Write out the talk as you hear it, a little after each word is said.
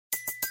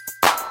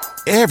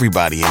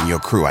Everybody in your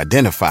crew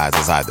identifies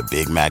as either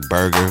Big Mac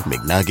Burger,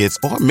 McNuggets,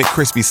 or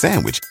McCrispy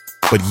Sandwich.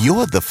 But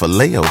you're the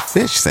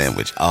Filet-O-Fish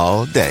Sandwich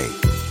all day.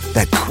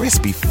 That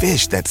crispy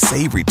fish, that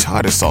savory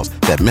tartar sauce,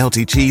 that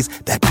melty cheese,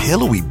 that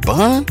pillowy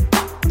bun.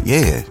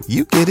 Yeah,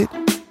 you get it.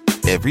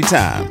 Every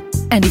time.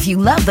 And if you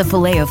love the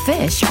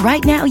Filet-O-Fish,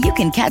 right now you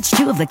can catch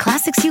two of the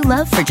classics you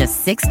love for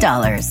just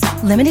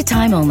 $6. Limited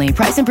time only.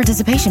 Price and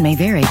participation may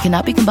vary.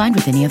 Cannot be combined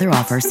with any other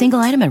offer. Single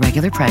item at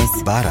regular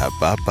price.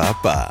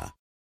 Ba-da-ba-ba-ba.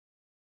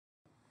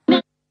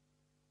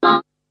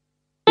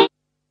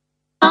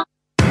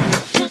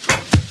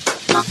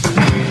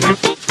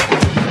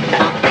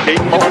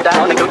 Came on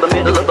down into the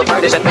middle of the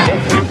party set.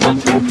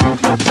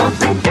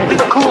 We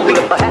were cool, we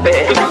were happy,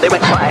 they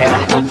went quiet.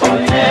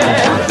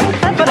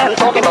 Dancing and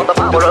talking about the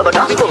power of the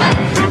gospel.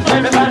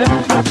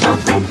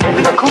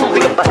 We were cool, we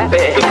were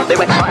happy, they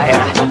went quiet.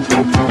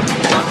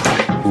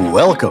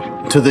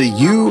 Welcome to the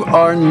You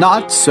Are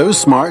Not So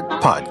Smart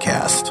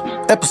podcast,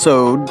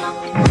 episode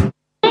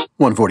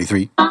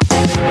 143.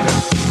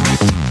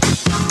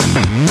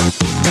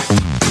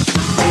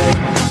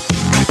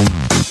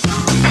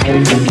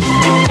 Thank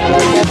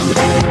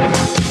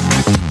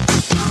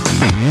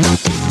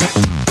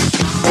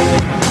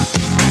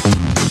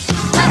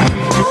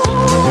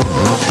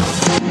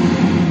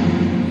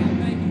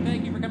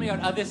you for coming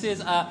out. This is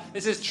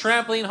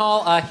Trampoline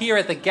Hall here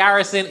at the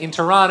Garrison in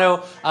Toronto,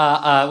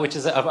 which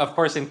is of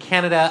course in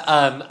Canada,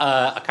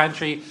 a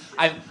country.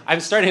 I'm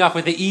starting off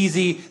with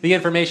the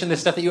information, the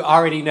stuff that you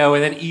already know,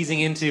 and then easing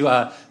into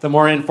the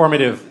more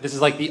informative. This is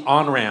like the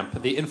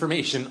on-ramp, the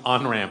information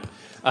on-ramp.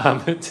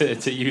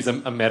 To use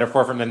a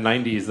metaphor from the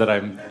 90s that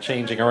I'm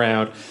changing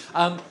around.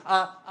 So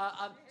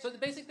the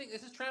basic thing,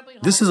 this is Trampoline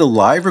Hall. This is a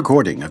live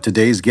recording of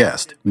today's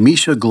guest,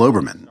 Misha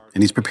Glouberman,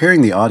 and he's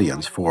preparing the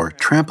audience for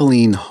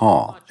Trampoline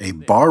Hall, a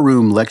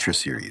barroom lecture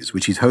series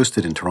which he's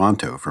hosted in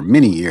Toronto for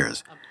many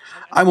years.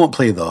 I won't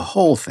play the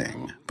whole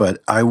thing,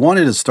 but I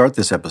wanted to start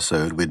this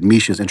episode with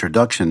Misha's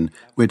introduction,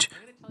 which,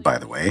 by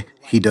the way,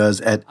 he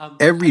does at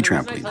every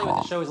Trampoline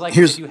Hall.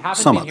 Here's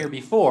some of it.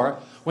 Before,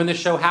 when the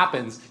show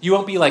happens, you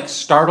won't be like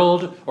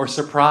startled or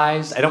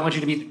surprised. I don't want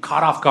you to be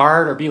caught off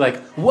guard or be like,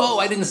 whoa,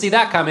 I didn't see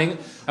that coming.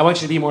 I want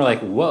you to be more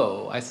like,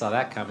 whoa, I saw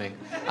that coming.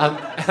 And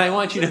I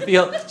want you to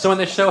feel, so when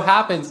the show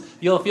happens,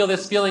 you'll feel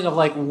this feeling of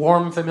like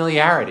warm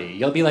familiarity.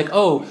 You'll be like,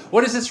 oh,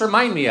 what does this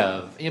remind me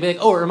of? And you'll be like,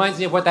 oh, it reminds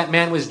me of what that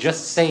man was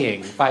just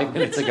saying 5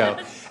 minutes ago.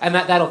 And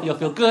you'll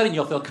feel good and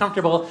you'll feel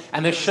comfortable,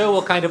 and the show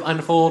will kind of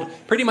unfold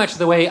pretty much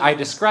the way I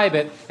describe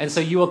it, and so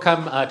you will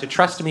come to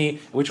trust me,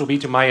 which will be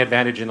to my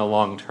advantage in the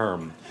long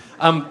term.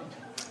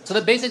 So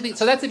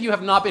that's if you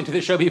have not been to the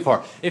show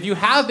before. If you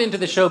have been to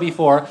the show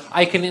before,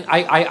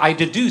 I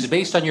deduce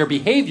based on your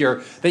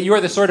behavior that you are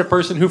the sort of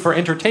person who, for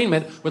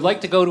entertainment, would like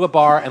to go to a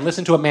bar and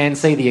listen to a man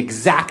say the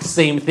exact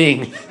same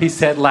thing he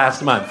said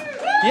last month.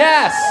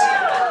 Yes!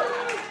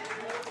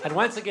 And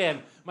once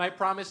again, my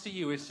promise to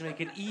you is to make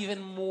it even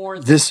more...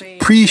 This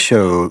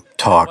pre-show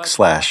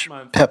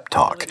talk/pep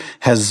talk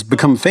has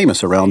become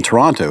famous around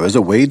Toronto as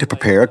a way to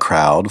prepare a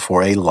crowd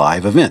for a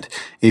live event.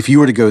 If you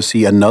were to go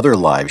see another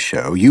live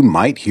show, you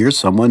might hear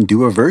someone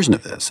do a version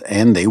of this,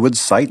 and they would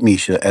cite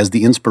Misha as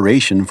the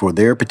inspiration for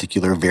their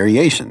particular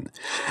variation.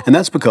 And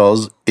that's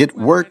because it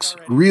works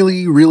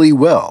really, really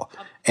well.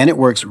 And it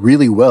works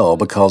really well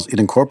because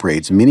it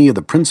incorporates many of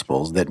the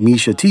principles that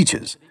Misha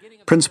teaches.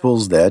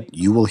 Principles that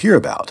you will hear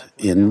about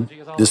in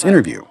this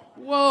interview.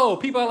 Whoa,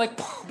 people are like,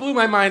 blew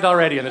my mind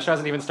already, and the show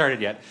hasn't even started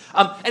yet.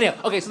 Anyhow,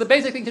 okay, so the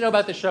basic thing to know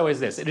about the show is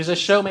this. It is a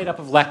show made up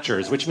of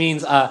lectures, which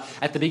means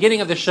at the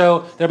beginning of the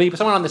show, there'll be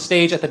someone on the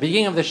stage. At the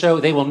beginning of the show,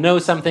 they will know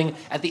something.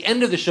 At the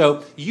end of the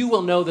show, you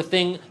will know the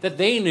thing that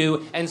they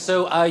knew, and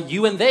so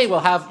you and they will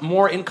have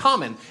more in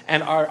common.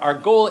 And our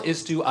goal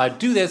is to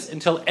do this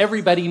until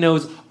everybody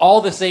knows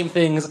all the same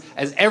things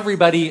as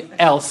everybody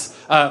else,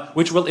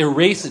 which will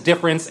erase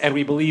difference and,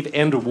 we believe,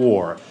 end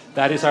war.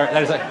 That is our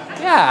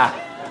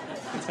yeah.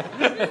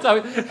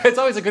 It's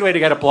always a good way to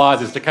get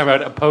applause, is to come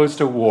out opposed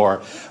to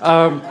war.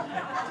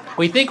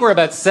 We think we're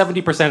about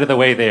 70% of the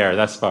way there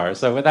thus far,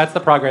 so that's the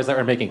progress that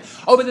we're making.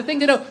 Oh, but the thing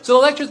to know, so the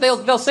lectures,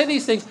 they'll say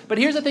these things, but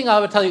here's the thing I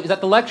would tell you, is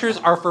that the lectures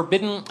are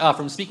forbidden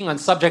from speaking on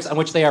subjects on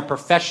which they are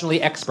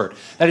professionally expert.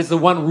 That is the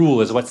one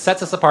rule, is what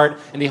sets us apart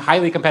in the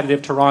highly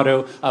competitive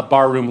Toronto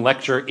barroom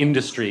lecture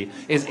industry,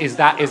 is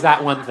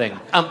that one thing.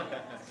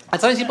 And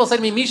sometimes people say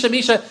to me,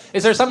 Misha,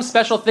 is there some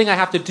special thing I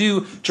have to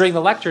do during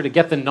the lecture to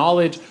get the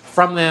knowledge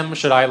from them?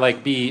 Should I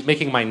be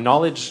making my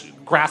knowledge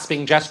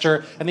grasping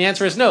gesture? And the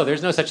answer is no,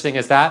 there's no such thing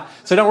as that.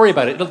 So don't worry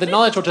about it. The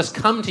knowledge will just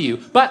come to you.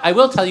 But I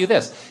will tell you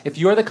this. If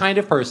you're the kind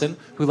of person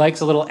who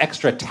likes a little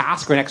extra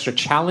task or an extra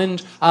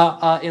challenge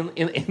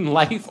in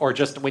life, or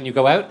just when you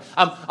go out,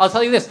 I'll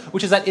tell you this,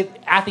 which is that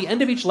at the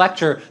end of each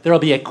lecture, there will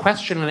be a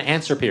question and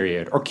answer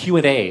period, or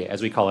Q&A,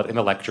 as we call it in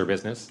the lecture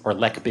business, or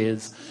lec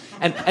biz.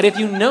 And if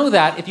you know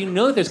that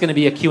there's going to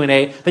be a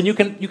Q&A, then you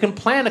can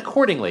plan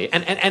accordingly.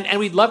 And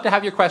we'd love to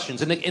have your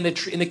questions. In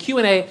the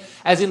Q&A,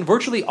 as in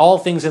virtually all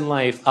things in life,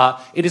 life,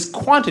 it is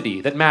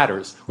quantity that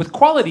matters, with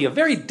quality a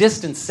very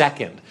distant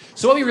second.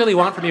 So what we really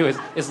want from you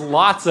is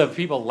lots of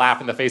people laugh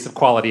in the face of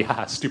quality.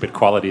 Ha, stupid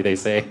quality, they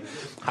say.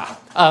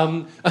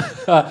 I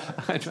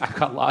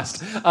got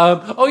lost.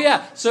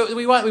 So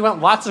we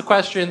want lots of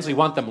questions. We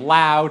want them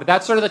loud.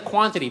 That's sort of the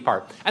quantity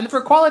part. And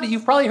for quality,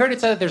 you've probably heard it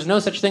said that there's no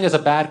such thing as a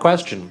bad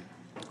question.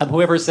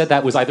 Whoever said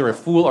that was either a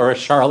fool or a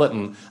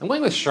charlatan. I'm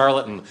going with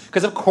charlatan,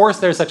 because of course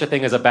there's such a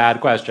thing as a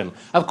bad question.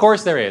 Of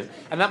course there is.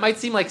 And that might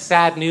seem like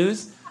sad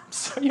news.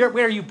 So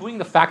are you booing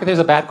the fact that there's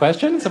a bad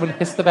question? Someone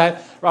hiss the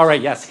bad... All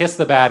right, yes, hiss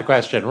the bad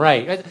question,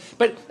 right.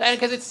 But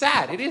because it's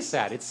sad. It is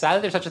sad. It's sad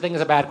that there's such a thing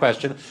as a bad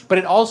question, but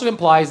it also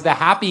implies the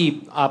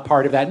happy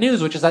part of that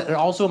news, which is that it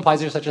also implies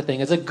there's such a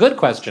thing as a good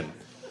question.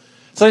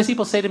 Sometimes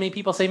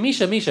people say,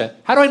 Misha,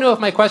 how do I know if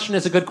my question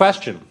is a good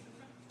question?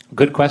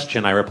 Good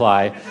question, I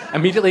reply,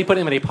 immediately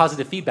putting him in a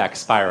positive feedback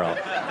spiral.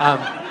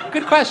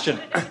 Good question.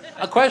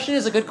 A question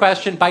is a good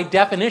question. By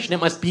definition,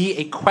 it must be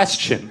a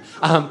question.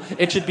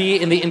 It should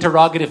be in the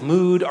interrogative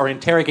mood or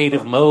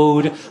interrogative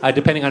mode,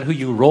 depending on who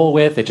you roll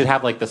with. It should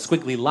have like the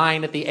squiggly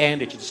line at the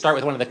end. It should start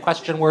with one of the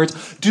question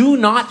words. Do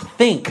not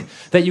think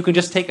that you can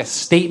just take a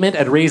statement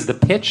and raise the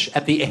pitch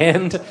at the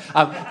end.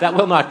 That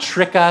will not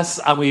trick us.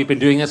 We've been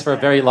doing this for a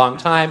very long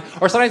time.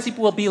 Or sometimes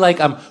people will be like,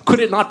 could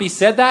it not be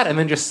said that? And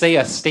then just say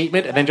a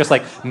statement and then just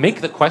like make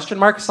the question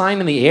mark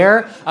sign in the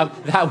air.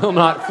 That will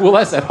not fool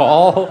us at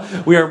all.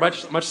 We are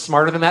much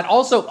smarter than that.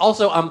 Also,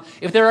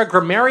 if there are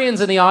grammarians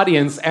in the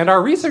audience, and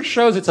our research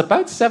shows it's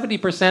about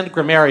 70%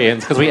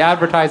 grammarians because we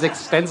advertise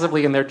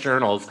extensively in their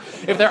journals.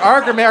 If there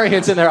are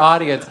grammarians in our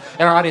audience,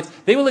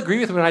 they will agree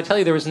with me when I tell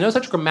you there is no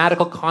such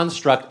grammatical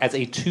construct as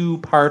a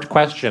two-part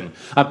question.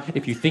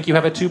 If you think you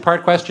have a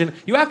two-part question,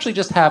 you actually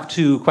just have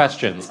two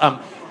questions.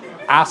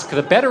 Ask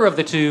the better of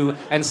the two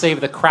and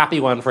save the crappy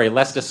one for a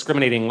less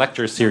discriminating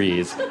lecture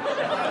series.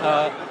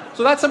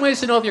 So that's some ways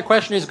to know if your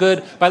question is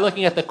good, by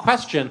looking at the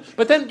question.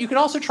 But then you can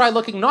also try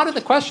looking not at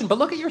the question, but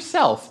look at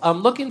yourself.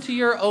 Look into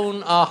your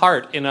own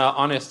heart in an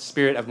honest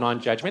spirit of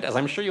non-judgment, as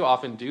I'm sure you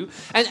often do,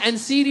 and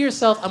see to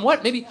yourself,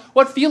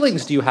 what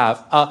feelings do you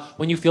have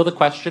when you feel the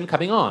question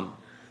coming on?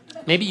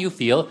 Maybe you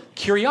feel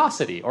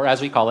curiosity, or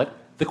as we call it,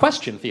 the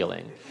question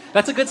feeling.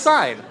 That's a good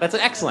sign. That's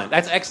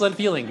excellent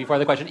feeling before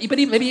the question. But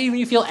maybe even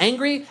you feel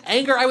angry.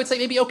 Anger, I would say,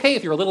 maybe okay.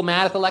 If you're a little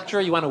mad at the lecturer,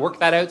 you want to work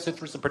that out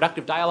through some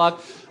productive dialogue,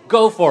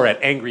 go for it,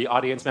 angry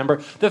audience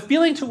member. The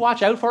feeling to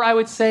watch out for, I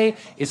would say,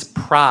 is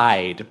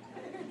pride.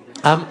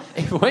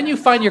 When you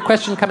find your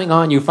question coming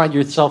on, you find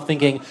yourself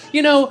thinking,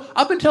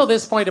 up until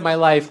this point in my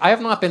life, I have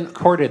not been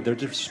accorded the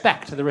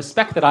respect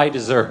that I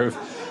deserve.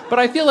 But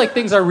I feel like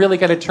things are really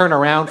going to turn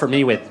around for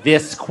me with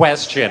this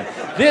question.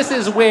 This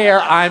is where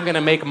I'm going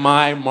to make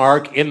my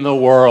mark in the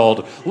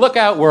world. Look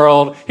out,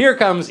 world. Here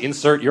comes,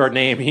 insert your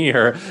name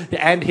here,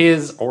 and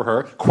his or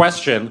her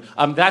question.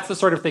 That's the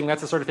sort of thing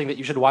that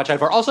you should watch out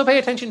for. Also pay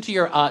attention to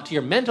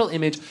your mental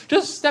image.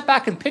 Just step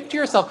back and picture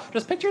yourself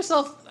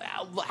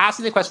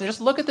asking the question.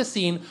 Just look at the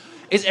scene.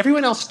 Is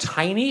everyone else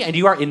tiny and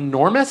you are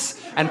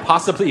enormous and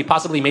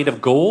possibly made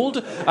of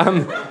gold?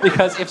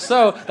 Because if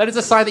so, that is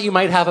a sign that you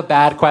might have a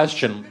bad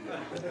question.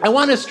 I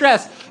want to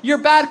stress, your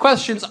bad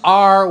questions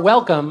are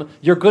welcome.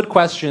 Your good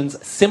questions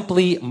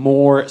simply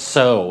more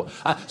so.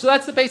 So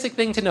that's the basic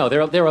thing to know. There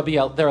will be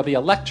a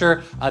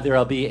lecture. There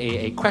will be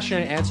a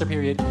question and answer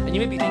period, and you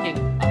may be thinking,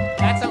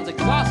 that sounds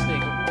exhausting.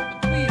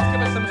 Please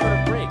give us some sort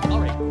of break. All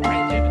right,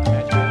 granted,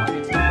 imaginary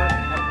audience member,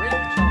 a break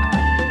shall have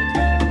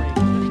a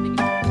break. Anything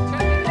 10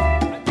 minutes.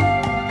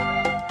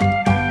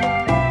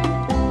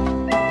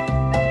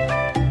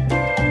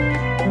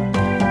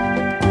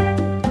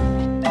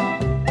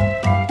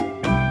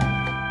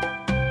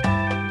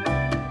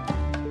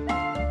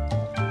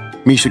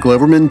 Misha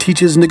Glouberman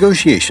teaches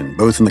negotiation,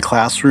 both in the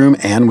classroom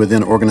and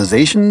within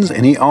organizations,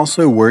 and he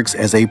also works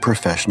as a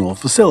professional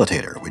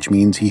facilitator, which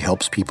means he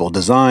helps people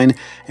design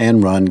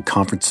and run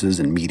conferences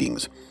and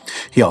meetings.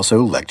 He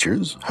also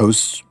lectures,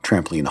 hosts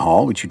Trampoline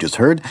Hall, which you just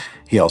heard.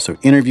 He also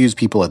interviews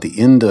people at the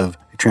end of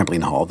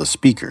Trampoline Hall, the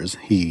speakers.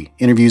 He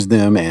interviews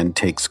them and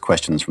takes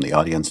questions from the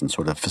audience and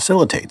sort of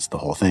facilitates the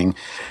whole thing.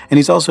 And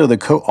he's also the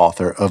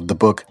co-author of the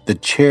book, The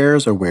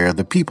Chairs Are Where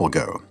the People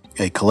Go,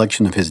 a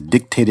collection of his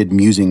dictated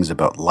musings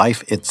about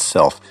life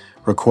itself,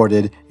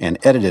 recorded and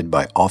edited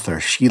by author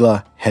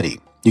Sheila Heti.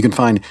 You can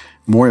find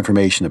more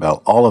information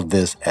about all of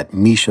this at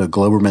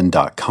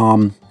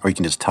MishaGlouberman.com, or you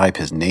can just type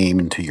his name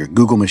into your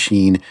Google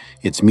machine.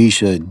 It's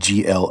Misha,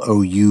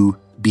 Glouberman.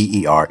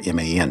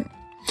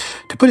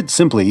 To put it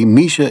simply,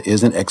 Misha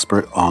is an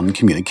expert on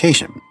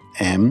communication,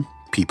 and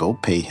people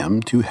pay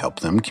him to help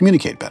them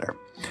communicate better.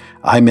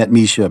 I met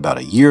Misha about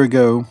a year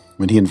ago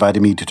when he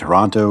invited me to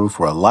Toronto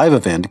for a live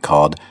event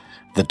called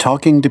the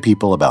Talking to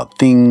People About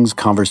Things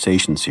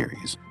conversation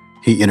series.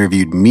 He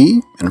interviewed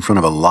me in front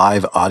of a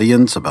live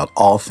audience about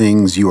all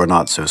things You Are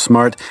Not So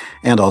Smart,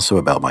 and also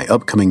about my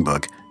upcoming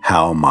book,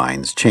 How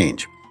Minds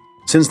Change.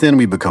 Since then,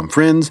 we've become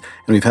friends,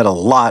 and we've had a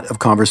lot of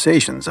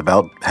conversations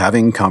about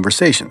having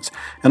conversations,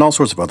 and all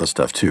sorts of other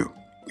stuff too.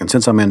 And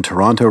since I'm in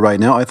Toronto right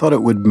now, I thought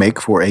it would make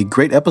for a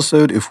great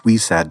episode if we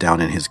sat down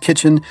in his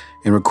kitchen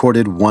and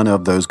recorded one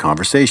of those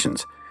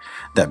conversations.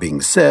 That being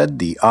said,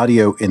 the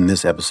audio in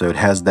this episode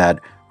has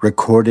that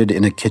recorded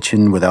in a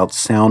kitchen without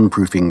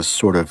soundproofing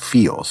sort of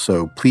feel,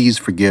 so please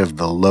forgive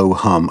the low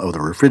hum of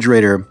the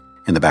refrigerator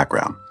in the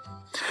background.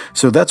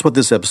 So that's what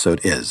this episode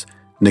is.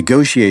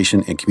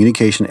 Negotiation and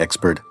communication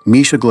expert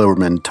Misha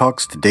Glouberman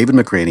talks to David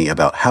McRaney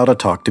about how to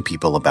talk to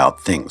people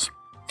about things.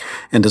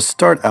 And to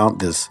start out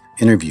this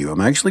interview,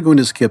 I'm actually going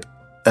to skip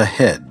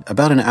ahead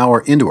about an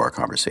hour into our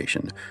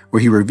conversation, where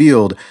he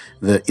revealed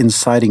the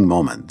inciting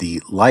moment,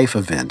 the life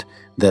event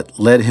that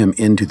led him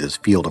into this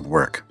field of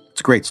work.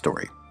 It's a great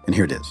story, and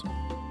here it is.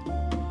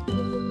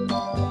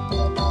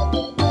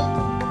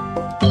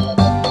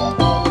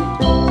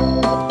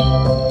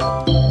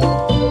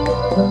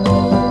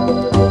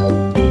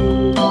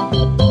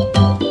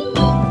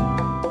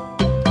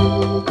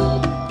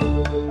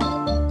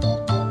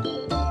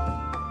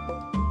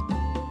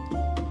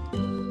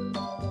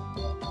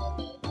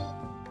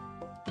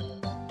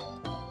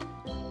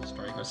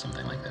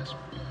 Something like this.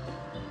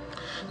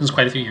 This was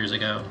quite a few years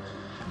ago,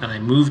 and I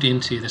moved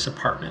into this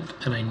apartment,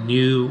 and I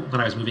knew when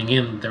I was moving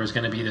in there was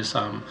going to be this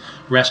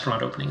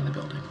restaurant opening in the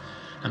building.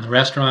 And the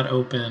restaurant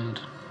opened,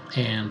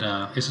 and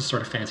it's a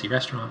sort of fancy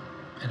restaurant,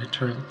 and it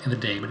turned in the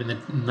day, but in the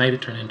night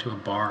it turned into a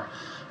bar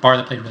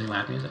that played really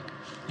loud music.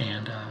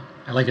 And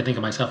I like to think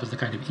of myself as the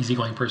kind of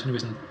easygoing person who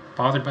isn't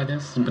bothered by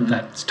this, but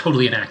that's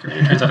totally inaccurate.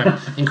 It turns out I'm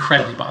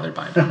incredibly bothered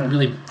by it. It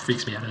really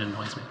freaks me out and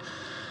annoys me.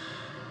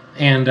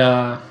 And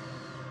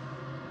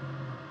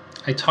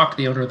I talked to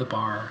the owner of the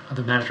bar,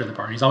 the manager of the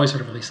bar, and he's always sort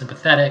of really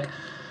sympathetic,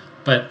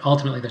 but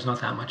ultimately there's not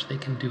that much they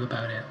can do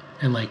about it.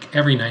 And like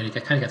every night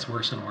it kind of gets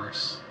worse and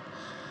worse.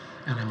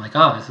 And I'm like,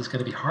 oh, this is going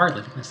to be hard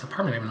living in this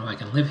apartment. I don't know if I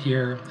can live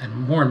here.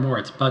 And more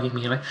it's bugging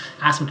me. And I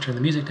ask him to turn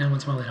the music down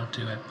once in a while. They don't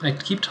do it. I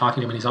keep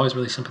talking to him, and he's always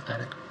really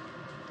sympathetic.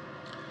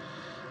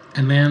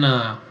 And then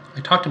I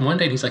talked to him one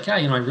day, and he's like, yeah,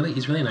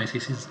 he's really nice. He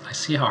says, I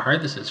see how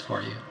hard this is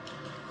for you.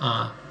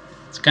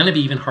 It's going to be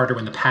even harder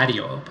when the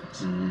patio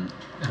opens. And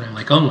I'm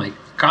like, oh my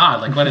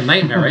God, like what a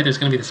nightmare, right? There's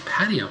going to be this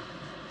patio.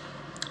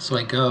 So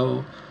I go,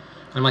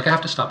 and I'm like, I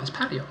have to stop this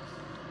patio.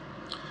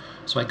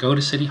 So I go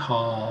to City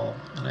Hall,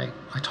 and I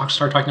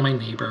start talking to my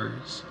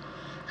neighbors.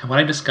 And what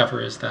I discover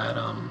is that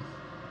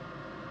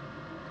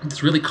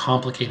it's a really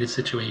complicated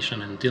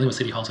situation, and dealing with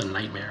City Hall is a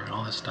nightmare and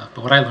all this stuff.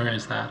 But what I learned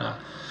is that,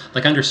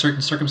 like under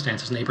certain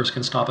circumstances, neighbors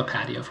can stop a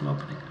patio from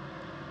opening.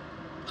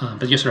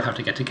 But you sort of have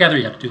to get together,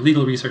 you have to do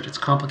legal research, it's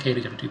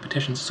complicated, you have to do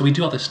petitions. So we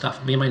do all this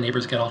stuff. Me and my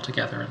neighbors get all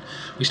together, and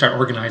we start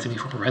organizing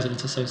before the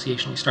Residents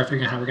Association. We start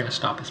figuring out how we're going to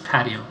stop this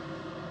patio.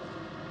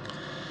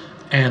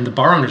 And the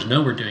bar owners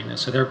know we're doing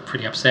this, so they're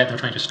pretty upset. They're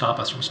trying to stop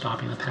us from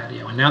stopping the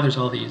patio. And now there's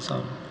all these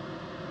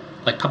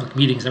like public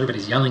meetings,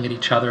 everybody's yelling at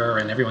each other,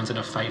 and everyone's in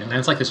a fight. And then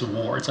it's like this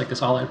war. It's like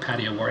this all-out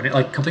patio war. And it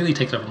like completely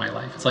takes over my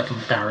life. It's like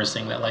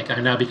embarrassing that like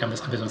I've now become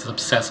this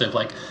obsessive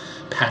like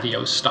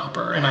patio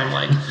stopper, and I'm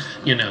like,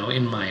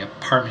 in my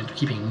apartment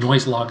keeping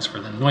noise logs for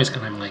the noise,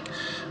 and I'm like,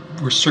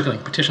 we're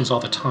circulating petitions all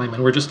the time,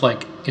 and we're just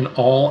like in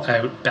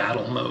all-out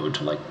battle mode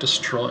to like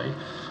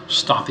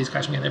stop these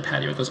guys from getting their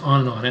patio. It goes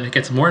on, and it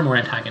gets more and more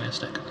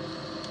antagonistic.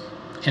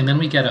 And then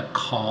we get a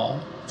call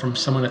from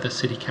someone at the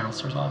city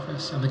councilor's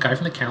office, and the guy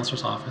from the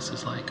councilor's office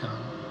is like,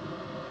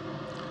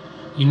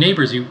 you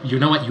neighbors, you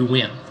know what, you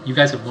win. You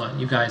guys have won.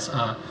 You guys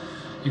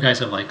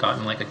have like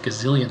gotten like a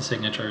gazillion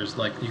signatures.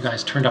 Like you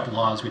guys turned up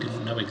laws we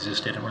didn't know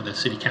existed, and we're the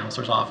city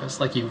councilor's office.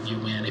 Like you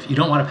win. If you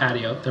don't want a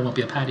patio, there won't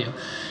be a patio.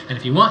 And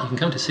if you want, you can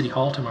come to City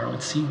Hall tomorrow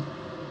and see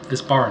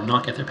this bar and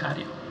not get their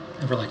patio.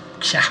 And we're like,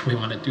 yeah, we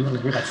want to do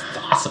it. That's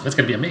awesome. It's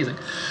going to be amazing.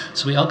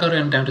 So we all go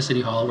down to City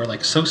Hall. We're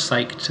like so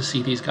psyched to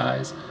see these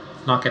guys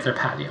not get their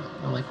patio.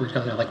 And like we're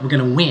going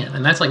to win.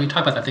 And that's like, we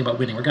talk about that thing about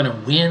winning. We're going to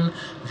win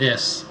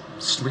this.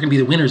 We're going to be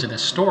the winners in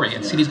this story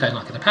and see these guys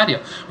not get their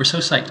patio. We're so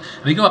psyched.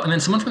 And we go up, and then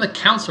someone from the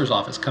councilor's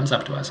office comes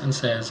up to us and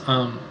says,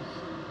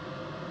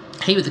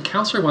 hey, the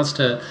councilor wants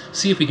to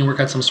see if we can work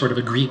out some sort of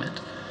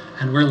agreement.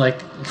 And we're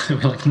like,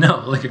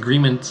 no, like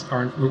agreements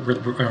aren't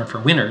for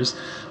winners.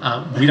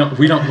 We're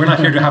not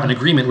here to have an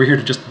agreement. We're here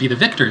to just be the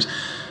victors.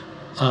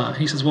 And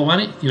he says, well, why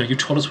don't you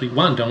told us we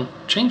won, don't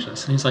change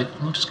this. And he's like,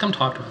 well, just come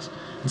talk to us.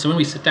 And so when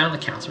we sit down in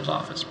the councilor's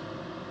office,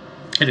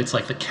 and it's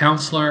like the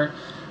councilor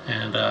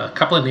and a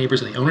couple of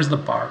neighbors are the owners of the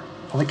bar.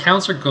 Well, the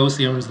councilor goes to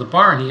the owners of the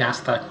bar, and he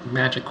asks that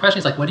magic question.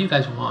 He's like, what do you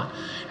guys want?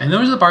 And the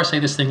owners of the bar say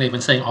this thing they've been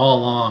saying all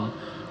along,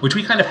 which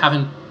we kind of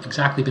haven't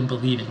exactly been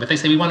believing. But they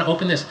say, we want to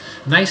open this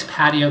nice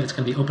patio that's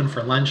going to be open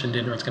for lunch and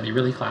dinner. It's going to be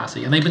really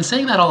classy. And they've been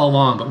saying that all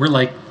along, but we're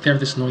like, they're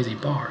this noisy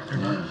bar. They're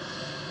not.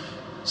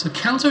 So the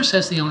councilor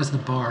says to the owners of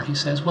the bar, he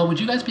says, well, would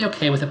you guys be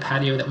okay with a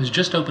patio that was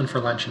just open for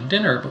lunch and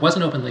dinner, but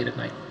wasn't open late at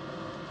night?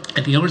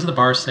 And the owners of the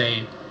bar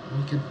say,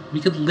 we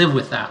could live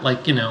with that.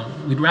 Like,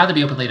 we'd rather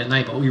be open late at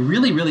night, but what we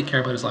really, really care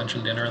about is lunch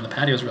and dinner, and the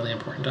patio is really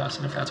important to us,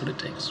 and if that's what it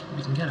takes,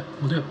 we can get it.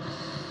 We'll do it.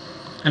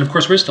 And of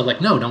course, we're still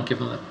like, no, don't give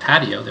them the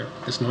patio. They're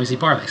this noisy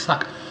bar. They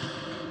suck.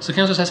 So the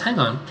councilor says, hang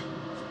on.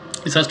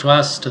 he says to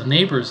us, to the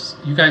neighbors,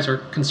 you guys are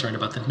concerned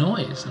about the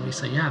noise. And we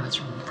say, yeah,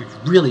 it's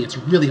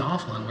really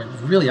awful, and we're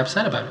really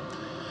upset about it.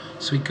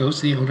 So he goes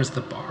to the owners of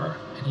the bar,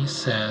 and he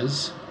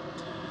says,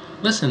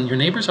 listen, your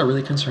neighbors are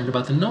really concerned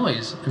about the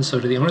noise. And so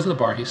to the owners of the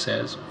bar, he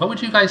says, what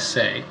would you guys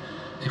say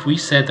if we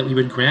said that we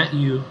would grant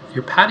you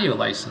your patio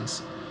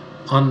license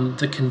on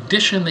the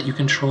condition that you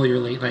control your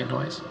late night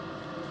noise?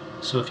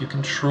 So if you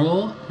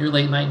control your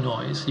late night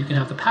noise, you can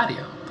have the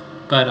patio.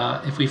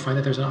 But if we find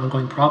that there's an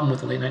ongoing problem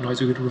with the late night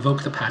noise, we would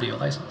revoke the patio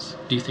license.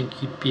 Do you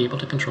think you'd be able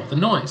to control the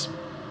noise?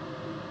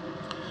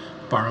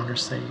 Bar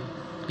owners say,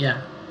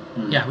 yeah,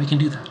 we can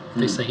do that.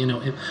 They say,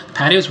 the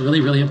patio is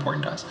really, really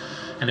important to us.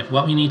 And if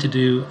what we need to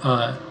do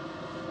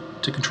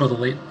to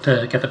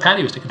get the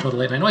patio is to control the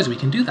late night noise, we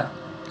can do that.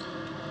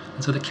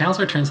 And so the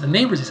counselor turns to the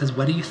neighbors, he says,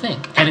 what do you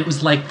think? And it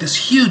was like this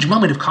huge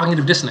moment of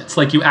cognitive dissonance.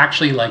 Like you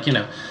actually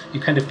you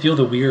kind of feel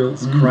the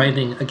wheels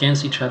grinding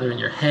against each other in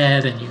your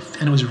head, and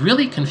it was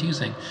really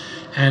confusing.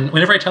 And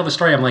whenever I tell the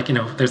story, I'm like,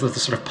 there's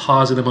this sort of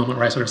pause in the moment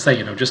where I sort of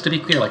say, just to be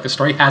clear, like the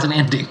story has an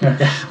ending,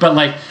 but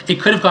like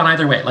it could have gone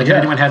either way. Like if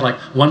anyone had like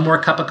one more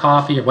cup of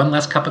coffee or one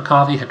less cup of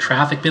coffee, had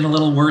traffic been a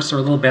little worse or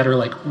a little better,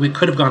 like we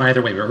could have gone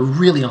either way. We were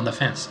really on the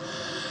fence.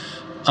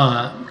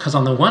 Because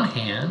on the one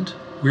hand,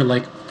 we're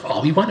like,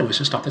 all we wanted was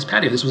to stop this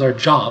patio. This was our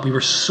job. We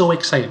were so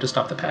excited to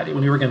stop the patio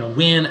when we were going to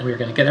win and we were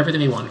going to get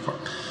everything we wanted for it.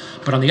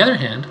 But on the other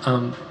hand,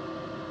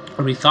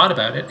 when we thought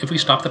about it, if we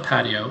stopped the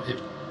patio, it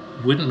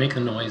wouldn't make the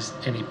noise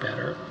any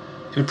better.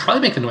 It would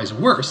probably make the noise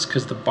worse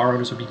because the bar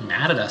owners would be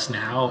mad at us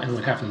now and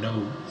would have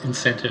no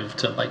incentive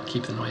to like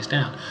keep the noise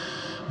down.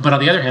 But on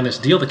the other hand, this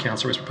deal the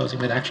counselor was proposing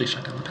might actually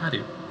shut down the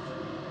patio.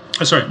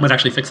 Might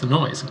actually fix the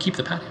noise and keep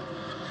the patio.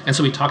 And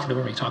so we talked it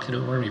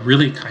over, and we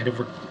really kind of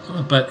were,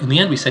 but in the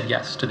end we said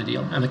yes to the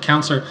deal. And the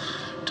counselor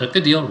took the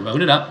deal,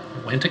 wrote it up,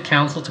 went to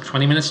council, took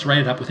 20 minutes to write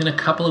it up. Within a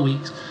couple of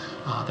weeks,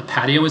 the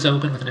patio was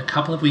open. Within a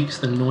couple of weeks,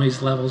 the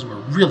noise levels were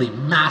really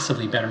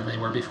massively better than they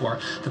were before.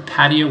 The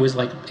patio was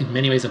like, in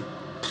many ways, a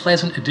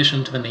pleasant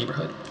addition to the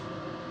neighborhood.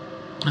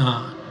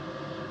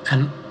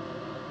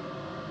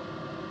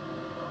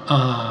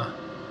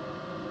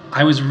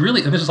 I was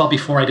really, and this was all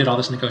before I did all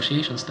this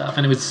negotiation stuff,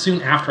 and it was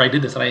soon after I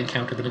did this that I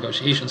encountered the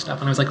negotiation stuff,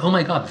 and I was like, oh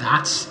my god,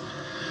 that's,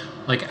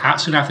 like,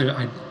 soon after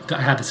I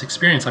had this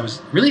experience, I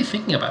was really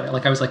thinking about it.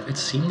 Like, I was like, it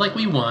seemed like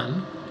we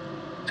won,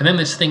 and then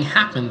this thing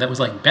happened that was,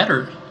 like,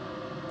 better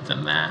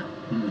than that.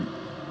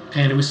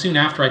 And it was soon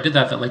after I did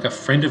that like, a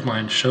friend of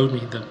mine showed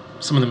me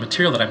some of the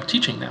material that I'm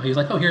teaching now. He was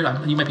like, oh, here,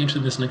 you might be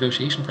interested in this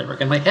negotiation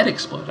framework, and my head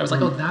exploded. I was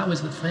like, oh, that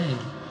was the thing.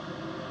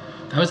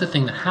 That was the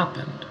thing that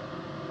happened.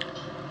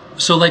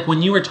 So, like,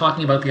 when you were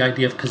talking about the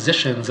idea of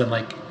positions and,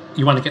 like,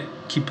 you want to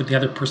keep the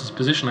other person's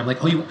position, I'm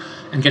like,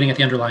 and getting at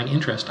the underlying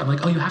interest, I'm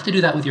like, oh, you have to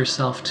do that with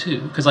yourself,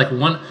 too. Because, like,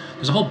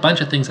 there's a whole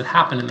bunch of things that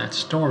happen in that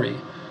story.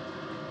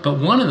 But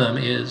one of them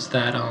is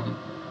that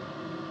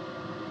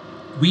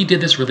we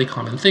did this really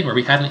common thing where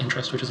we had an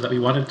interest, which is that we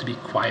wanted to be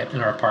quiet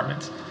in our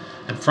apartments.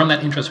 And from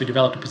that interest, we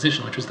developed a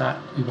position, which was that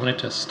we wanted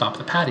to stop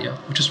the patio,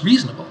 which is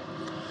reasonable.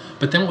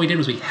 But then what we did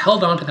was we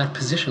held on to that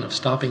position of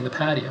stopping the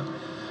patio,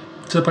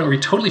 to the point where we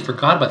totally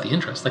forgot about the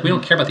interest. Like, we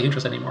don't care about the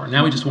interest anymore.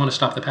 Now we just want to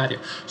stop the patio.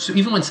 So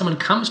even when someone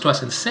comes to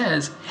us and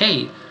says,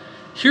 hey,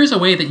 here's a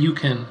way that you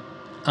can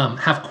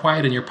have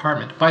quiet in your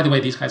apartment. By the way,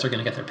 these guys are going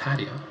to get their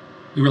patio.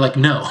 We were like,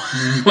 no.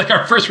 Like,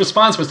 our first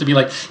response was to be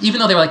like, even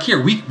though they were like, here,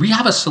 we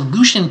have a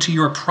solution to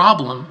your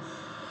problem.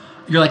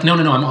 You're like, no,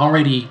 I'm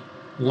already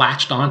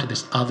latched onto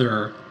this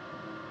other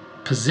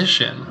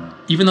position.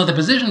 Even though the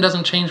position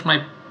doesn't fix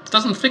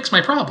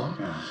my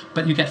problem.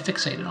 But you get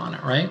fixated on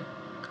it, right?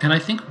 And I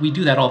think we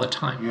do that all the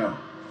time. Yeah.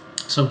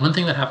 So one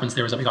thing that happens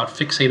there is that we got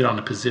fixated on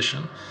a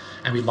position,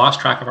 and we lost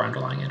track of our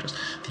underlying interest.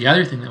 The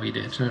other thing that we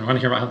did, I want to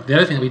hear about the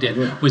other thing that we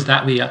did was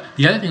that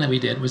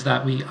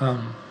we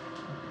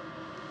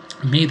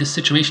made the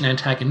situation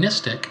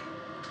antagonistic,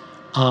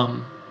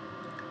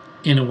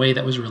 in a way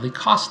that was really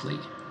costly.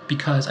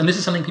 Because, and this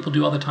is something people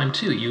do all the time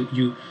too.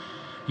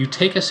 You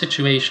take a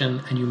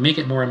situation and you make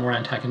it more and more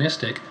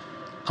antagonistic.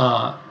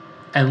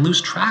 And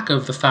lose track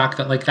of the fact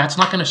that, like, that's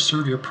not going to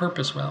serve your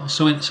purpose well.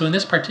 So in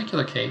this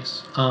particular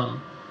case, and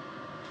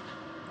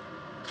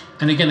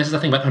again, this is the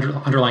thing about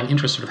underlying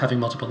interest sort of having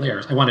multiple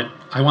layers. I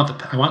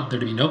want there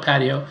to be no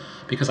patio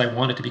because I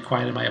want it to be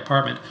quiet in my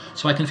apartment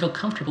so I can feel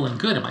comfortable and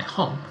good in my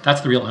home.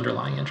 That's the real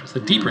underlying interest. The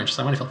deeper interest,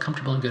 I want to feel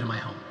comfortable and good in my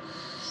home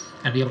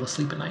and be able to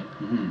sleep at night.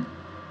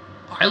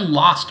 I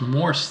lost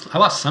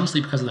some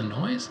sleep because of the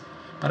noise,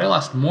 but I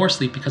lost more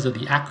sleep because of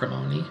the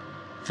acrimony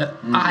that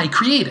I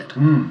created.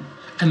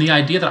 And the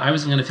idea that I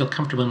wasn't going to feel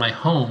comfortable in my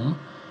home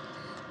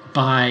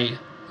by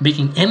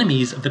making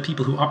enemies of the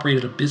people who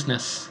operated a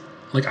business.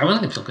 Like, I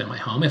wasn't going to feel good in my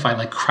home if I,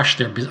 like, crushed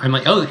their business. I'm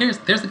like, oh, there's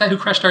the guy who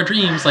crushed our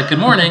dreams. Like, good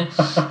morning.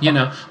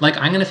 Like,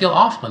 I'm going to feel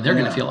awful and they're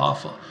going to feel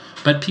awful.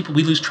 But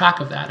we lose track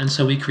of that. And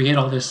so we create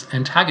all this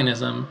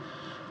antagonism,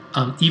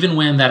 even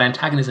when that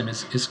antagonism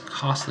is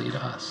costly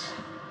to us.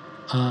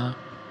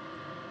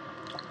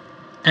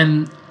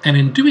 And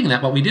in doing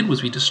that, what we did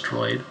was we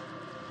destroyed,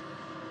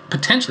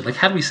 potentially, like,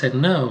 had we said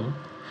no.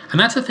 And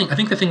that's the thing. I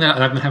think the thing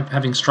that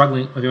I've been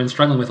struggling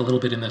with a little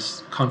bit in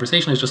this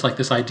conversation is just like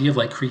this idea of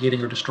like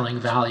creating or destroying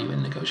value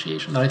in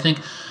negotiation. That I think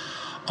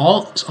a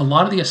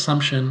lot of the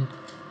assumption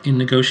in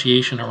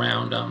negotiation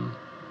around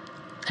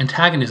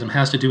antagonism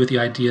has to do with the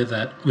idea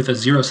that, with a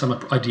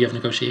zero-sum idea of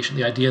negotiation,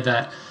 the idea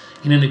that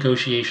in a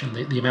negotiation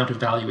the amount of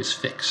value is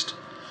fixed.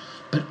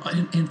 But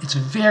it's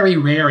very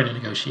rare in a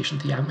negotiation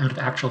that the amount of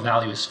actual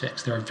value is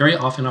fixed. There are very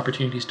often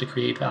opportunities to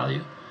create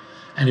value.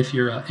 And if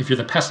you're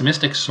the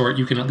pessimistic sort,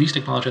 you can at least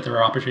acknowledge that there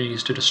are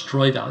opportunities to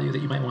destroy value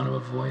that you might want to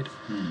avoid.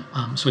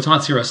 So it's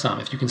not zero-sum.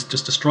 If you can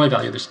just destroy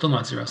value, there's still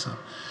not zero-sum.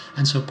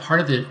 And so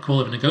part of the goal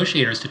of a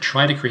negotiator is to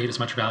try to create as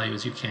much value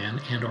as you can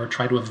and or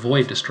try to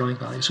avoid destroying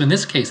value. So in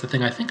this case, the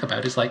thing I think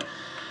about is like,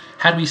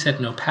 had we said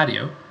no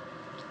patio,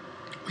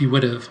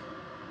 the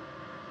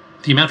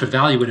amount of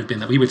value would have been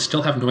that we would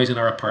still have noise in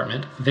our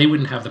apartment. They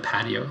wouldn't have the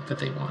patio that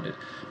they wanted.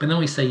 But then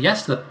we say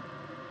yes to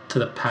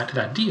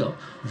that deal.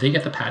 They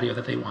get the patio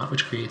that they want,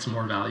 which creates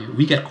more value.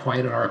 We get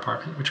quiet in our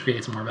apartment, which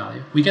creates more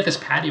value. We get this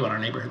patio in our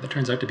neighborhood that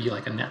turns out to be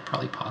like a net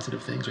probably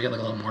positive thing. So we get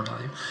like a little more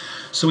value.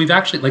 So we've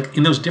actually, like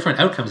in those different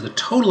outcomes, the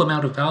total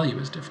amount of value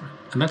is different.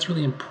 And that's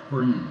really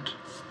important.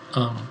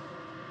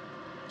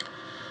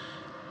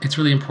 It's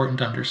really important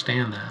to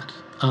understand that.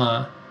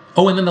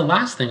 And then the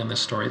last thing in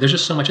this story, there's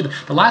just so much of it.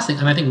 The last thing,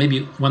 and I think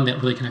maybe one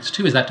that really connects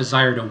to, is that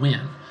desire to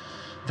win.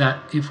 That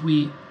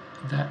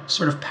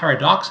sort of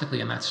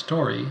paradoxically in that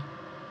story,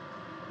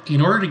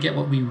 in order to get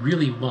what we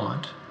really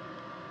want,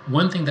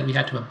 one thing that we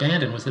had to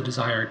abandon was the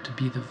desire to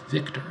be the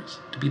victors,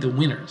 to be the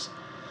winners.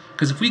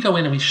 Because if we go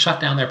in and we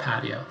shut down their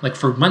patio, like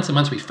for months and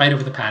months we fight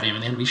over the patio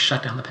and then we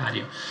shut down the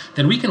patio,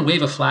 then we can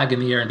wave a flag in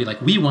the air and be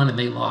like, we won and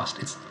they lost.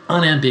 It's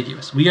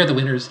unambiguous. We are the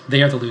winners,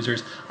 they are the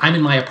losers. I'm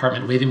in my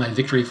apartment waving my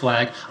victory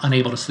flag,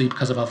 unable to sleep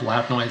because of all the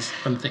loud noise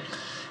from the thing.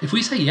 If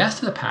we say yes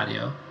to the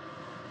patio,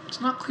 it's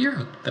not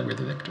clear that we're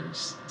the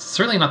victors. It's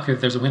certainly not clear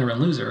that there's a winner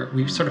and loser.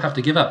 We sort of have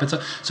to give up. But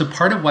so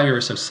part of why we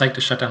were so psyched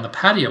to shut down the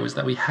patio is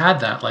that we had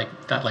that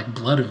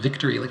blood of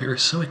victory. Like we were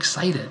so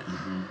excited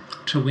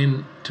to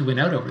win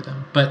out over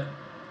them. But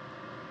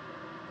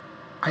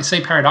I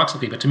say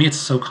paradoxically, but to me it's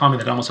so common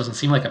that it almost doesn't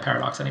seem like a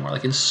paradox anymore.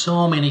 Like in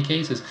so many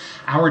cases,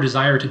 our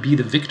desire to be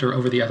the victor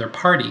over the other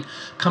party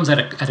comes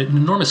at an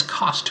enormous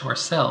cost to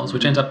ourselves,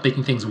 which ends up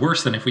making things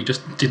worse than if we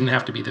just didn't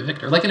have to be the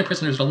victor. Like in a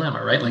prisoner's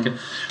dilemma, right? Like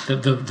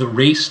the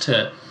race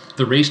to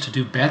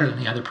do better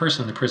than the other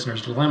person in the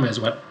prisoner's dilemma is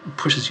what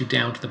pushes you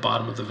down to the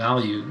bottom of the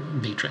value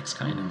matrix,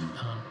 kind of.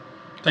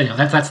 But anyhow,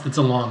 that's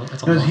a long.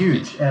 It's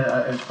huge, piece.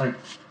 And it's like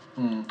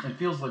it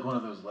feels like one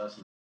of those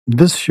lessons.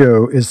 This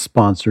show is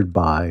sponsored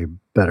by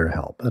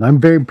BetterHelp, and I'm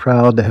very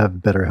proud to have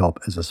BetterHelp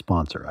as a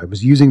sponsor. I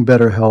was using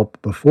BetterHelp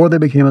before they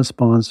became a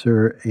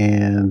sponsor,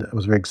 and I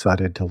was very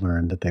excited to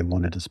learn that they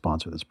wanted to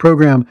sponsor this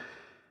program.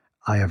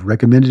 I have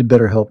recommended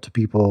BetterHelp to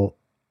people.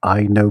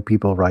 I know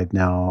people right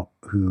now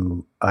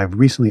who I've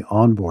recently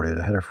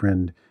onboarded. I had a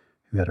friend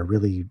who had a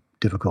really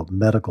difficult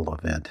medical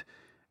event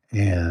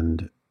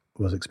and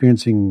was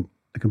experiencing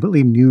a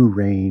completely new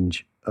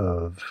range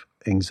of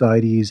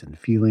anxieties and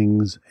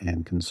feelings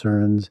and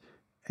concerns.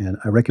 And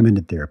I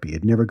recommended therapy.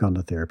 I'd never gone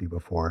to therapy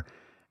before.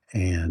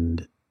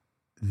 And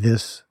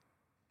this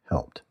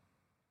helped.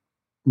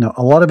 Now,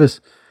 a lot of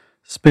us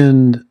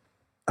spend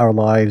our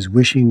lives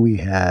wishing we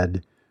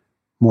had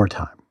more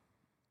time.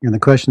 And the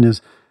question is,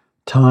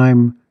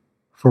 time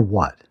for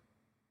what?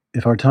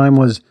 If our time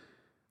was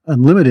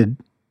unlimited,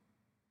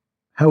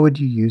 how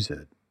would you use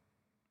it?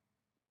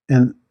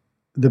 And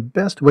the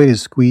best way to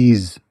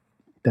squeeze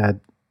that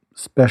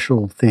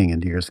special thing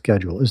into your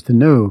schedule is to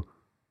know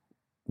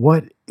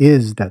what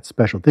is that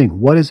special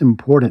thing? What is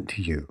important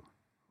to you?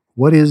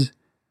 What is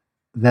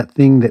that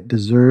thing that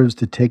deserves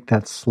to take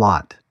that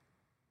slot,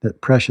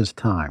 that precious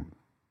time?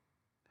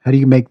 How do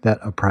you make that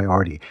a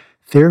priority?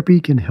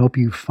 Therapy can help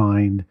you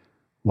find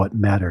what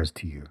matters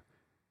to you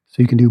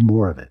so you can do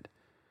more of it.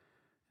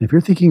 And if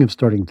you're thinking of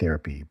starting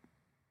therapy,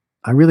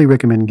 I really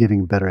recommend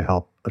giving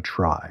BetterHelp a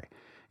try.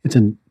 It's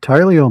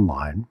entirely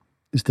online.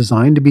 It's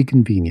designed to be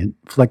convenient,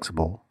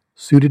 flexible,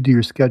 suited to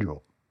your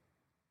schedule.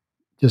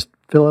 Just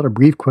fill out a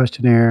brief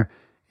questionnaire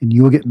and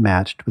you will get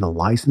matched with a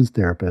licensed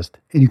therapist,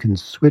 and you can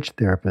switch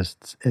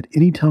therapists at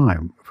any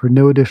time for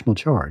no additional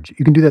charge.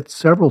 You can do that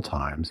several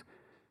times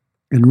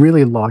and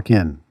really lock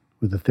in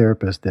with a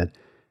therapist that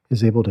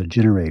is able to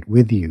generate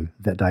with you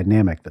that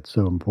dynamic that's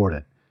so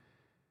important.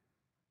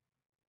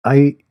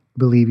 I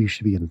believe you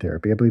should be in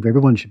therapy. I believe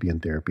everyone should be in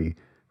therapy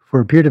for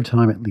a period of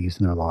time at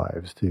least in their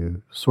lives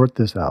to sort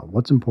this out.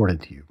 What's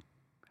important to you?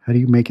 How do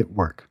you make it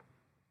work?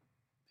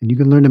 And you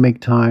can learn to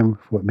make time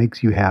for what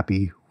makes you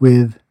happy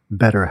with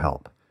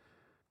BetterHelp.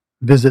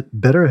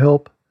 Visit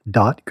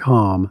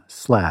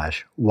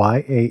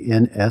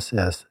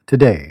BetterHelp.com/YANSS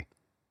today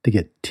to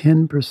get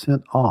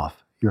 10%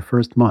 off your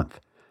first month.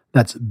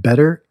 That's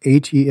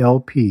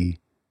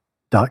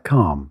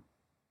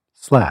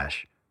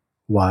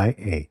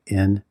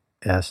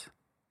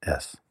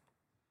BetterHelp.com/YANSS.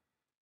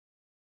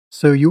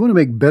 So you want to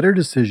make better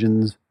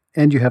decisions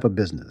and you have a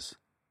business.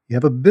 You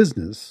have a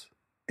business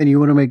and you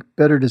want to make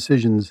better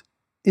decisions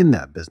in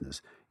that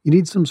business. You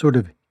need some sort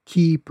of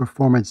key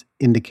performance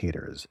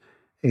indicators,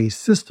 a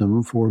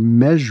system for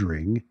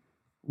measuring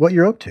what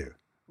you're up to,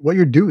 what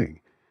you're doing.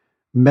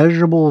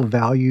 Measurable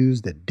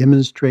values that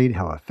demonstrate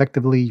how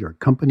effectively your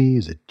company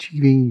is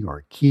achieving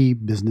your key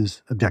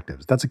business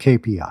objectives. That's a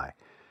KPI.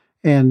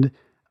 And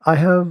I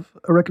have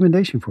a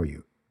recommendation for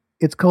you.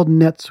 It's called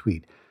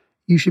NetSuite.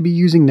 You should be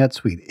using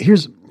NetSuite.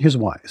 Here's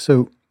why.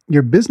 So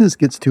your business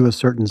gets to a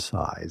certain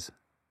size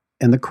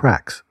and the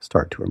cracks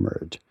start to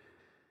emerge.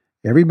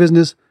 Every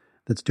business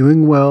that's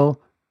doing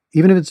well,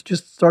 even if it's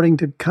just starting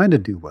to kind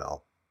of do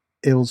well,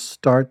 it'll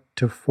start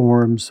to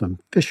form some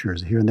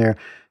fissures here and there.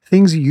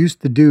 Things you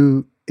used to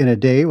do in a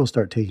day will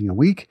start taking a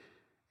week,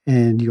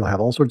 and you'll have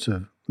all sorts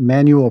of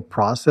manual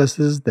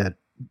processes that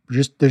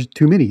there's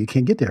too many. You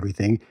can't get to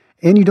everything,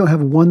 and you don't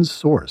have one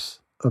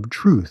source of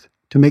truth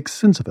to make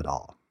sense of it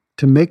all,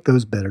 to make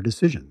those better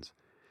decisions.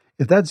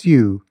 If that's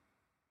you,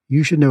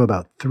 you should know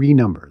about 3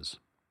 numbers.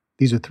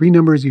 These are 3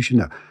 numbers you should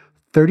know: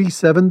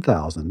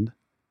 37,000,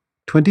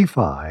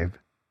 25,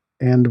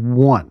 and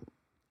 1.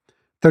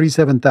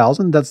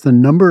 37,000, that's the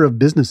number of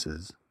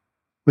businesses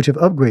which have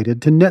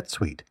upgraded to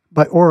NetSuite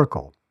by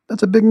Oracle.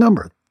 That's a big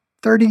number,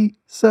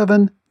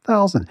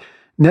 37,000.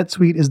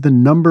 NetSuite is the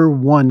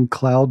 #1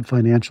 cloud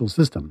financial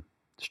system,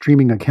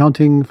 streaming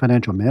accounting,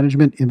 financial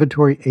management,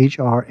 inventory,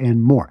 HR,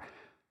 and more.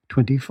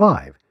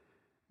 25.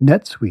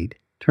 NetSuite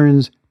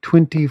turns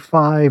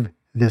 25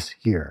 this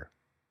year.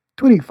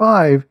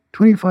 25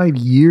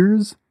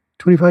 years?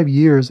 25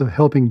 years of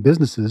helping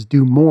businesses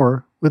do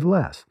more with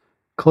less,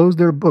 close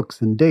their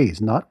books in days,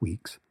 not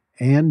weeks,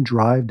 and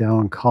drive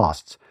down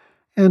costs.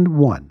 And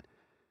 1,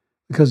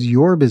 because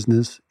your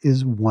business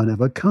is one of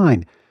a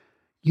kind.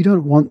 You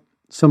don't want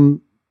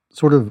some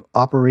sort of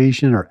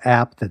operation or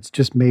app that's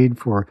just made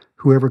for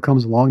whoever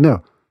comes along.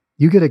 No,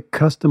 you get a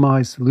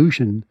customized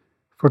solution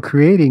for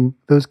creating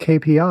those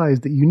KPIs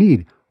that you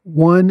need.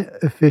 One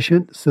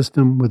efficient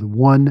system with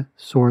one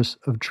source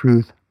of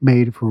truth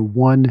made for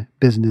one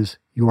business,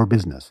 your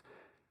business.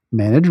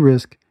 Manage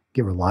risk,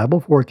 get reliable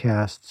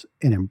forecasts,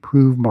 and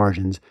improve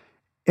margins.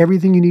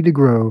 Everything you need to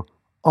grow,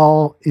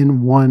 all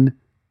in one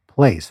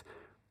place.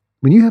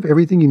 When you have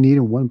everything you need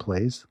in one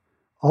place,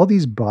 all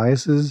these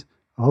biases,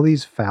 all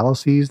these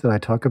fallacies that I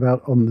talk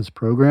about on this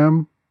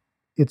program,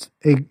 it's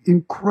an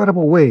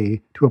incredible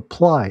way to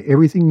apply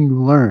everything you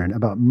learn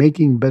about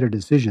making better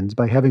decisions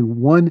by having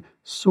one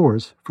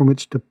source from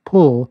which to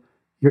pull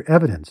your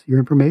evidence, your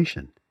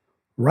information.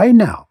 Right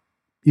now,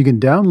 you can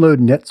download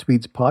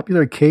NetSuite's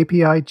popular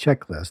KPI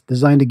checklist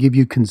designed to give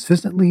you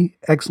consistently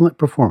excellent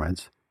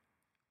performance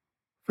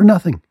for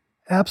nothing,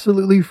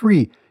 absolutely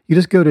free. You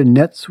just go to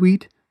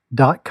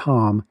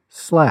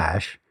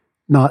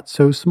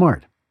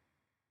netsuite.com/notsosmart.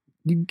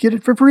 You get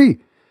it for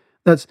free.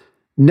 That's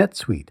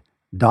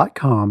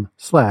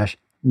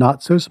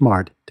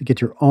netsuite.com/notsosmart to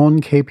get your own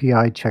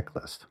KPI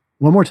checklist.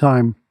 One more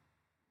time,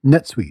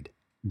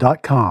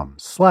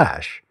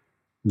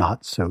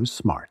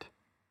 netsuite.com/notsosmart.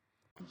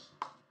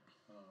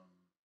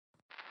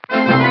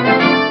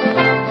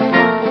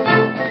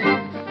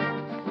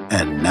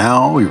 And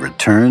now we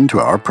return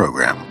to our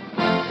program.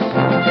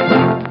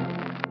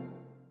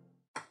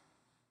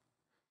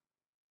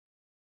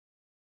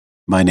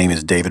 My name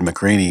is David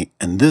McRaney,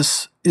 and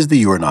this is the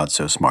You're Not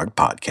So Smart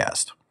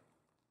podcast.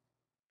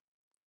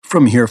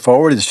 From here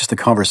forward, it's just a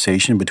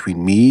conversation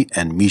between me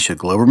and Misha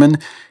Globerman.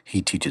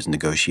 He teaches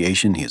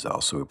negotiation. He is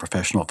also a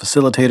professional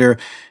facilitator,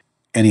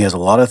 and he has a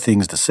lot of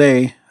things to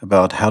say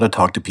about how to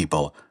talk to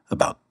people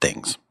about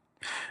things.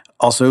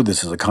 Also,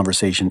 this is a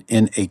conversation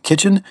in a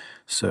kitchen,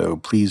 so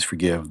please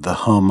forgive the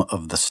hum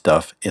of the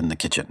stuff in the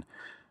kitchen.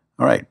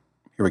 All right,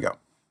 here we go.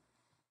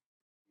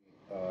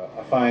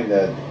 I find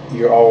that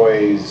you're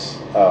always,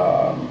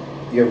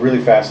 you have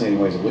really fascinating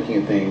ways of looking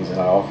at things, and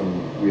I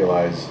often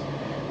realize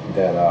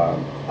that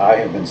I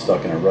have been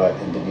stuck in a rut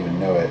and didn't even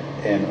know it.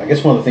 And I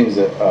guess one of the things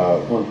that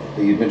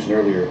you mentioned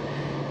earlier,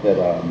 that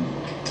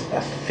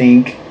I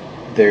think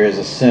there is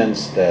a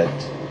sense that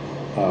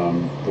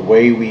the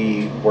way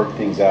we work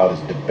things out is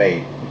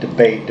debate.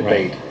 Debate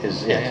right.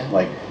 Is it. Yeah.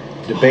 Like,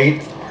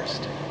 debate,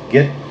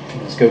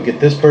 let's go get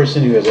this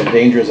person who has a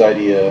dangerous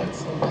idea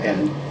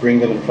and bring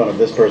them in front of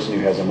this person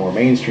who has a more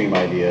mainstream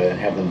idea and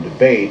have them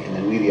debate, and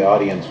then we, the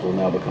audience, will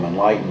now become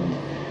enlightened.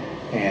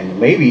 And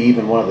maybe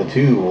even one of the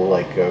two will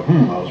go,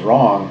 I was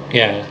wrong.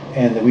 Yeah.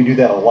 And we do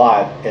that a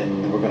lot,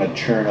 and we're going to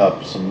churn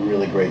up some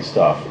really great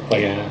stuff.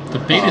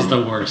 Debate is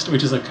the worst,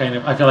 which is a kind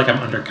of, I feel like I'm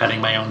undercutting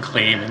my own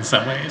claim in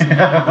some ways.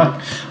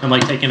 I'm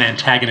like taking an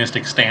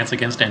antagonistic stance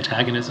against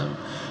antagonism.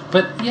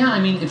 But yeah, I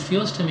mean, it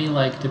feels to me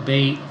like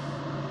debate,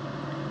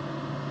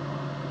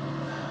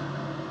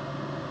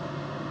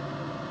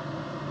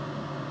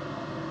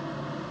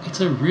 it's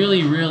a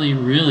really, really,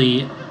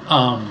 really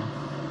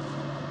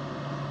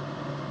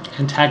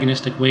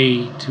antagonistic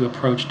way to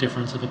approach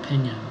difference of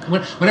opinion.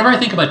 Whenever I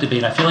think about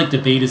debate, I feel like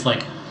debate is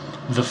like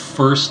the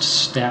first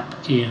step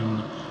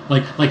in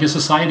like a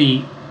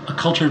society, a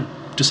culture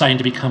deciding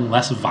to become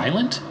less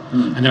violent.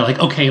 And they're like,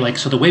 okay,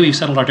 so the way we've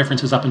settled our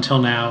differences up until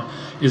now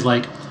is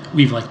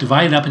we've like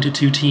divided up into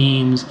two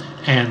teams,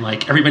 and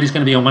like everybody's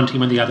going to be on one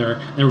team or the other.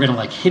 And we're going to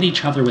like hit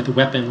each other with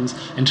weapons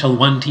until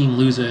one team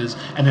loses,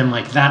 and then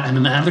like that, and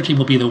then the other team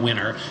will be the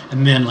winner,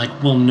 and then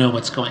like we'll know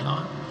what's going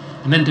on.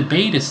 And then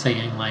debate is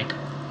saying like,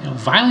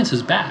 violence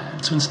is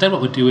bad. So instead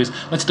what we'll do is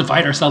let's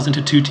divide ourselves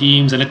into two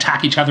teams and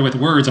attack each other with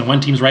words, and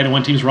one team's right and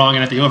one team's wrong,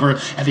 and at the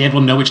end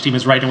we'll know which team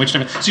is right and which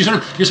team. So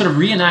you're sort of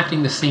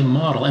reenacting the same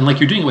model, and like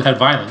you're doing it without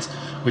violence,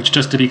 which,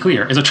 just to be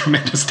clear, is a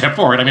tremendous step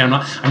forward. I mean,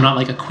 I'm not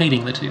like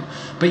equating the two,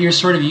 but you're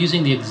sort of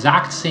using the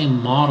exact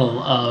same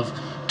model of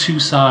two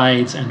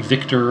sides and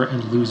victor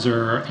and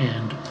loser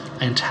and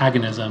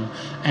antagonism,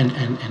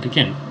 and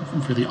again,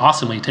 really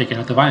awesomely taking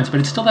out the violence, but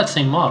it's still that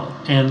same model.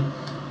 And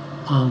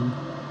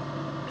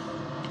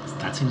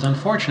that seems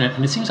unfortunate,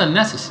 and it seems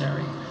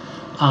unnecessary.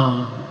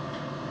 And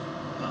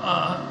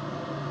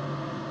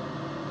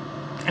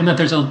that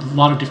there's a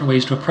lot of different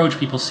ways to approach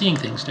people seeing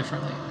things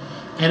differently.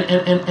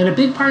 And a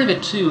big part of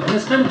it too, and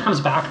this kind of comes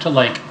back to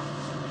like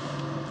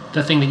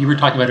the thing that you were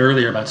talking about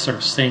earlier about sort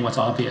of saying what's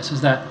obvious,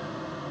 is that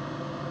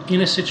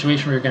in a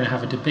situation where you're going to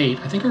have a debate,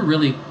 I think a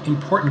really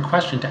important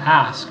question to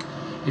ask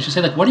is to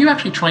say, like, what are you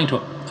actually trying to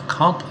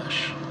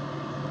accomplish?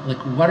 Like,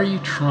 what are you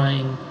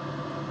trying...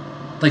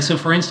 Like, so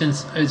for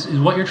instance, is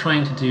what you're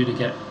trying to do to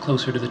get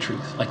closer to the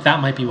truth. Like,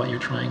 that might be what you're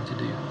trying to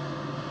do.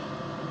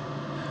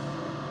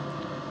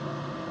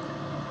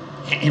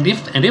 And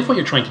if what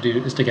you're trying to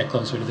do is to get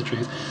closer to the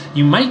truth,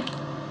 you might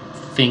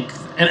think,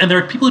 and there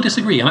are people who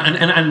disagree,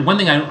 and one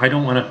thing I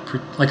don't want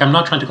to, like, I'm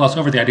not trying to gloss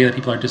over the idea that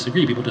people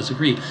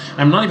disagree.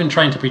 I'm not even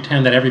trying to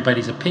pretend that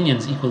everybody's opinion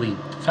is equally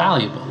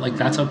valuable. Like,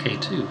 that's okay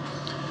too.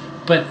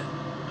 But,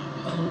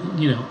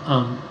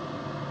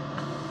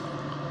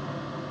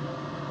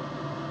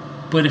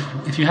 but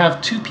if you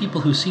have two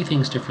people who see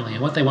things differently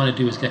and what they want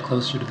to do is get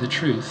closer to the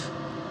truth,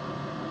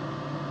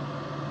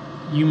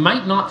 you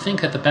might not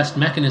think that the best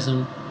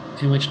mechanism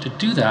in which to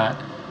do that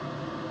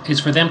is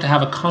for them to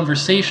have a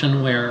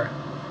conversation where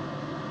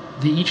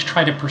they each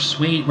try to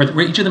persuade,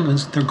 where each of them,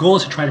 their goal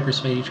is to try to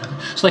persuade each other.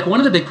 So like one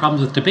of the big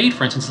problems with debate,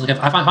 for instance, is like if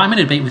I'm in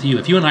a debate with you,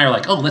 if you and I are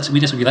like, we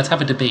disagree, let's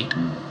have a debate.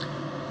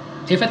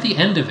 If at the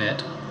end of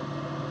it,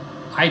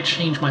 I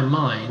change my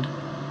mind,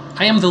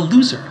 I am the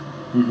loser.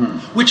 Mm-hmm.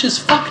 Which is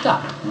fucked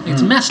up. Mm-hmm.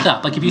 It's messed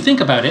up. Like if you think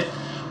about it,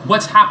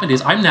 what's happened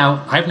is I've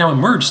now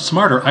emerged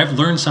smarter. I've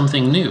learned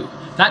something new.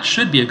 That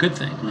should be a good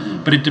thing.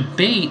 Mm-hmm. But a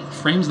debate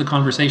frames the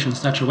conversation in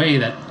such a way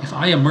that if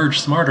I emerge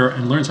smarter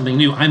and learn something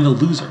new, I'm the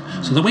loser.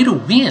 Mm-hmm. So the way to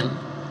win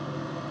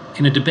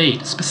in a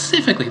debate,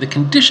 specifically the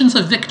conditions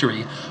of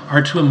victory,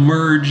 are to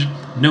emerge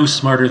no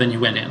smarter than you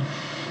went in.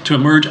 To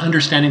emerge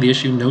understanding the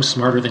issue no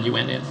smarter than you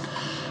went in.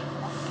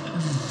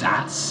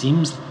 That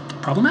seems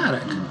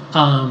problematic.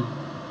 Mm-hmm.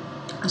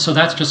 So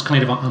that's just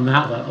kind of on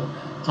that level.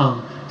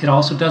 It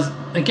also does,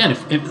 again,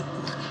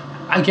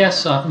 I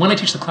guess when I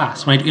teach the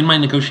class, in my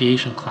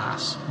negotiation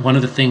class, one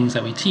of the things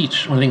I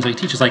teach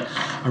is like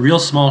a real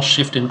small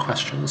shift in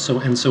questions.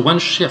 So one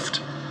shift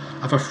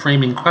of a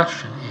framing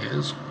question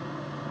is,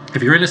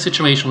 if you're in a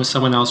situation with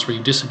someone else where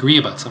you disagree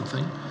about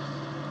something,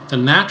 the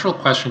natural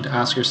question to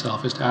ask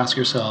yourself is to ask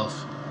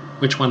yourself,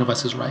 which one of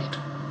us is right?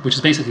 Which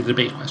is basically the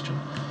debate question.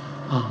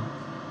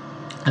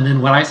 And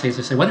then what I say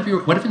is, what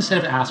if instead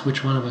of ask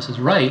which one of us is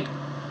right,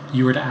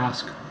 you were to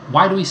ask,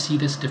 why do we see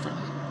this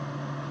differently?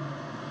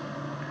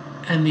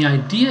 And the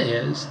idea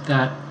is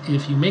that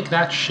if you make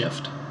that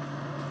shift,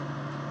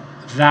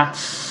 that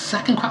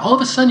second question, all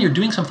of a sudden you're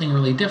doing something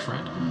really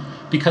different.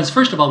 Because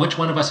first of all, which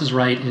one of us is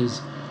right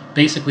is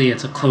basically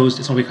it's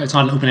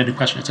not an open-ended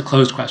question, it's a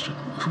closed question.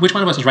 Which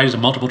one of us is right is a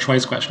multiple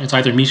choice question. It's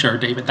either Misha or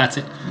David, that's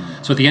it.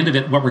 So at the end of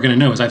it, what we're going to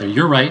know is either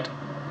you're right,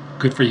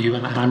 good for you,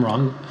 and I'm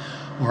wrong,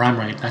 or I'm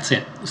right, that's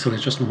it. So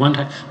there's just one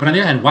type. But on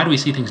the other hand, why do we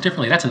see things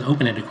differently? That's an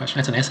open-ended question.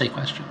 That's an essay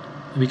question.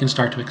 And we can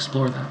start to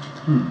explore that.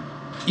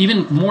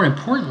 Even more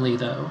importantly,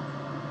 though,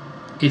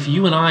 if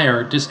you and I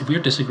if we're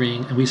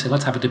disagreeing and we say,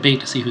 let's have a debate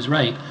to see who's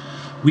right,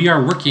 we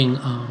are working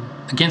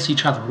against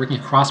each other. We're working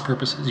at cross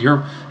purposes.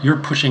 You're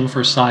pushing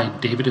for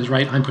side David is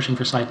right. I'm pushing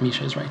for side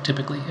Misha is right.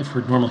 Typically, if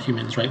we're normal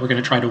humans, right, we're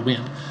going to try to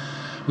win.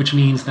 Which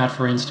means that,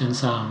 for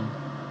instance,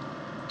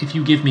 if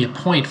you give me a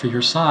point for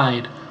your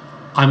side,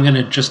 I'm going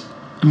to just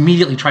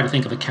immediately try to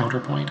think of a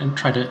counterpoint and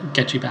try to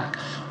get you back.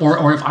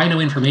 Or if I know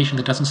information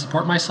that doesn't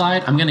support my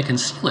side, I'm going to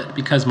conceal it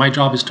because my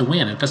job is to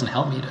win. It doesn't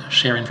help me to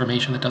share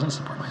information that doesn't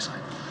support my side.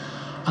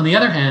 On the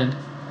other hand,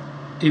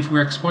 if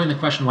we're exploring the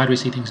question, why do we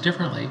see things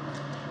differently?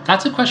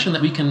 That's a question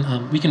that we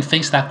can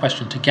face that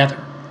question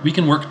together. We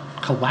can work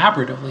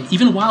collaboratively,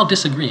 even while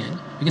disagreeing.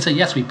 We can say,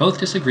 yes, we both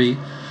disagree,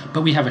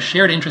 but we have a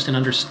shared interest in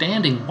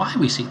understanding why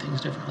we see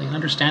things differently and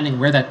understanding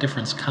where that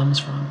difference comes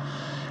from.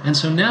 And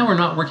so now we're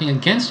not working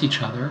against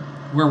each other.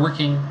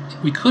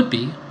 We could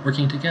be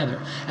working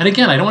together. And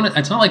again,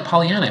 it's not like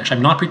Pollyannish.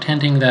 I'm not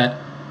pretending that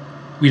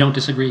we don't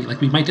disagree. Like,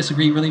 we might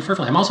disagree really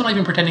fervently. I'm also not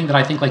even pretending that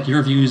I think like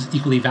your view is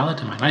equally valid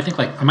to mine.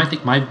 I might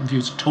think my view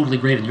is totally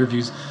great and your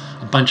view's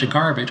a bunch of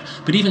garbage.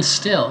 But even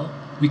still,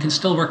 we can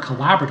still work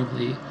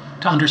collaboratively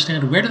to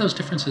understand where do those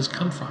differences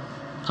come from,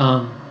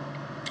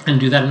 and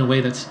do that in a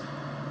way that's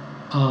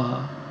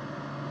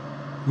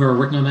we're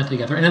working on that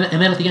together. And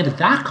then at the end of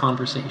that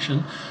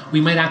conversation, we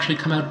might actually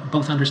come out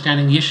both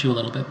understanding the issue a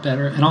little bit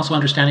better and also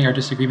understanding our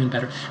disagreement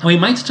better. And we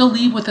might still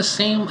leave with the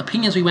same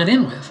opinions we went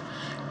in with.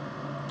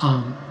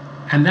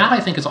 And that, I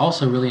think, is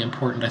also really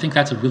important. I think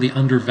that's a really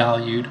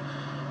undervalued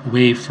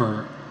way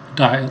for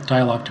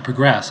dialogue to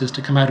progress, is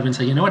to come out of it and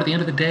say, you know what, at the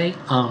end of the day,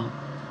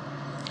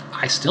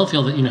 I still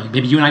feel that,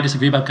 maybe you and I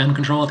disagree about gun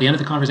control. At the end of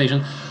the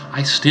conversation,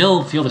 I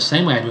still feel the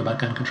same way I do about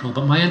gun control,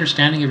 but my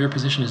understanding of your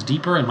position is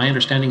deeper, and my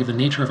understanding of the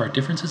nature of our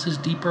differences is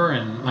deeper,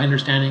 and my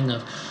understanding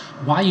of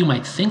why you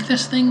might think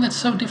this thing that's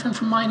so different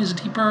from mine is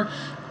deeper.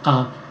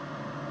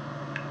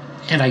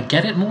 And I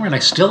get it more, and I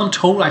still am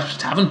told I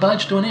just haven't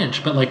budged to an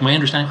inch, but like my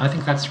understanding, I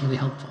think that's really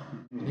helpful.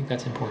 I think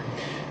that's important.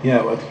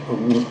 Yeah,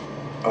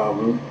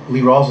 when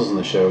Lee Rawls was on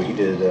the show, he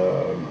did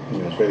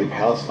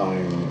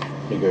Israeli-Palestine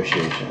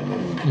negotiation,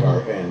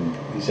 and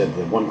he said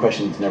the one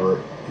question that's never,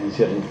 and he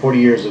said in 40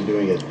 years of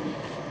doing it,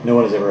 no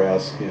one has ever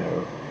asked,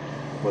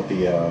 what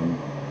the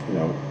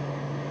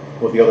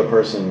other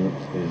person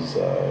is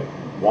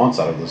wants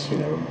out of this,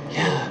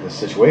 this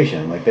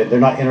situation. Like they're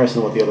not interested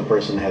in what the other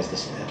person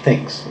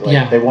thinks.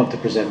 Like they want to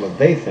present what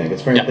they think.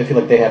 It's very, they feel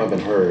like they haven't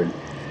been heard.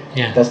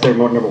 Yeah, that's their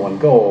number one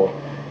goal.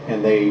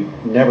 And they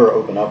never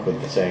open up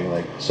with saying,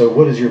 like, so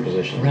what is your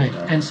position? Right.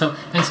 And so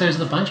there's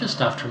a bunch of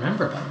stuff to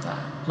remember about that.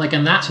 Like,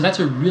 so that's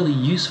a really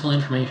useful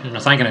information. And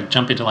it's not going to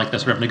jump into like the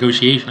sort of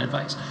negotiation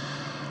advice.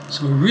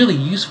 So a really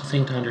useful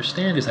thing to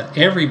understand is that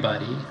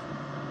everybody,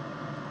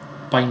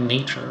 by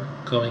nature,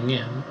 going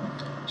in,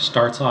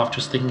 starts off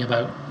just thinking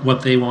about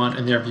what they want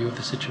and their view of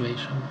the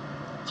situation.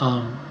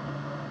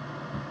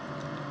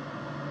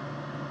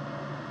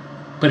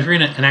 But if you're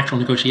in an actual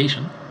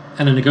negotiation,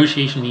 and a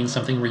negotiation means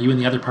something where you and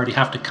the other party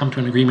have to come to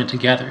an agreement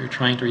together. You're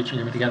trying to reach an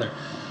agreement together.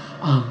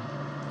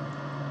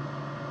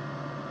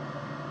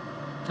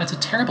 That's a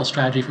terrible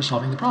strategy for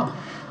solving the problem,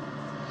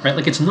 right?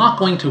 Like, it's not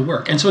going to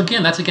work. And so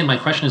again, my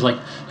question is, like,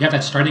 you have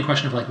that starting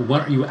question of, like,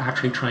 what are you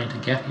actually trying to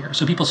get here?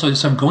 So people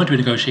sort of go into a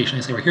negotiation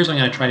and say, well, here's what I'm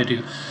going to try to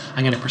do.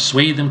 I'm going to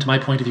persuade them to my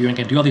point of view. I'm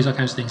going to do all these other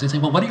kinds of things. And say,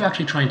 well, what are you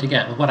actually trying to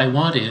get? Well, what I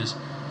want is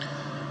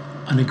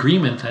an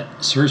agreement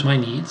that serves my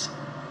needs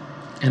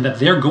and that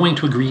they're going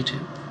to agree to,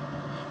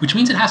 which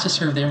means it has to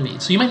serve their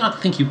needs. So you might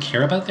not think you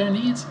care about their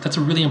needs. That's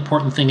a really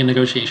important thing in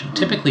negotiation. Mm-hmm.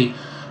 Typically,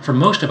 for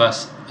most of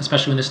us,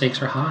 especially when the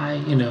stakes are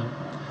high,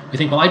 we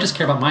think, well, I just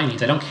care about my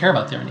needs. I don't care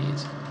about their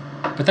needs.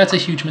 But that's a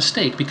huge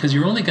mistake, because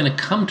you're only going to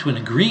come to an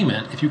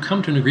agreement if you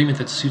come to an agreement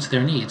that suits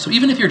their needs. So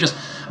even if you're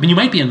you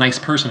might be a nice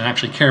person and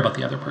actually care about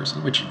the other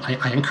person, which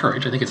I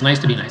encourage. I think it's nice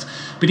to be nice.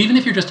 But even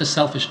if you're just a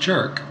selfish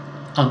jerk,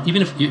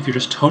 even if you're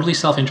just totally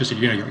self-interested,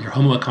 you're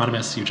homo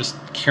economists, you just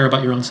care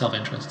about your own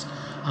self-interests,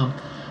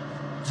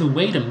 the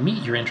way to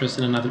meet your interest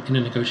in a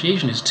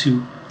negotiation is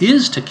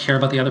to care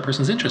about the other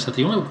person's interests. That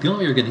the only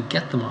way you're going to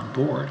get them on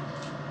board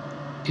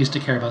is to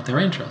care about their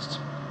interests.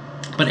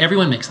 But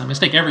everyone makes that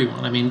mistake.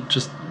 Everyone. I mean,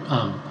 just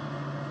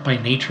by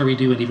nature we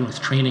do, and even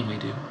with training we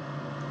do.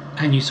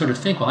 And you sort of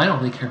think, well, I don't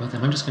really care about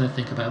them. I'm just going to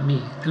think about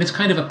me. And it's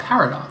kind of a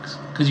paradox,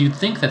 because you'd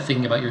think that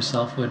thinking about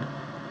yourself would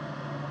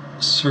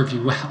serve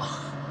you well,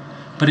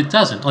 but it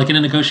doesn't. Like in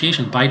a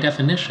negotiation, by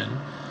definition,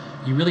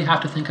 you really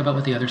have to think about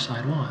what the other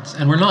side wants,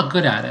 and we're not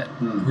good at it.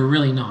 We're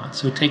really not.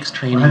 So it takes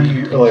training.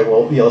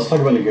 Let's talk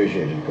about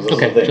negotiation, because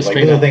that's the thing. Like,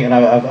 this thing, and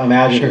I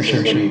imagine this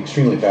is going to be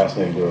extremely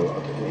fascinating to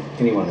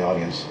anyone in the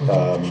audience.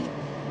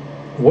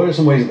 What are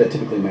some ways that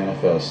typically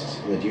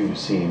manifest that you've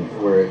seen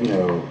where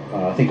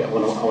I think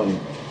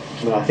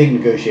when I think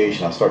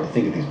negotiation, I start to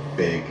think of these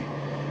big,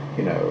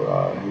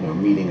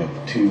 meeting of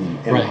two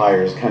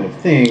empires kind of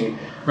thing.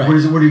 Right.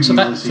 What do you so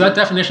that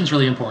definition is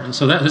really important.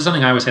 So this is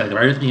something I always say, like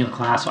right at the beginning of the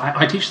class. So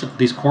I teach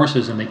these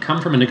courses, and they come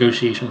from a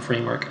negotiation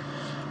framework,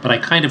 but I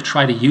kind of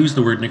try to use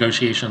the word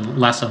negotiation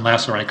less and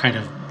less, or I kind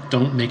of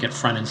don't make it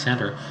front and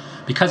center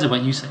because of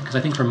what you say. Because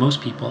I think for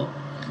most people,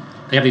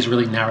 they have these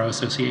really narrow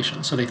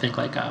associations. So they think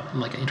like an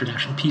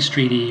international peace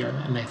treaty,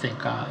 and they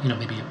think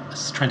maybe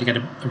trying to get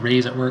a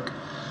raise at work,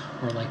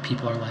 or like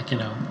people are like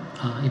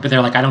but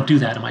they're like, I don't do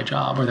that in my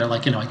job, or they're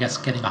like I guess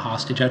getting a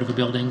hostage out of a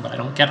building, but I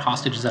don't get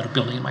hostages out of a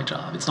building in my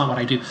job. It's not what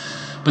I do.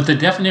 But the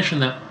definition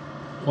that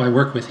I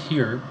work with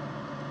here,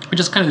 which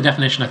is kind of the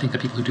definition I think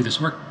that people who do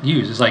this work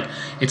use, is like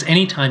it's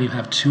any time you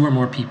have two or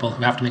more people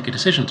who have to make a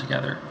decision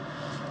together,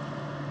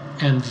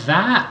 and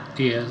that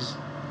is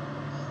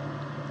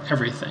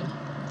everything.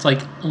 It's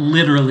like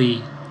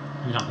literally,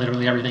 not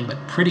literally everything,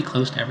 but pretty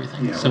close to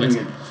everything. Yeah,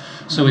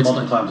 so it's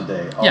multiple times a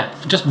day.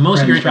 Just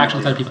most of your interaction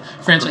with other people.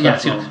 Friends,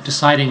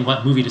 deciding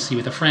what movie to see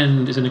with a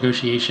friend is a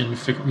negotiation.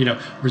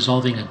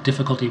 Resolving a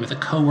difficulty with a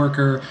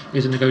coworker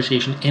is a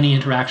negotiation. Any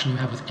interaction you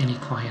have with any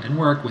client in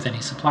work, with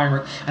any supplier in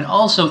work, and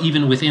also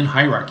even within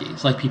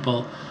hierarchies, like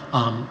people,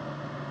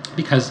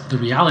 because the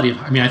reality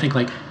of, I think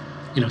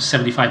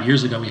 75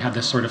 years ago we had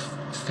this sort of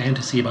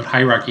fantasy about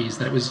hierarchies,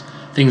 that it was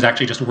things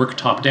actually just work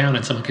top down,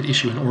 and someone could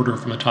issue an order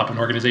from the top, and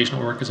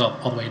organizational work is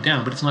all the way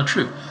down. But it's not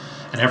true.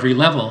 At every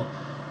level,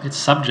 it's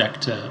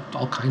subject to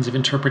all kinds of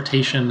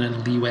interpretation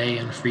and leeway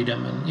and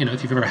freedom. And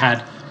if you've ever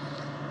had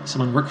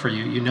someone work for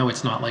you, you know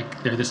it's not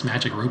like they're this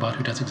magic robot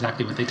who does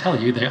exactly what they tell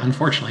you.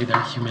 Unfortunately,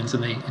 they're humans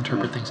and they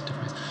interpret things in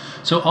different ways.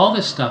 So all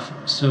this stuff,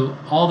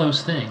 all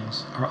those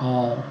things are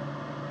all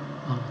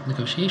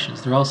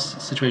negotiations. They're all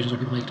situations where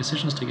people make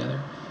decisions together.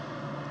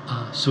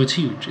 So it's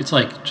huge. It's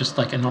like just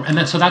like enormous.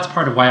 And so that's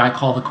part of why I don't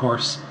call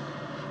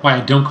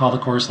the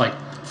course like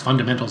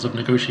fundamentals of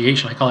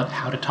negotiation. I call it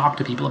how to talk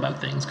to people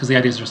about things, because the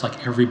idea is just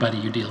like everybody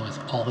you deal with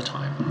all the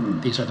time.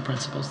 Mm-hmm. These are the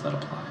principles that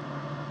apply.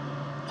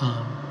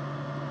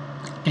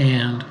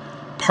 And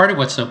part of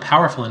what's so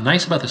powerful and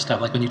nice about this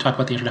stuff, like when you talk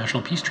about the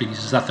international peace treaties,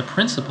 is that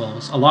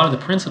a lot of the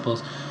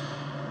principles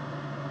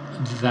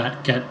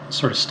that get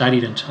sort of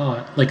studied and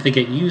taught, like they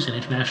get used in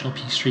international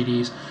peace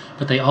treaties,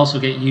 but they also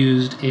get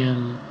used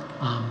in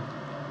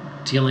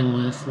dealing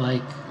with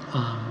like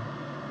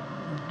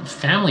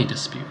family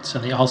disputes,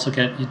 and they also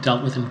get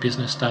dealt with in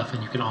business stuff,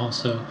 and you can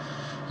also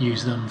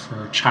use them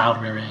for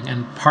child rearing.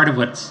 And part of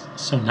what's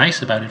so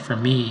nice about it for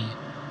me,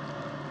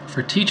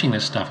 for teaching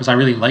this stuff, is I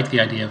really like the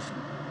idea of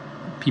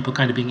people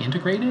kind of being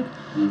integrated.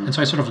 Mm-hmm. And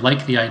so I sort of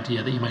like the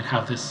idea that you might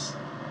have this,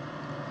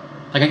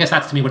 like, I guess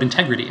that's to me what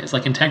integrity is.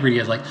 Like, integrity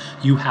is like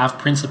you have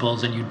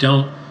principles and you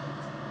don't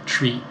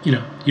treat, you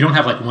don't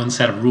have like one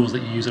set of rules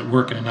that you use at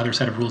work and another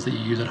set of rules that you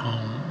use at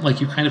home.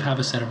 Like, you kind of have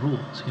a set of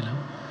rules,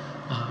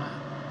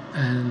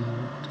 and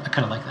I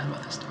kind of like that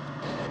about this stuff.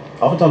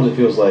 Oftentimes it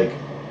feels like,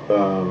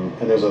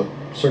 and there's a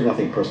certain, I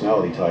think,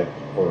 personality type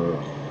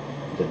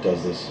that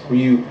does this, where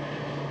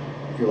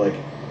you're like,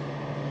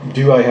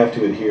 do I have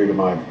to adhere to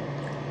my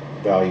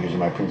values and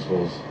my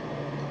principles,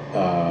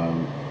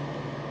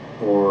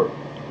 or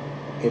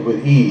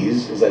with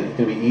ease? Is that going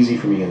to be easy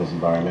for me in this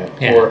environment,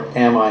 or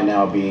am I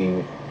now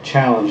being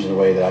challenged in a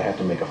way that I have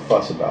to make a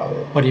fuss about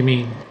it? What do you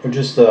mean? Or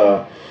just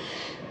the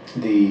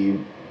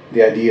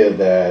idea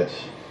that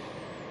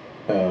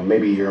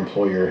maybe your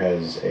employer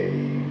has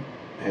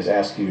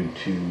asked you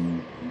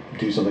to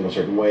do something a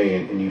certain way,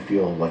 and you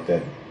feel like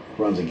that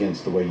runs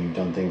against the way you've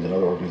done things in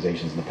other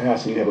organizations in the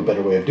past, and you have a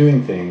better way of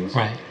doing things,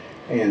 right?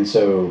 And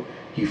so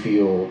you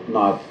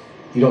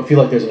don't feel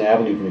like there's an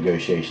avenue for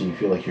negotiation. You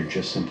feel like you're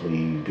just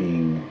simply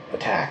being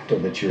attacked, or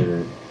that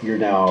you're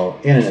now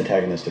in an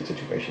antagonistic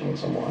situation with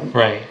someone,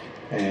 right?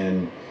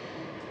 And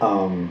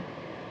I'm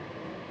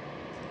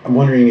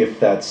wondering if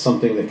that's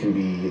something that can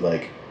be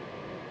like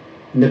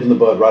nipped in the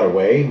bud right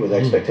away with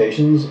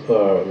expectations,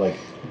 like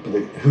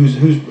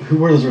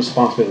where does the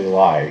responsibility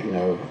lie?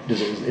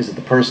 Is it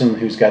the person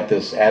who's got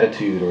this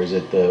attitude, or is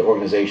it the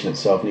organization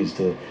itself needs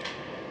to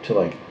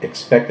like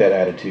expect that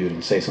attitude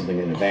and say something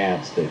in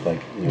advance that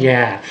like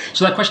Yeah.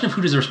 So that question of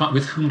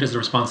with whom does the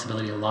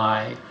responsibility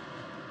lie?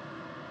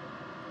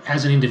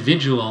 As an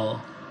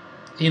individual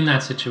in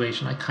that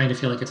situation, I kind of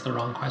feel like it's the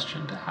wrong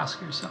question to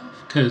ask yourself,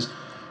 because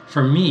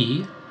for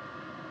me,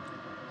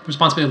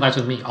 responsibility lies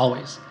with me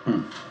always.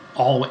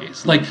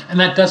 Always. Like, and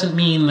that doesn't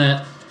mean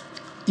that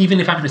even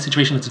if I'm in a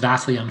situation that's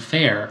vastly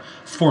unfair,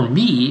 for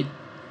me,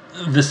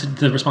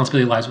 the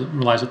responsibility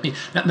relies with me.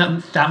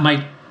 That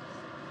might,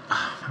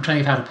 I'm trying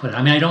to think of how to put it.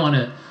 I mean, I don't want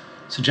to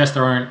suggest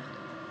there aren't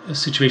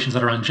situations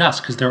that are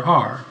unjust, because there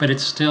are, but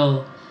it's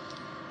still,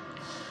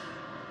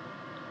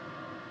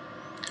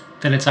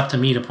 then it's up to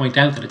me to point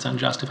out that it's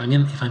unjust if I'm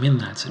in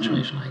that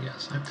situation, I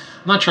guess. I'm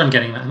not sure I'm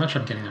getting that. I'm not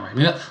sure I'm getting that right.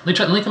 Let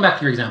me come back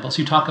to your example.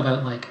 So you talk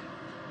about like,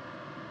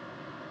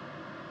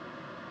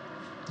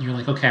 you're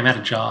like, okay, I'm at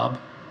a job.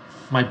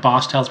 My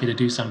boss tells me to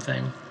do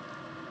something.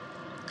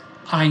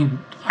 I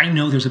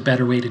know there's a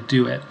better way to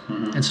do it.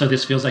 Mm-hmm. And so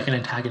this feels like an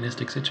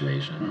antagonistic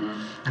situation.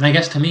 Mm-hmm. And I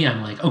guess to me,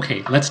 I'm like,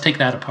 okay, let's take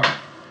that apart.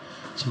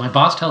 So my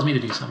boss tells me to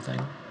do something.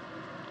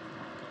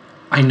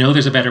 I know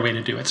there's a better way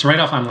to do it. So right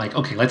off, I'm like,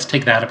 okay, let's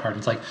take that apart. And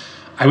it's like,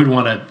 I would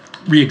want to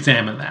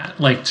re-examine that,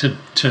 like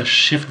to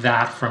shift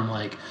that from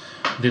like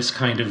this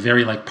kind of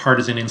very like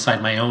partisan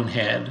inside my own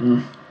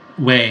head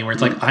way, where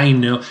it's like, I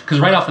know, because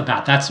right off the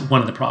bat, that's one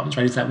of the problems,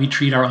 right? Is that we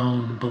treat our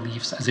own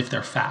beliefs as if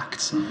they're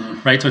facts,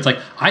 right? So it's like,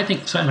 I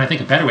think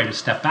a better way to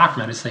step back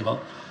from that is say,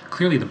 well,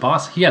 clearly the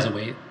boss, he has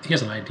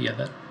an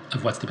idea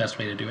of what's the best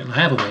way to do it, and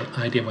I have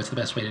an idea of what's the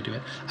best way to do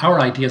it. Our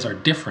ideas are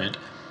different,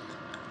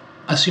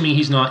 assuming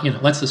he's not,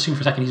 let's assume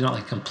for a second he's not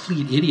like a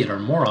complete idiot or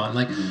moron.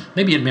 Like,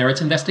 maybe it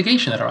merits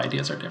investigation that our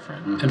ideas are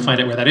different, and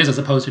find out where that is, as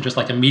opposed to just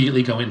like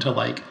immediately go into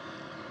like,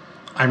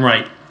 I'm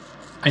right,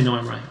 I know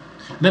I'm right.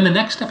 And then the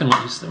next step in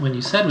when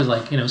you said was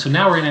like, so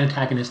now we're in an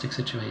antagonistic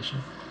situation.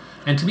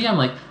 And to me, I'm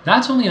like,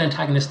 that's only an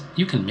antagonist,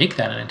 you can make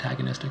that an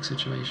antagonistic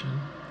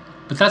situation.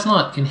 But that's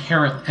not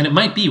inherently, and it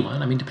might be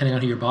one, I mean, depending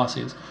on who your boss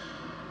is,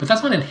 but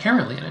that's not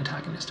inherently an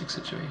antagonistic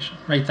situation,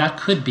 right? That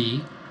could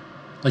be,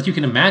 like, you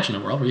can imagine a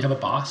world where you have a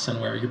boss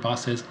and where your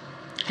boss says,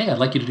 hey, I'd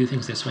like you to do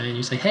things this way. And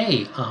you say,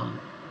 hey,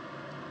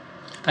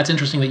 that's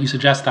interesting that you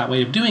suggest that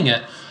way of doing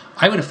it.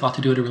 I would have thought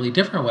to do it a really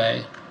different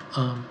way.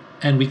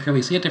 And we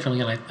clearly see it differently,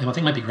 and I think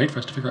it might be great for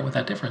us to figure out what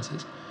that difference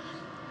is.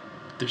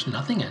 There's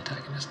nothing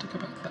antagonistic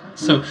about that.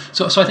 So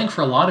I think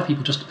for a lot of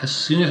people, just as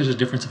soon as there's a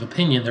difference of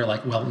opinion, they're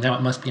like, well, now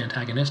it must be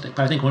antagonistic.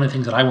 But I think one of the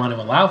things that I want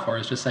to allow for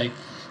is to say,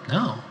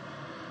 no,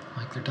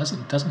 like, there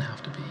doesn't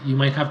have to be. You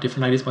might have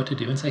different ideas what to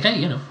do and say,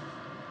 hey,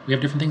 we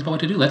have different things about what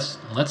to do.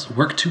 Let's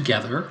work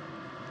together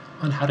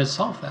on how to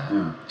solve that,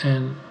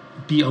 and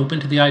be open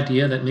to the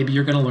idea that maybe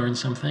you're going to learn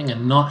something,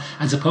 and not,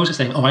 as opposed to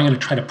saying, oh, I'm going to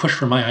try to push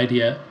for my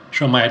idea,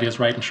 show my idea is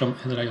right and show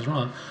that idea is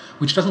wrong,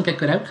 which doesn't get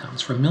good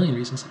outcomes for a million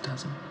reasons. It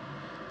doesn't.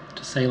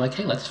 To say like,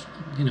 hey, let's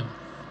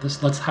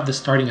have this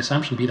starting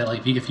assumption be that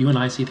like if you and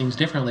I see things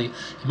differently,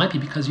 it might be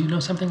because you know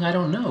something I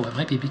don't know. It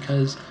might be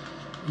because,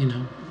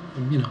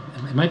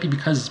 it might be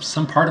because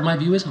some part of my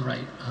view isn't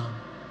right.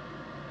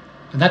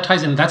 And that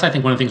ties in. That's, I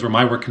think, one of the things where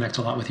my work connects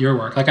a lot with your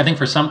work. Like, I think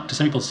to some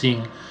people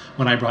seeing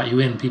when I brought you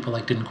in, people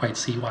like didn't quite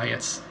see why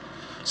it's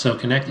so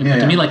connected. But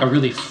to me, like a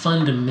really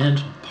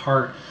fundamental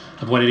part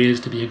of what it is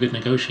to be a good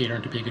negotiator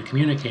and to be a good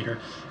communicator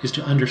is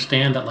to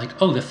understand that, like,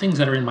 oh, the things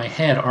that are in my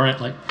head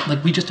aren't like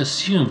we just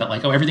assume that,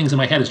 like, oh, everything's in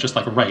my head is just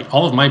like right.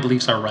 All of my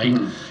beliefs are right,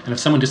 and if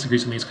someone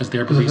disagrees with me, it's because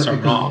their beliefs are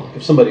wrong.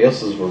 If somebody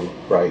else's were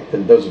right,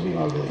 then those would be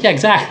my beliefs. Yeah,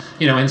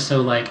 exactly. And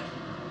so like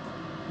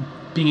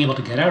being able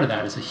to get out of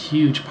that is a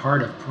huge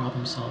part of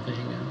problem solving,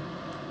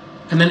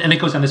 and it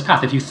goes down this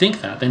path. If you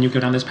think that, then you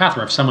go down this path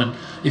where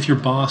if your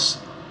boss,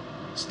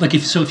 like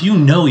if you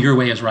know your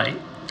way is right,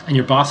 and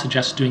your boss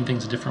suggests doing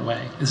things a different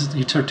way. This is,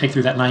 you sort of take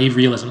through that naive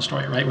realism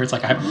story, right? Where it's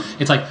like,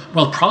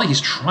 well, probably he's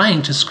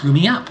trying to screw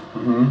me up.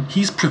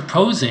 He's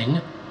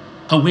proposing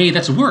a way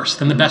that's worse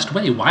than the best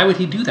way. Why would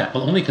he do that?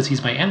 Well, only because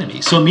he's my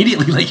enemy. So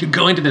immediately, like, you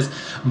go into this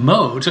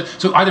mode.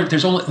 So either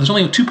there's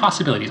only two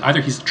possibilities.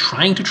 Either he's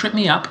trying to trip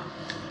me up,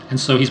 and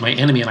so he's my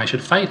enemy and I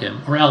should fight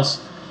him, or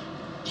else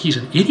he's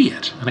an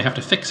idiot and I have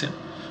to fix him.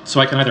 So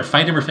I can either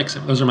fight him or fix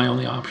him. Those are my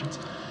only options.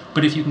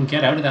 But if you can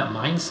get out of that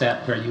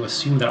mindset where you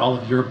assume that all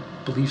of your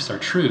beliefs are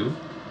true,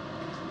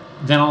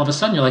 then all of a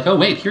sudden you're like, oh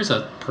wait, here's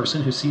a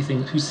person who sees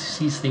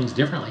things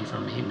differently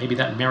from me. Maybe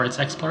that merits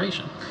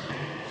exploration.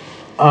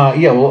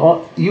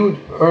 Well,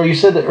 you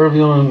said that early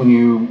on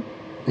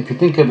if you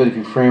think of it, if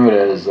you frame it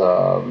as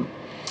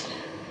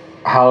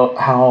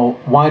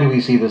why do we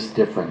see this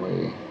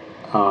differently,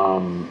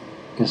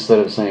 instead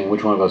of saying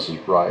which one of us is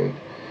right,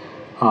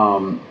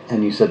 and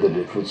you said that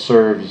if it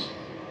serves,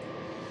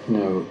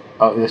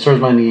 it serves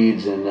my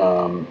needs and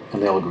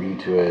they'll agree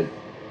to it.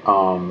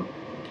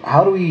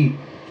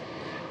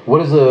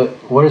 What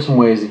are some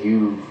ways that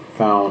you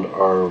found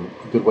are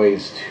good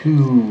ways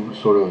to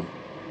sort of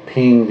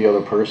ping the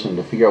other person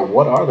to figure out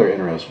what are their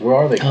interests, where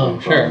are they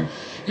coming from?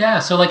 Yeah,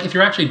 so like if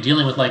you're actually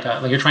dealing with like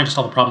you're trying to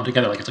solve a problem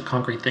together, like it's a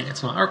concrete thing.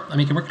 It's not. Or, I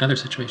mean, it can work in other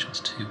situations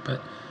too.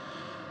 But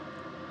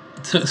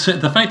so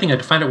the funny thing, to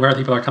find out where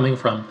people are coming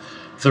from,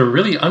 the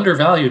really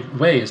undervalued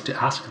way is to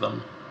ask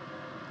them.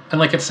 And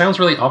like it sounds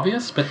really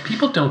obvious, but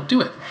people don't do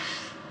it,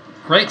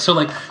 right? So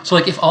like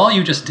if all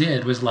you just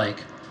did was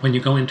like when you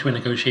go into a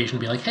negotiation,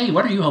 be like, hey,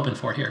 what are you hoping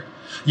for here?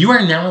 You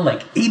are now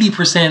like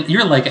 80%.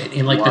 You're like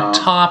in like the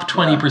top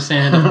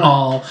 20% of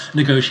all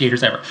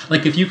negotiators ever.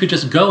 Like if you could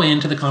just go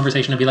into the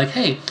conversation and be like,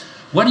 hey,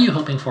 what are you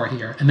hoping for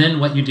here? And then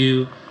what you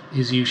do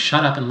is you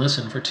shut up and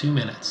listen for 2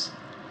 minutes,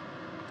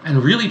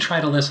 and really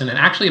try to listen and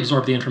actually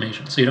absorb the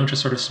information. So you don't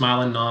just sort of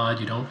smile and nod.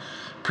 You don't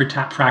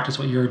practice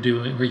what you're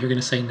doing, what you're going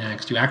to say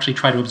next. You actually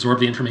try to absorb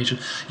the information.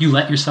 You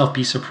let yourself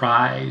be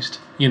surprised.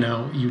 You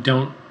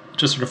don't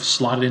just sort of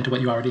slot it into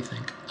what you already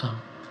think.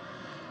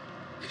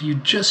 If you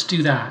just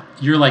do that,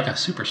 you're like a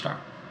superstar.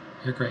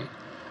 You're great.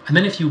 And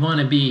then if you want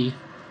to be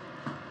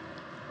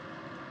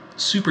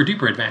super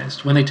duper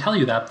advanced, when they tell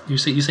you that, you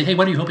say, hey,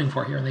 what are you hoping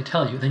for here? And they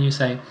tell you. Then you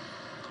say,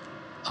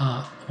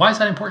 why is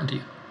that important to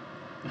you?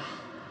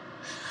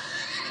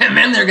 And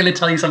then they're going to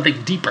tell you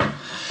something deeper.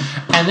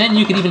 And then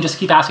you can even just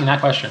keep asking that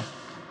question.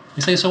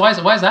 You say, so why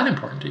is that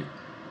important to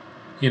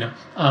you?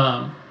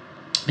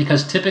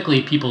 Because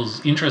typically people's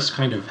interests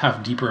kind of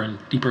have deeper and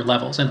deeper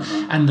levels.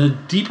 And the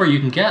deeper you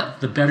can get,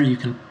 the better you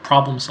can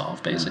problem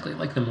solve, basically.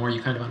 Like the more you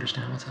kind of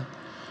understand what's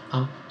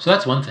up. So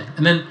that's one thing.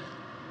 And then,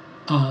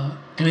 and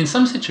in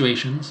some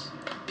situations,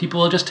 people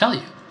will just tell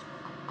you.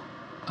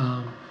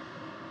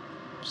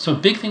 So a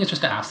big thing is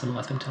just to ask them and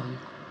let them tell you.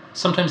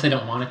 Sometimes they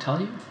don't want to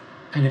tell you.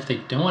 And if they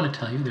don't want to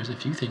tell you, there's a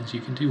few things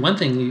you can do. One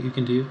thing you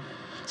can do,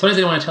 sometimes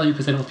they don't want to tell you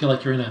because they don't feel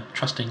like you're in a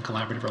trusting,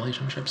 collaborative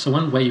relationship. So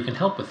one way you can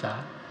help with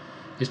that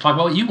is talk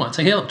about what you want.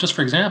 Say, hey, look, just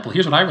for example,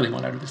 here's what I really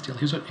want out of this deal.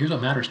 Here's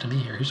what matters to me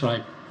here. Here's what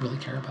I really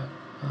care about.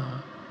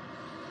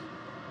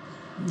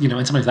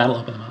 And sometimes that'll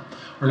open them up.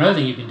 Or another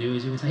thing you can do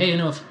is you can say, hey,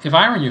 if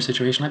I were in your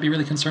situation, I'd be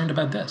really concerned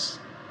about this.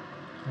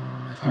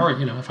 If I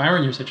were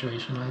in your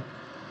situation,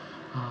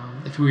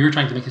 if we were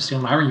trying to make this deal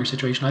and I were in your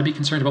situation, I'd be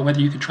concerned about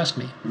whether you could trust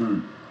me.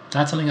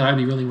 That's something that I'd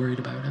be really worried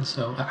about. And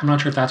so I'm not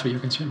sure if that's what you're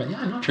concerned about.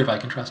 Yeah, I'm not sure if I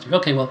can trust you.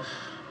 Okay, well,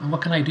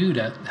 what can I do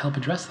to help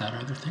address that?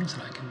 Are there things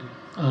that I can do?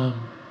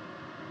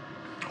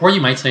 Or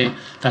you might say,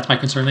 that's my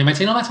concern. They might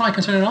say, no, that's not my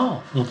concern at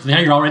all. Well, now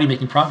you're already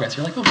making progress.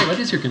 You're like, okay, what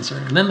is your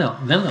concern? And then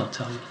they'll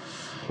tell you.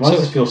 Why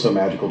does this feel so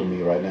magical to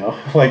me right now?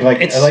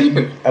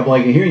 I'm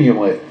like hearing you. I'm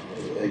like,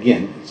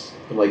 again, it's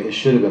like it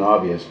should have been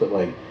obvious, but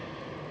like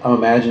I'm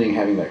imagining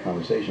having that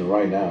conversation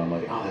right now. I'm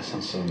like, oh, that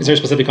sounds so. Is there a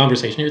specific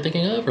conversation you're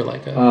thinking of, or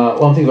like?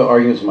 Well, I'm thinking about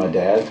arguments with my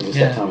dad because it's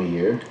that time of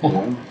year,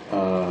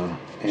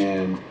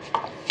 and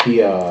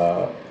he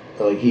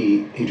like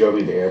he drove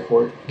me to the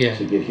airport Yeah.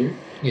 to get here.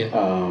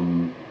 Yeah.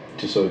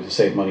 Just so to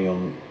save money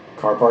on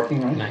car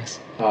parking, right? Nice.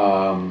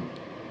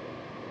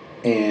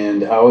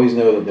 And I always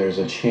know that there's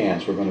a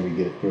chance we'll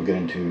get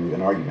into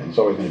an argument. It's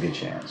always going to be a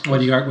chance. What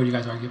do you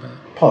guys argue about?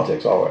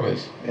 Politics,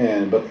 always.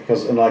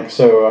 Right.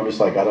 So I'm just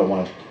like, I don't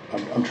want to.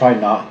 I'm trying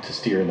not to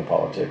steer into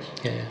politics.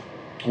 Yeah.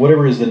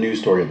 Whatever is the news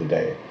story of the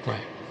day.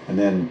 Right. And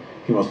then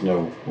he wants to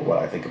know what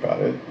I think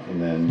about it,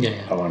 and then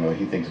I want to know what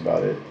he thinks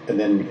about it, and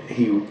then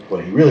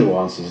what he really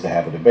wants is to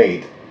have a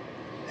debate,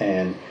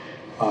 and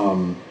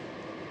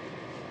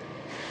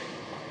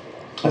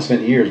I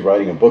spent years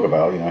writing a book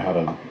about how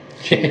to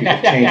change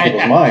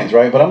people's minds,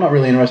 right? But I'm not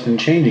really interested in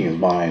changing his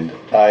mind.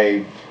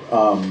 I'm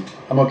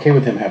okay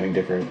with him having a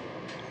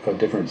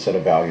different set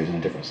of values and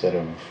a different set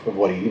of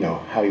what he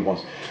how he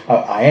wants.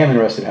 I am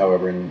interested,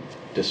 however, in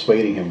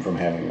dissuading him from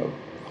having a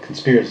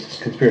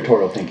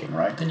conspiratorial thinking,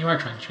 right? Then you are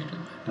trying to change it.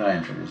 I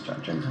am trying to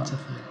change it. That's the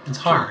thing. It's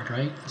hard,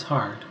 right? It's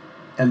hard.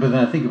 But then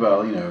I think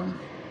about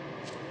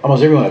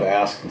almost everyone I've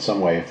asked in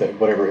some way if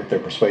they're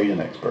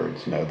persuasion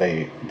experts,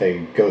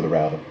 they go the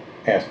route of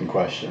asking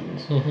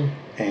questions,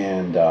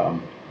 and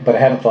but I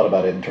haven't thought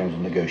about it in terms of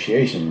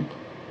negotiation,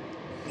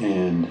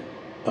 and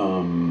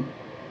I'm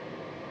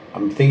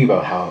thinking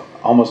about how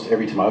almost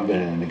every time I've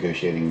been in a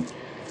negotiating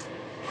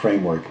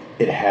framework,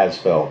 it has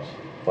felt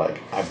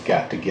like I've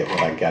got to get what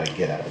I got to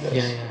get out of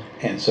this. Yeah.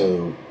 And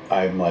so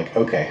I'm like,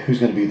 okay, who's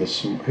going to be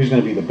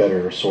the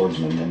better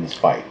swordsman in this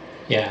fight?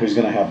 Yeah. Who's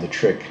going to have the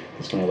trick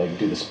that's going to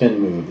do the spin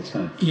move that's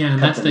going to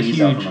and that's the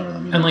huge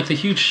them, the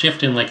huge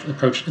shift in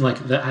approach in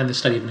the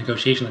study of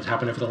negotiation that's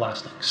happened over the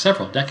last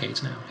several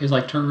decades now is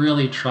to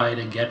really try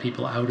to get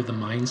people out of the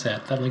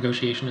mindset that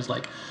negotiation is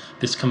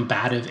this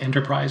combative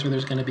enterprise where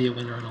there's going to be a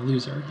winner and a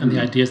loser, and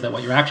the idea is that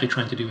what you're actually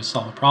trying to do is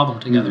solve a problem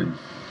together.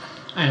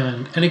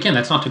 And again,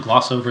 that's not to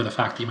gloss over the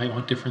fact that you might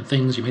want different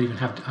things, you might even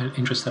have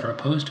interests that are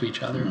opposed to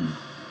each other,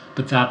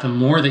 but that the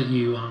more that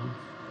you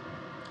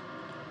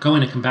go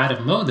in a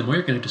combative mode, the more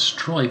you're going to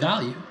destroy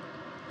value.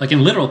 Like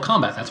in literal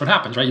combat, that's what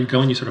happens, right? You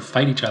go and you sort of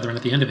fight each other, and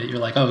at the end of it, you're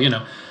like, oh, he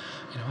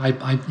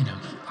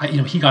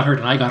got hurt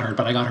and I got hurt,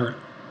 but I got hurt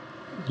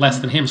less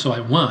than him, so I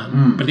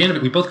won. But at the end of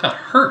it, we both got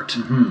hurt.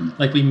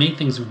 Like we made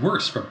things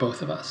worse for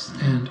both of us.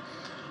 And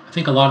I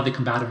think a lot of the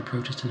combative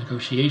approaches to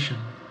negotiation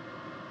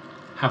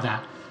have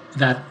that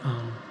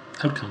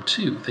outcome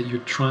too, that you're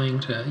trying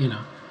to,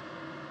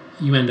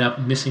 you end up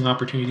missing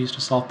opportunities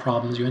to solve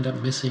problems, you end up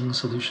missing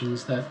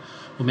solutions that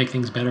will make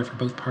things better for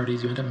both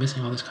parties, you end up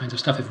missing all this kinds of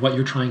stuff if what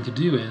you're trying to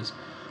do is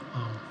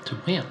to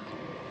win.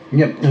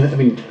 Yeah, I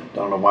mean, I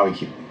don't know why we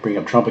keep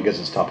bringing up Trump. I guess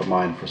it's top of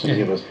mind for so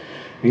many of us.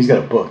 He's got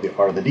a book, The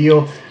Art of the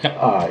Deal.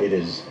 Yep. It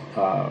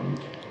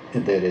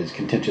is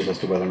contentious as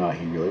to whether or not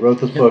he really wrote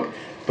this book,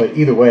 but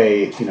either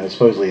way,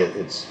 supposedly it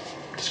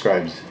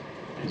describes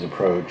his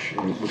approach,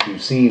 and what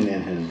you've seen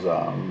in his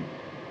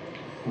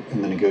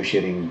in the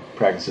negotiating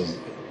practices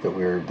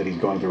that he's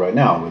going through right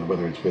now,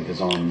 whether it's with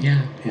his own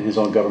in his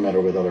own government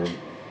or with other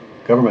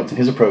governments, and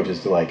his approach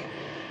is to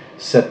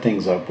set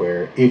things up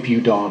where if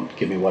you don't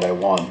give me what I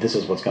want, this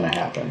is what's going to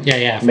happen.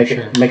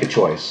 Make a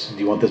choice. Do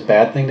you want this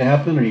bad thing to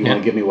happen, or do you want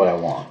to give me what I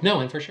want? No,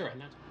 and for sure.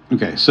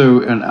 Okay,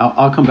 so and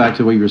I'll come back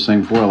to what you were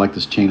saying before. I like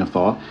this chain of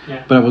thought,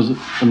 but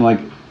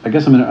I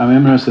guess I'm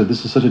interested.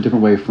 This is such a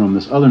different way from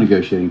this other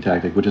negotiating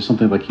tactic, which is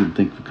something like you'd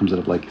think comes out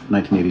of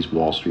 1980s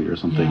Wall Street or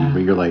something,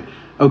 where you're like,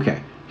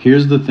 okay,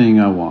 here's the thing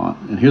I want,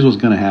 and here's what's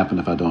going to happen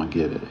if I don't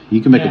get it.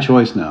 You can make a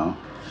choice now.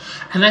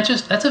 And that's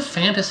a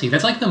fantasy.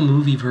 That's like the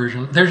movie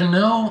version. There's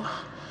no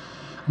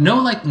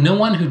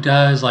one who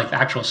does the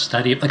actual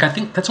study. I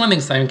think that's one of the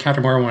things I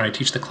encounter more when I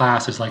teach the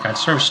class is I've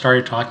sort of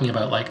started talking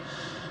about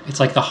it's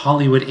like the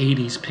Hollywood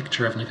 80s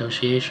picture of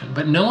negotiation,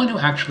 but no one who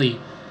actually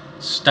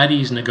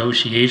studies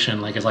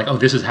negotiation is oh,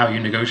 this is how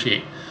you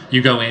negotiate.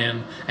 You go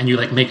in and you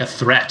make a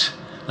threat,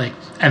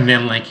 and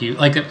then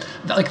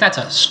that's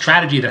a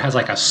strategy that has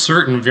a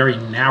certain very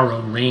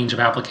narrow range of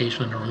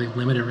application and a really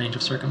limited range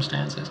of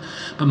circumstances.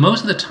 But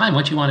most of the time,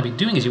 what you want to be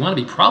doing is you want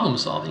to be problem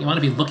solving. You want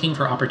to be looking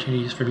for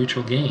opportunities for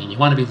mutual gain. You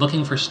want to be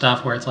looking for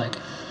stuff where it's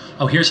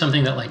oh, here's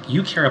something that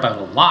you care about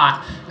a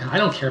lot and I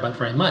don't care about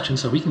very much, and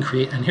so we can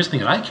create. And here's something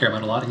that I care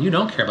about a lot and you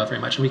don't care about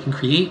very much, and we can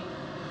create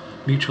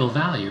mutual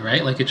value,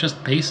 right? It's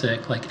just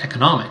basic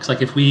economics.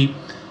 If we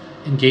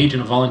engage in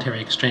a voluntary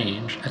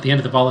exchange, at the end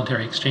of the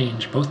voluntary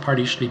exchange, both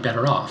parties should be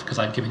better off because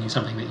I've given you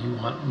something that you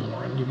want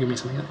more, and you give me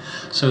something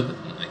so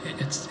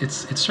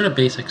it's sort of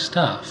basic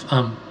stuff.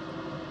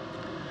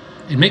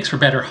 It makes for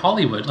better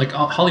Hollywood.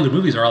 Hollywood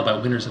movies are all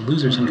about winners and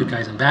losers and good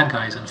guys and bad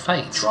guys and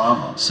fights.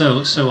 Drama.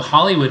 So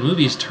Hollywood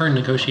movies turn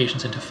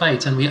negotiations into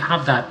fights, and we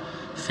have that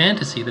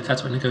fantasy that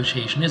that's what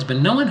negotiation is, but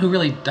no one who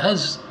really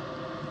does.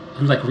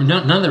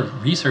 None of the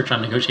research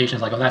on negotiation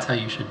is oh, that's how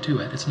you should do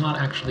it. It's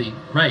not actually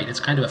right. It's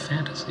kind of a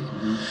fantasy.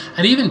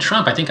 And even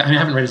Trump, I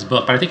haven't read his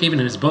book, but I think even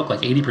in his book,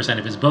 80%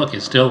 of his book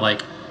is still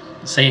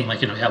saying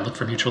look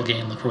for mutual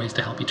gain, look for ways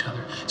to help each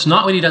other. It's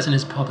not what he does in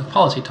his public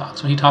policy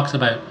talks. When he talks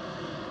about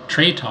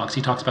trade talks,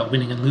 he talks about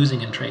winning and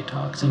losing in trade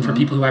talks. And for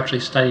people who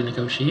actually study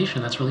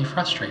negotiation, that's really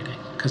frustrating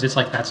because it's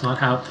that's not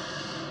how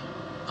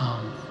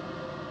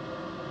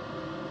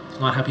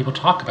not how people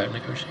talk about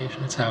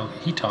negotiation. It's how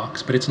he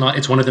talks, but it's not.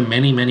 It's one of the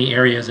many, many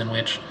areas in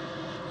which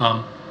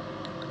how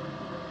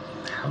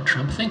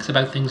Trump thinks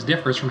about things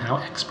differs from how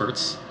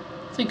experts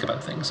think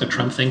about things. So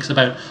Trump thinks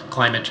about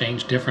climate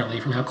change differently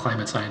from how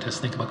climate scientists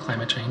think about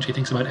climate change. He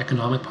thinks about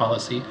economic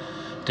policy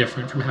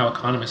different from how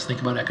economists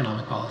think about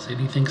economic policy,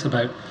 and he thinks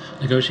about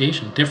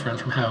negotiation different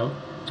from how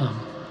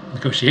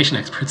negotiation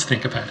experts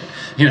think about it.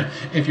 You know,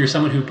 if you're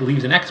someone who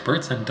believes in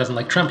experts and doesn't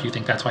like Trump, you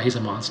think that's why he's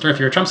a monster. If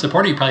you're a Trump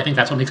supporter, you probably think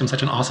that's what makes him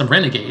such an awesome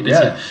renegade.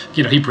 Yeah.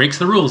 You know, he breaks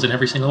the rules in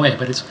every single way.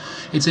 But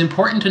it's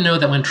important to know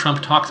that when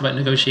Trump talks about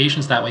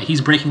negotiations that way,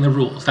 he's breaking the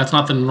rules. That's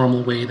not the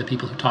normal way that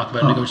people who talk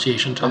about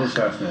negotiation talk. That is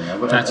fascinating. I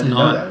That's didn't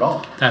not know that at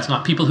all. That's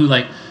not people who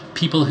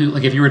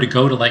if you were to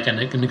go to like a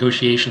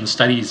negotiation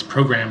studies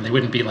program, they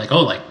wouldn't be like,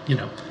 oh, like, you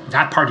know,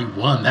 that party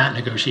won that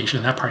negotiation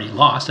and that party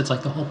lost. It's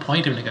like the whole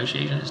point of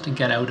negotiation is to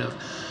get out of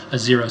a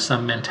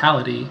zero-sum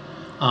mentality,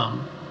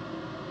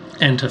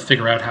 and to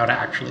figure out how to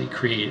actually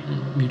create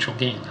mutual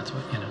gain. That's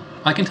what, you know.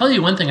 I can tell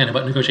you one thing I know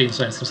about negotiation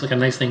science. It's like a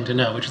nice thing to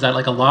know, which is that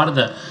like a lot of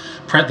the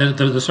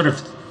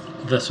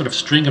sort of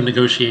string of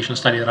negotiation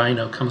study that I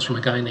know comes from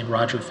a guy named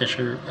Roger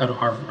Fisher out of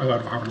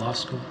Harvard Law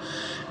School,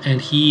 and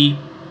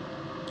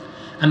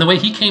the way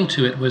he came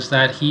to it was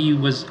that he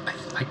was,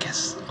 I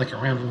guess, like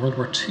around World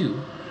War II,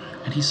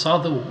 and he saw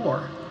the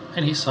war,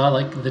 and he saw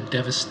like the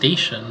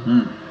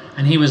devastation,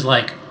 and he was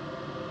like,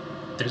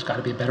 there's got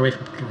to be a better way for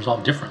people to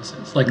resolve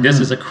differences. Like this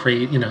is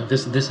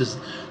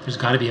there's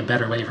got to be a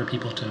better way for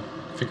people to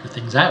figure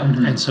things out.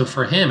 And so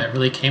for him, it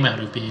really came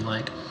out of being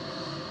like,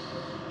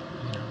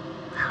 you know,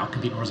 how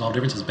can people resolve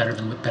differences better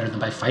than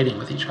by fighting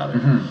with each other?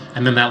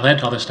 And then that led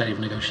to all the study of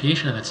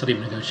negotiation, and that study of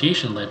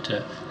negotiation led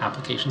to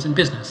applications in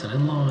business and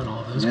in law and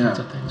all those kinds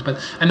of things.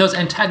 And those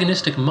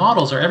antagonistic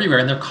models are everywhere,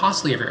 and they're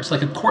costly everywhere. It's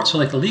like a court, so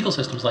like the legal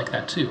system's like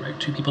that too, right?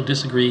 Two people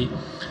disagree.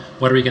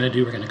 What are we going to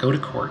do? We're going to go to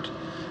court,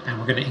 and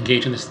we're going to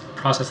engage in this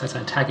process that's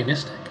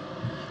antagonistic.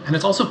 And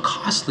it's also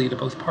costly to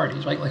both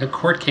parties, right? Like a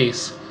court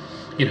case,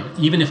 you know,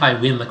 even if I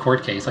win the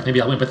court case, like maybe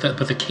I'll win, but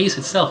the case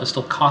itself is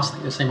still costly,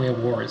 the same way a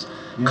war is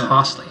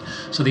costly.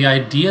 So the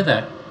idea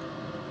that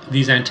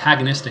these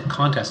antagonistic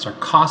contests are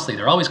costly,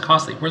 they're always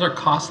costly. Wars are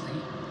costly,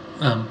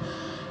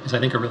 is I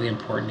think a really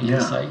important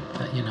insight.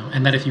 That, you know,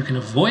 and that if you can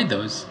avoid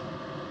those,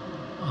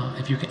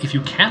 if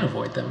you can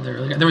avoid them, they're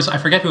really, there was, I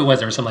forget who it was.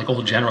 There was some like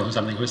old general or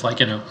something who was like,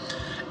 you know,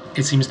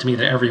 it seems to me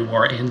that every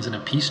war ends in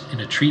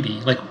a treaty.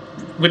 Like,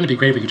 wouldn't it be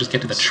great if we could just get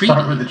to the treaty?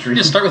 Start with the treaty.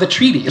 Just start with a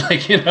treaty,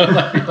 like, you know,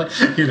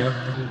 like, you know.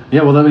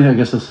 Yeah, well, I mean, I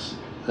guess it's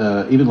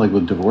even like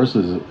with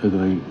divorces. I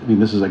mean,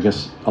 this is, I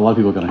guess, a lot of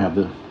people are going to have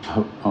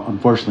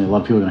unfortunately, a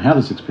lot of people are going to have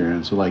this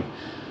experience. So, like,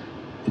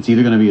 it's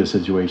either going to be a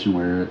situation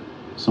where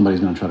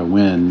somebody's going to try to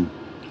win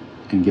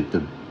and get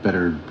the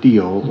better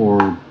deal,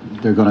 or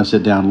they're going to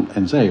sit down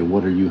and say,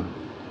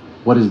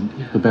 what is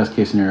the best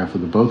case scenario for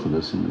the both of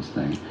us in this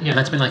thing? Yeah,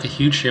 that's been like a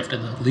huge shift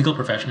in the legal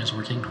profession, is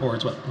working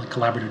towards what like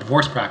collaborative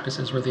divorce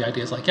practices, where the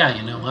idea is like, yeah,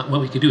 you know,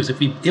 what we could do is if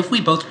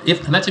we both,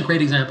 and that's a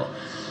great example.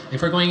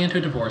 If we're going into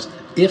a divorce,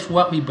 if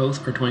what we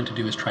both are going to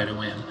do is try to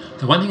win,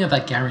 the one thing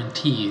that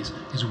guarantees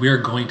is we're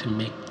going to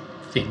make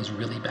things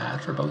really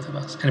bad for both of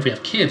us. And if we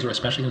have kids, we're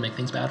especially going to make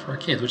things bad for our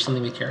kids, which is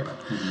something we care about.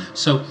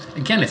 So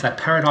again, it's that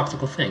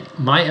paradoxical thing.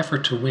 My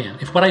effort to win,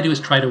 if what I do is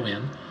try to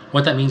win,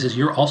 what that means is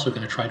you're also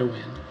going to try to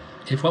win.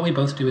 If what we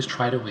both do is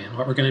try to win,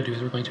 what we're going to do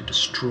is we're going to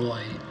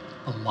destroy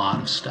a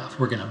lot of stuff.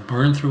 We're going to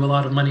burn through a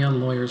lot of money on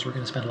lawyers. We're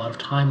going to spend a lot of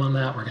time on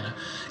that. We're going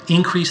to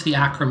increase the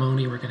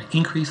acrimony. We're going to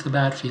increase the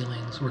bad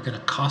feelings. We're going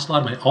to cost a lot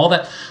of money. All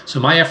that. So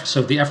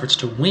the efforts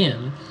to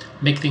win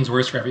make things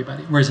worse for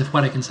everybody. Whereas if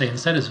what I can say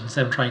instead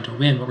of trying to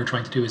win, what we're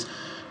trying to do is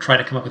try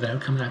to come up with an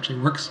outcome that actually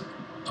works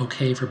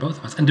okay for both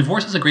of us. And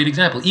divorce is a great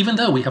example. Even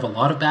though we have a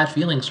lot of bad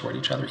feelings toward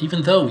each other,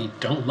 even though we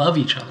don't love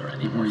each other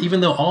anymore,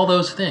 even though all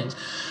those things,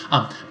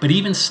 but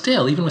even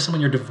still, even with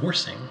someone you're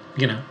divorcing,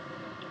 you know,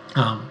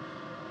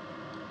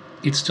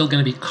 it's still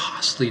going to be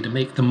costly to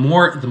make. The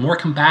more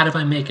combative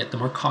I make it, the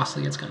more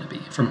costly it's going to be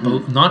for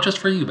both, not just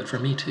for you, but for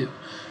me too.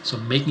 So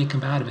making it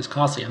combative is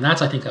costly, and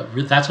that's, I think,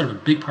 that's sort of a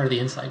big part of the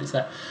insight, is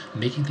that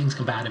making things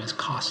combative is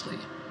costly,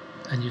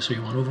 and so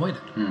you want to avoid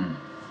it.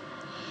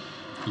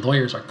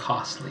 Lawyers are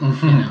costly,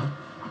 you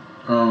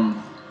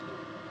know.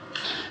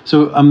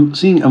 So I'm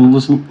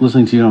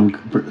listening to you.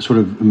 I'm sort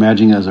of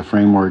imagining it as a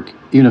framework,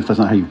 even if that's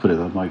not how you put it.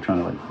 I'm like trying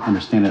to like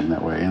understand it in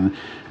that way.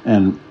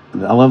 And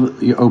I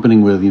love your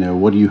opening with, you know,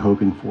 what are you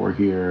hoping for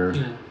here?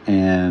 Yeah.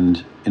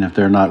 And if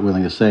they're not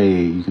willing to say,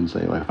 you can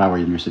say, like, if I were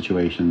in your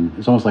situation,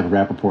 it's almost like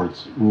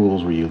Rappaport's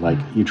rules, where you like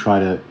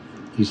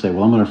you say,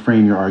 well, I'm going to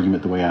frame your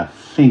argument the way I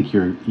think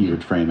you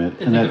would frame it,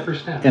 and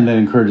that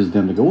encourages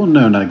them to go, well,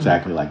 no, not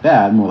exactly like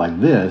that, more like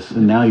this,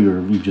 and now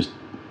you've just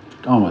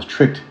almost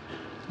tricked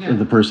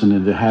the person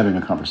into having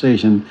a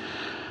conversation,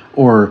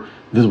 or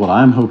this is what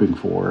I'm hoping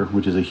for,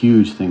 which is a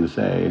huge thing to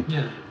say.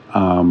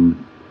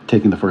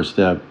 Taking the first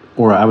step,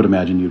 or I would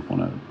imagine you'd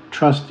want to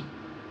trust.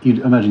 You'd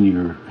imagine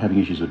you're having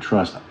issues with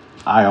trust.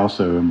 I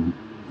also am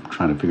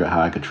trying to figure out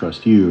how I could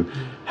trust you.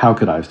 How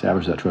could I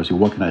establish that trust?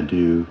 What can I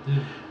do?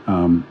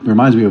 It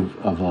reminds me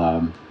of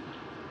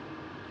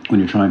when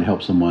you're trying to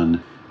help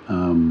someone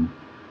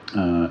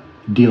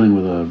dealing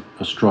with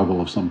a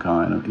struggle of some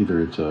kind.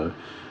 Either it's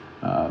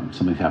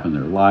something's happened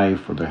in their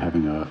life, or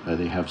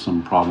they have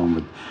some problem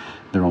with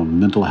their own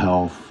mental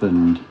health,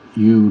 and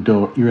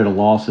you're at a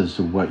loss as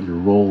to what your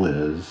role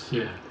is,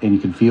 and you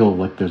can feel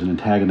like there's an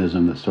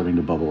antagonism that's starting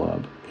to bubble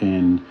up.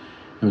 And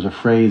there was a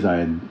phrase I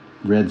had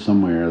read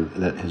somewhere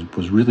that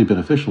was really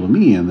beneficial to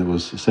me, and it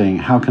was saying,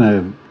 "How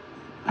can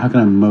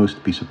I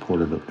most be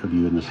supportive of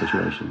you in this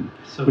situation?"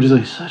 So, which is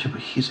it's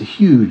a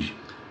huge.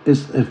 It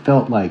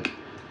felt like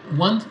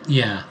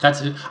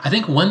that's it. I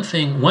think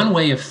one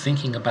way of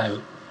thinking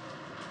about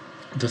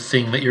the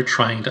thing that you're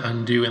trying to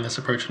undo in this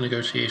approach to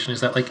negotiation is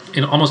that, like,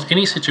 in almost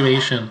any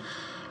situation,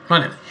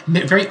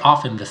 very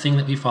often the thing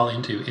that we fall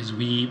into is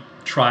we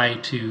try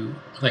to,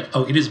 like,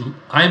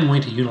 I'm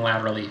going to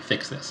unilaterally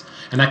fix this.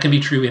 And that can be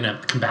true in a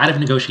combative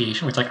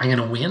negotiation where it's like, I'm going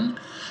to win,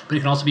 but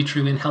it can also be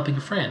true in helping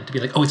a friend, to be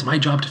like, it's my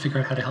job to figure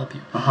out how to help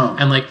you.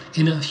 And, like,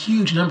 in a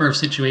huge number of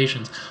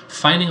situations,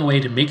 finding a way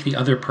to make the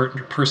other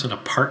person a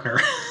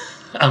partner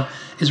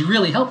is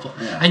really helpful.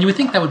 Yeah. And you would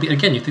think that would be,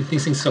 again, you think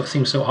these things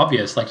seem so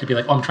obvious, like to be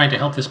like, I'm trying to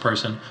help this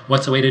person,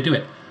 what's the way to do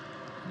it?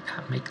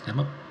 Make them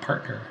a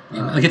partner.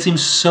 Like, it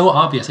seems so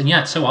obvious, and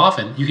yet so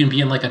often you can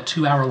be in like a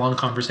 2-hour-long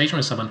conversation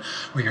with someone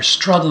where you're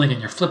struggling and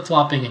you're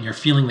flip-flopping and you're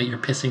feeling that you're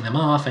pissing them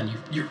off, and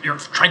you're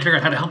trying to figure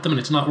out how to help them, and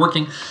it's not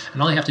working,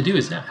 and all you have to do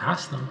is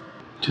ask them.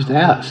 Just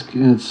ask.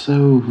 And it's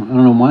so, I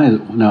don't know why.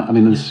 No, I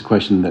mean, this is a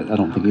question that I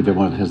don't think either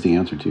one has the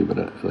answer to,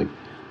 but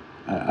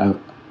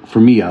for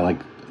me,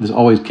 this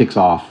always kicks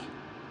off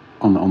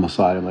on the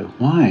side. I'm like,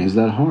 why is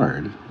that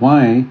hard?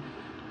 Why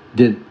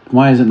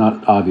is it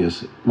not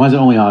obvious? Why is it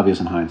only obvious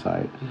in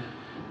hindsight?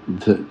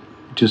 To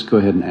just go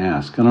ahead and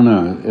ask. I don't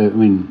know. I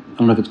mean, I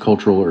don't know if it's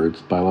cultural or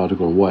it's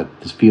biological or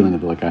what. This feeling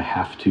of like,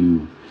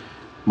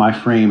 my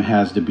frame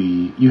has to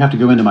be, you have to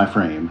go into my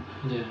frame,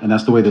 and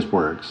that's the way this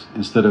works.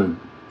 Instead of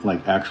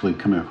like actually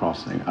coming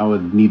across saying, I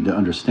would need to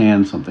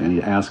understand something, I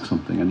need to ask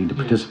something, I need to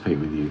participate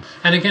with you.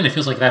 And again, it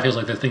feels like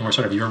the thing where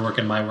sort of your work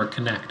and my work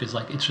connect is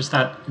like, it's just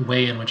that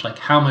way in which, like,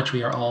 how much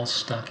we are all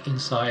stuck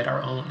inside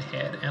our own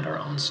head and our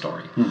own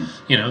story.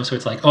 So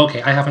it's like,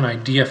 okay, I have an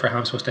idea for how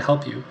I'm supposed to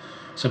help you,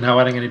 so now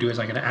what I'm going to do is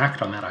I'm going to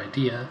act on that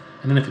idea,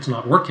 and then if it's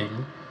not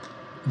working,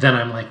 then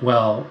I'm like,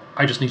 well,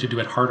 I just need to do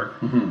it harder,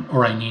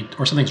 or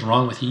something's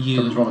wrong with you.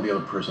 Something's wrong with the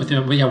other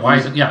person. Why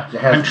is it? Yeah,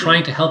 I'm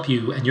trying to help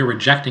you, and you're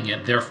rejecting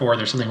it. Therefore,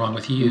 there's something wrong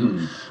with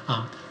you,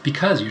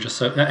 because you're just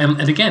so.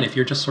 And again, if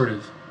you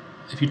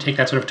take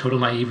that sort of total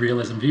naive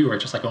realism view, where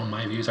it's just like, oh,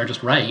 my views are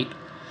just right,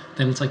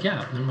 then it's like,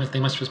 yeah, they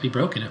must just be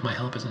broken if my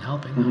help isn't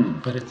helping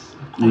them. But it's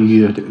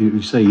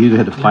you say you either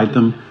had to fight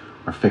them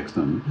or fix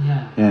them,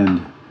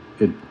 and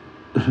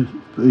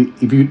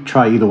if you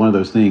try either one of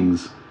those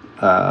things.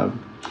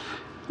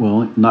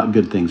 Well, not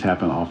good things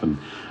happen often.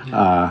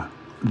 I'm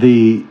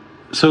thinking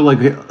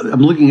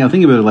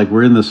about it like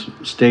we're in this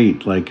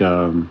state, like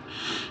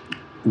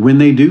when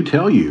they do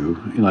tell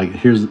you, like,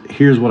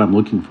 here's what I'm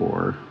looking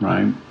for,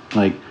 right?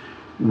 Like,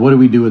 what do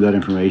we do with that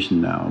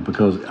information now?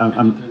 Because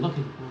I'm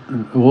looking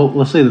for. Well,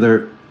 let's say, I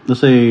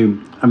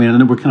mean, I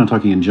know we're kind of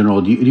talking in general.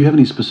 Do you have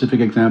any specific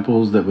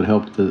examples that would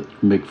help to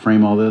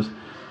frame all this?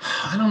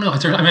 I don't know.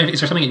 Is there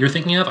something that you're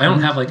thinking of? I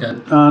don't have like a.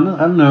 No, I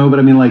don't know, but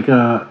I mean, like,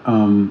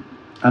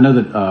 I know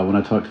that when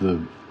I talked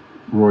to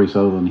Rory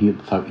Sutherland,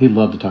 he'd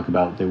love to talk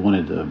about. They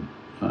wanted to.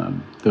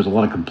 There's a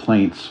lot of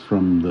complaints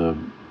from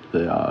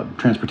the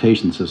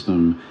transportation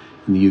system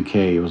in the UK.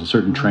 It was a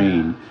certain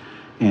train,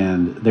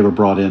 and they were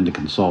brought in to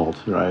consult,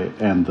 right?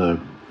 And the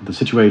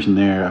situation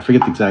there, I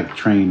forget the exact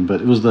train,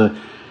 but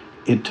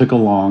it took a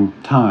long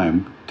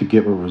time to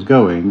get where it was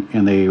going,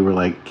 and they were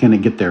like, "Can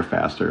it get there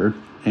faster?"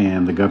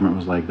 And the government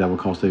was like, "That will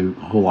cost a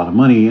whole lot of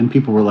money." And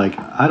people were like,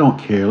 "I don't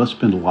care. Let's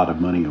spend a lot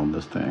of money on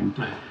this thing."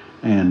 Right.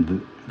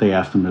 And they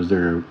asked them, is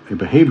there a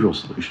behavioral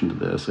solution to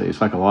this, a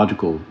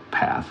psychological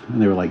path? And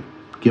they were like,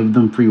 give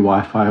them free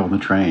Wi-Fi on the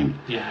train.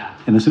 Yeah.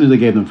 And as soon as they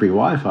gave them free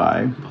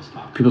Wi-Fi,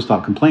 people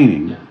stopped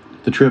complaining. Yeah.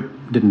 The trip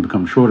didn't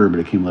become shorter, but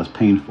it became less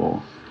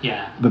painful.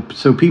 Yeah. But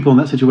so people in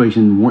that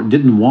situation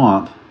didn't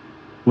want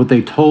what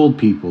they told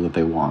people that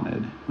they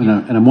wanted. And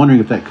I'm wondering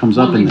if that comes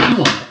up in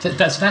this.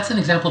 That's an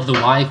example of the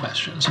why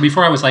question. So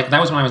before I was like,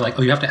 that was when I was like,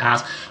 oh, you have to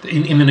ask,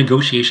 in the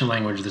negotiation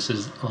language, this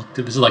is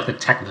like the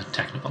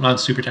technical, not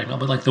super technical,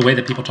 but like the way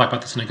that people talk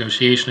about this in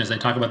negotiation is they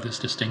talk about this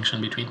distinction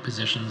between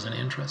positions and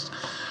interests.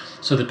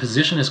 So the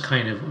position is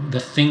kind of the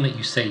thing that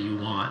you say you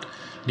want.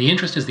 The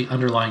interest is the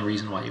underlying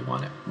reason why you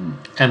want it.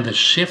 And the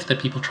shift that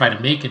people try to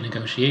make in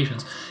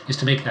negotiations is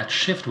to make that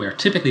shift where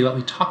typically what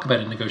we talk about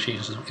in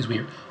negotiations is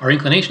our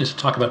inclination is to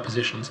talk about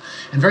positions.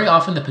 And very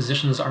often the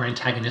positions are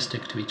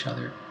antagonistic to each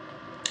other.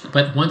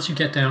 But once you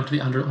get down to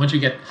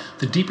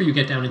the deeper you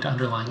get down into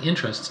underlying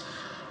interests,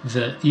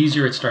 the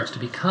easier it starts to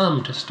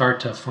become to start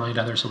to find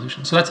other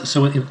solutions.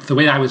 So the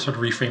way I would sort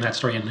of reframe that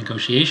story in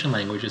negotiation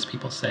language is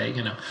people say,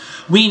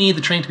 we need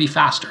the train to be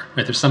faster,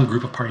 right? There's some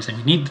group of parties saying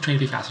we need the train to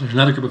be faster. There's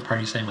another group of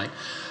parties saying like,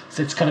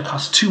 it's going to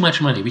cost too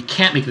much money. We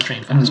can't make the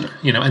train faster,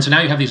 And so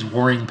now you have these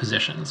warring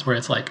positions where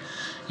it's like,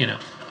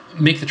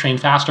 make the train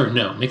faster,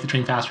 no. Make the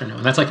train faster, no.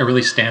 And that's like a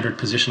really standard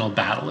positional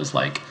battle. Is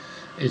like,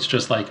 it's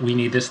just like, we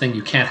need this thing.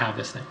 You can't have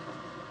this thing.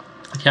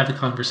 If you have the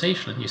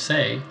conversation and you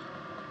say,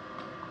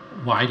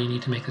 why do you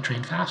need to make the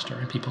train faster?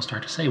 And people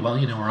start to say, well,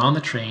 we're on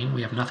the train.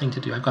 We have nothing to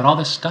do. I've got all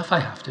this stuff I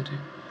have to do.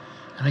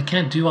 And I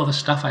can't do all the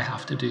stuff I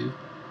have to do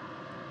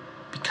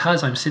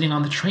because I'm sitting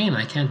on the train and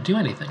I can't do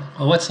anything.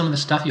 Well, what's some of the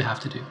stuff you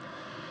have to do?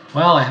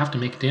 Well, I have to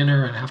make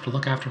dinner and I have to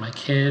look after my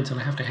kids and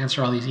I have to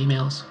answer all these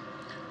emails.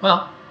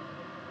 Well,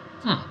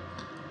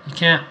 you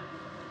can't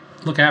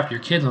look after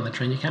your kids on the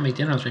train. You can't make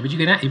dinner on the train, but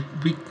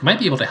we might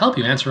be able to help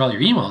you answer all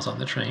your emails on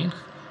the train.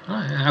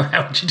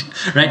 How would you do,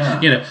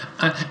 right? Yeah.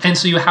 And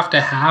so you have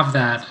to have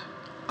that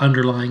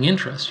underlying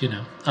interest,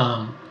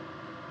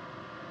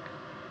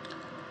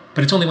 But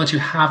it's only once you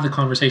have the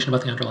conversation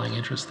about the underlying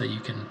interest that you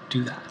can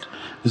do that.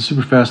 It's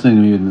super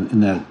fascinating to me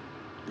in that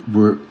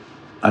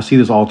I see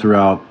this all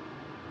throughout.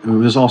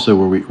 This is also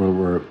what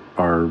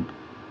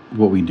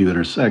we do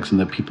intersects, and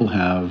that people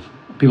are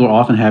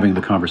often having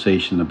the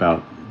conversation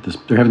about this.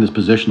 They're having this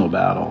positional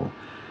battle,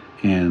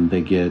 and they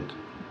get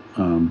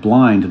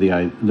blind to the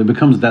idea.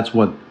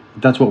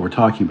 That's what we're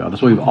talking about.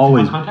 That's what we've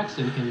always. Context,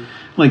 so we can...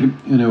 Like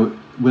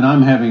when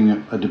I'm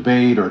having a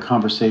debate or a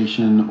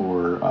conversation,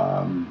 or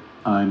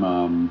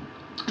I'm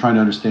trying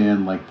to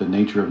understand like the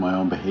nature of my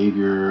own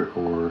behavior,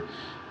 or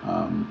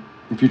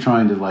if you're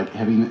trying to like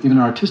have even an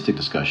artistic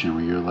discussion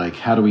where you're like,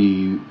 how do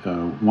we,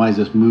 why is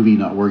this movie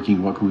not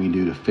working? What can we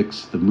do to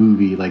fix the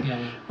movie? Like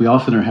we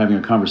often are having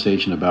a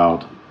conversation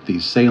about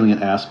these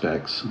salient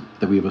aspects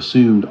that we have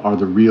assumed are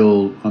the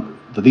real,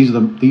 that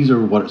these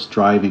are what's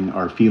driving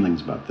our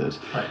feelings about this.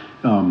 Right.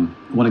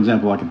 One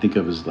example I can think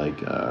of is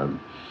like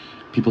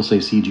people say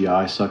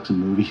CGI sucks in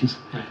movies.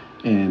 Right.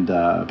 And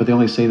but they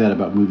only say that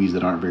about movies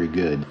that aren't very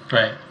good,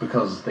 right?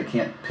 Because they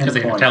can't pinpoint. Because they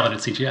can tell that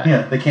it's CGI.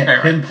 Yeah, they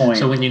can't pinpoint.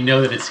 So when you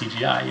know that it's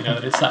CGI, you know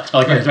that it sucks.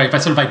 Like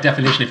sort of by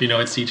definition, if you know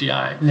it's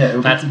CGI,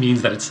 that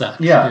means that it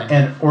sucks.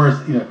 Yeah, or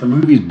if the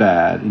movie's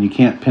bad and you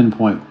can't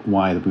pinpoint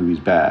why the movie's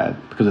bad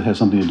because it has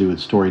something to do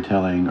with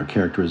storytelling or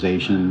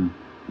characterization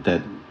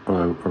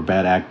or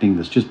bad acting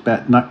that's just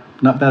bad, not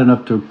bad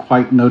enough to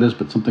quite notice,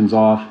 but something's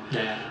off.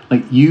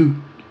 Like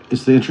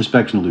it's the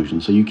introspection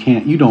illusion. So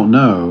you don't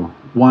know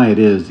why it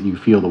is that you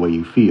feel the way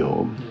you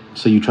feel.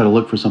 So you try to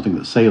look for something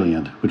that's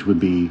salient, which would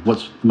be,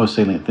 what's the most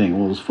salient thing?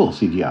 Well, it was full of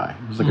CGI.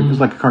 It was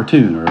like a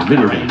cartoon or a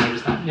video game.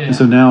 And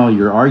so now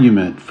your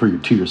argument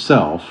to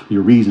yourself,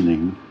 your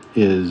reasoning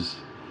is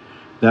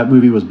that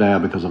movie was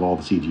bad because of all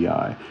the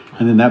CGI.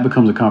 And then that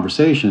becomes a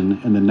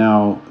conversation, and then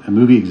now a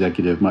movie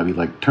executive might be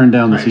like, turn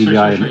down the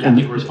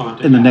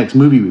CGI in the next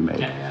movie we make.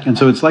 And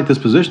so it's like this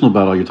positional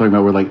battle you're talking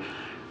about where like,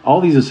 all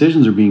these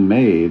decisions are being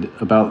made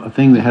about a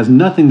thing that has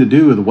nothing to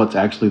do with what's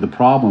actually the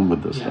problem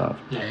with this stuff.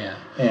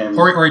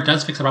 Or it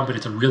does fix the problem, but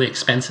it's a really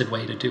expensive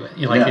way to do it.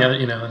 The other,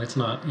 and it's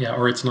not.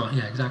 Or it's not.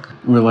 Yeah, exactly.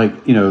 We're like,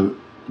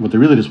 what they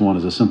really just want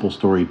is a simple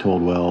story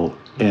told well.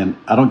 And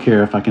I don't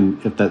care if that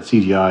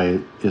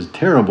CGI is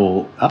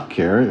terrible. I don't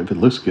care if it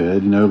looks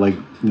good. I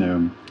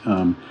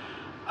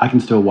can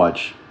still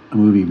watch a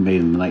movie made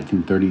in the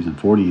 1930s and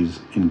 40s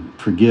and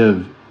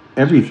forgive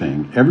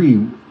everything,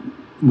 every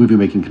movie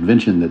making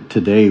convention that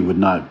today would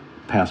not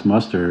pass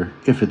muster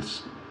if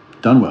it's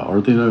done well.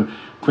 Or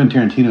Quentin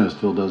Tarantino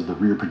still does the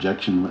rear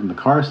projection in the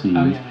car scene,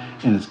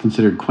 and it's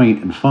considered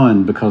quaint and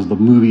fun because the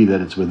movie that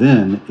it's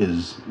within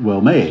is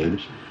well made.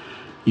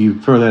 You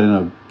throw that in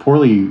a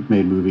poorly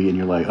made movie, and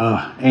you're like,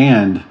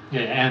 and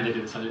they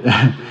did something.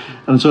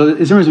 And so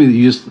it seems to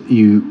me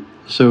that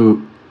so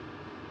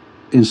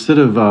instead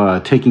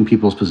of taking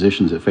people's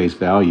positions at face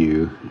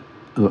value,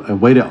 a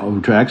way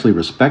to actually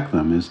respect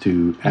them is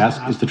to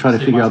try to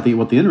figure out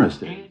what the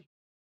interest is. I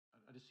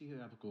just see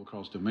it applicable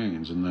across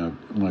domains, and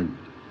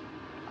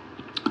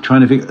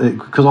trying to figure,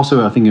 because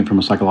also I think from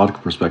a psychological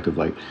perspective,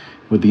 like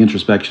with the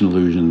introspection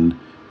illusion,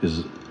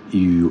 is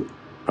you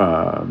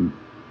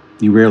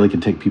rarely can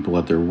take people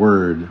at their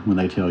word when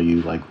they tell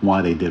you like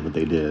why they did what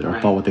they did, or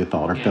thought what they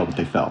thought, or felt what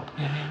they felt,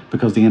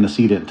 because the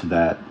antecedent to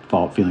that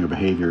thought, feeling, or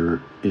behavior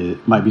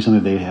might be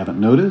something they haven't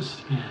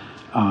noticed.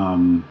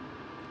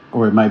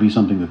 Or it might be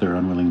something that they're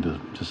unwilling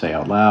to say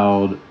out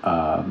loud.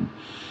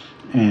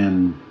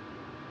 And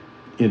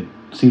it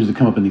seems to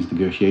come up in these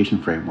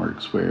negotiation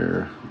frameworks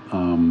where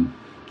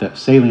that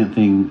salient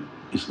thing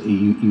is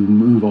you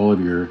move all of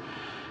your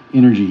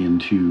energy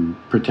into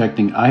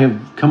protecting. I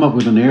have come up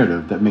with a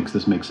narrative that makes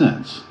this make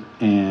sense.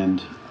 And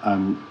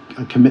I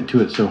commit to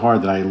it so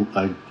hard that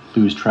I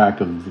lose track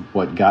of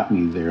what got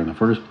me there in the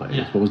first place.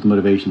 What was the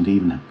motivation to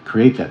even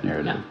create that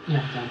narrative?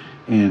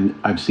 And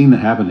I've seen that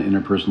happen in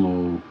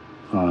interpersonal,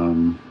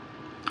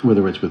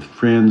 whether it's with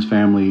friends,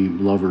 family,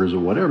 lovers, or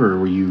whatever,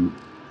 where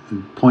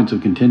points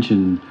of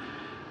contention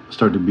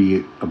start to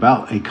be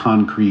about a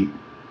concrete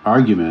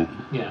argument,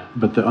 Yeah.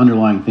 but the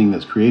underlying thing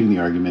that's creating the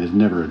argument is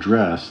never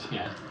addressed.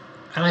 Yeah.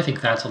 And I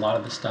think that's a lot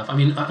of the stuff. I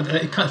mean,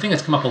 the kind of thing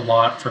that's come up a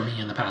lot for me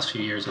in the past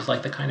few years is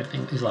like the kind of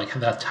thing is like,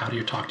 that's how do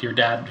you talk to your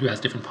dad who has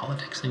different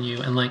politics than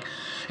you? And like,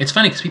 it's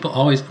funny because people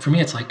always, for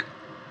me, it's like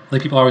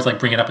people always like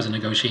bring it up as a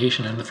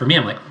negotiation. And for me,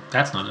 I'm like,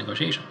 that's not a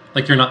negotiation.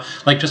 Like you're not,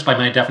 like just by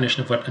my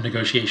definition of what a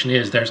negotiation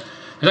is, there's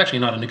actually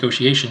not a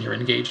negotiation you're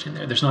engaged in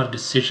there. There's not a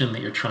decision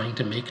that you're trying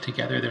to make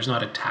together. There's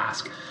not a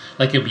task.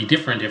 Like it'd be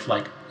different if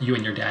like you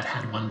and your dad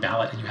had one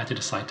ballot and you had to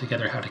decide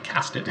together how to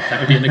cast it. That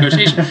would be a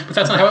negotiation. But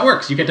that's not how it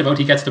works. You get to vote,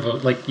 he gets to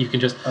vote. Like you can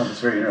just... Oh, that's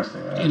very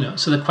interesting. You know,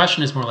 so the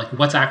question is more like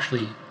what's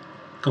actually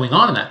going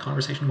on in that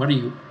conversation? What are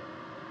you...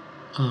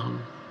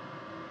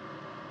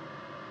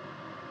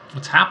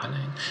 what's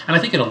happening? And I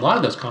think in a lot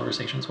of those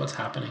conversations, what's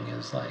happening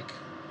is like...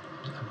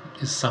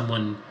 is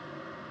someone...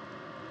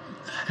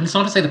 And it's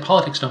not to say the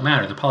politics don't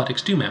matter. The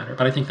politics do matter.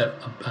 But I think that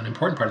an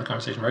important part of the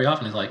conversation very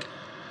often is like,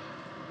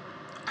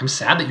 I'm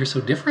sad that you're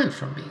so different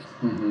from me,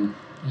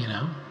 you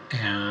know,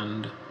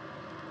 and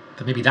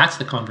that maybe that's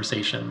the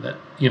conversation that,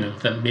 you know,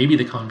 that maybe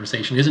the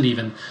conversation isn't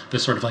even the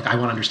sort of like, I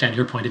want to understand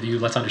your point of view.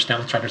 Let's try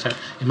to understand.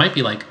 It might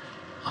be like,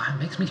 oh, it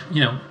makes me,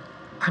 you know,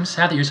 I'm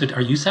sad that you're so,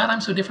 are you sad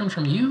I'm so different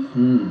from you?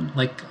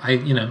 Like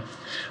you know,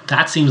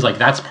 that seems like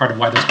that's part of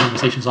why those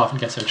conversations often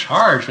get so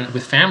charged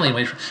with family,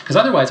 because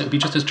otherwise it would be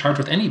just as charged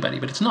with anybody,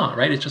 but it's not,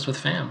 right? It's just with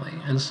family.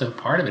 And so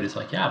part of it is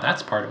like, yeah,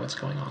 that's part of what's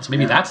going on. So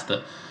maybe that's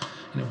the,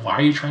 you know, why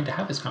are you trying to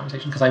have this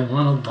conversation? Because I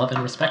want to love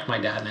and respect my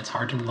dad, and it's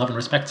hard to love and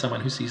respect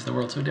someone who sees the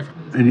world so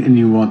differently. And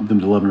you want them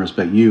to love and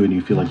respect you, and you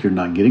feel like you're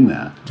not getting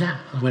that. Yeah,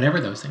 whatever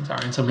those things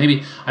are. And so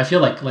maybe I feel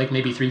like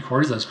maybe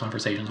 3/4 of those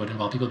conversations would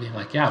involve people being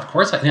like, yeah, of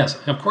course I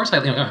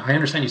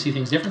understand you see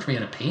things different from me,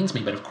 and it pains me,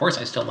 but of course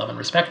I still love and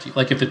respect you.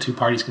 Like if the two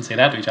parties can say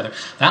that to each other,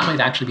 that might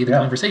actually be the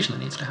conversation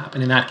that needs to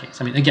happen in that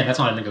case. I mean, again, that's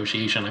not a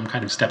negotiation. I'm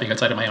kind of stepping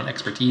outside of my own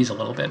expertise a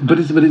little bit. But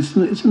it's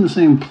in the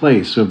same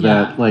place of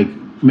that, like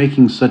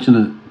making such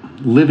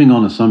living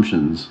on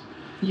assumptions,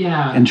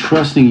 and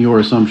trusting your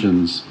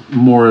assumptions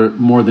more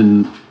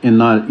than, and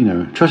not, you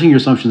know, trusting your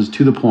assumptions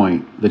to the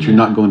point that you're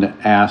not going to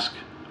ask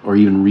or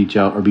even reach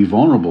out or be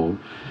vulnerable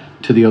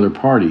to the other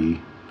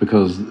party,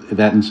 because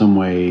that in some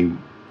way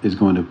is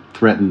going to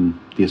threaten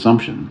the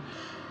assumption.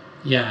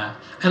 Yeah,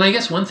 and I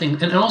guess one thing,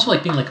 and also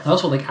like being like,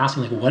 also like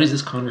asking like, what is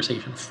this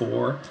conversation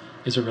for?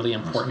 Is a really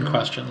important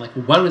question. Like,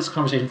 what is this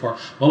conversation for?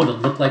 What would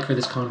it look like for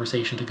this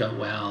conversation to go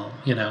well?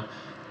 You know.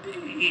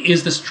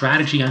 Is the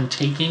strategy I'm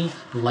taking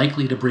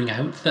likely to bring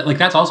out that, like,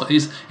 that's also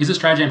is the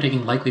strategy I'm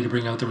taking likely to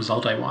bring out the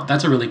result I want?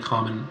 That's a really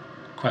common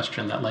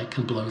question that like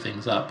can blow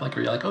things up. Like,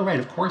 where you're like, oh right,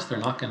 of course they're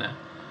not gonna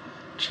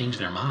change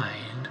their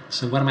mind.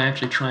 So what am I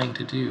actually trying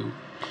to do?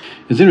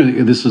 It's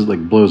interesting. This is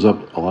like blows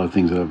up a lot of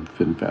things that I've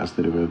been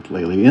fascinated with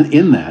lately.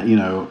 In that, you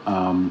know,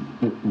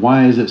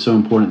 why is it so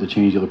important to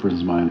change the other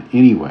person's mind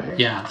anyway?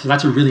 Yeah, so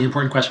that's a really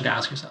important question to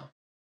ask yourself.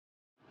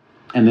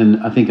 And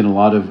then I think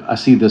I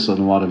see this in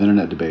a lot of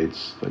internet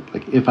debates.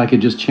 Like if I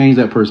could just change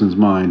that person's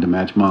mind to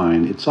match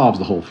mine, it solves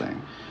the whole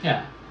thing.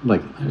 Yeah.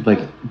 But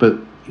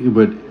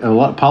a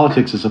lot of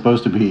politics is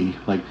supposed to be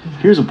like,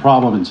 here's a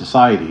problem in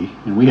society,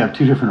 and we have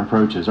 2 different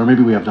approaches, or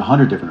maybe we have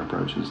 100 different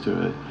approaches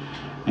to it.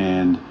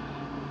 And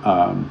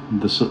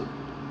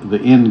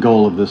the end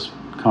goal of this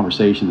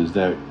conversation is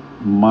that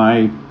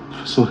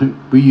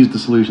we use the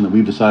solution that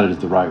we've decided is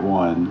the right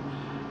one.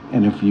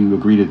 And if you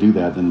agree to do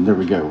that, then there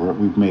we go.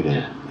 We've made it.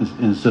 Yeah.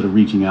 Instead of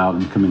reaching out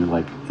and coming to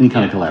like any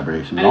kind of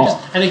collaboration at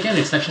all. And again,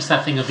 it's just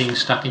that thing of being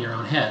stuck in your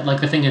own head.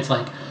 Like the thing is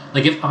like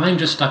if I'm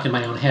just stuck in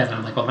my own head and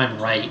I'm like, well, I'm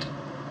right,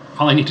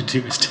 all I need to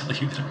do is tell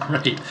you that I'm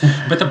right.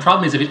 But the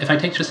problem is if I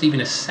take just even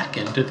a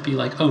second to be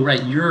like, oh,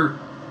 right,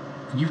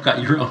 you've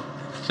got your own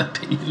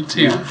opinion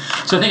too. Yeah.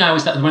 So one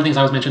of the things I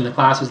always mention in the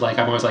class is like,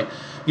 I'm always like,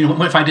 you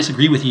know, if I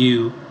disagree with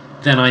you,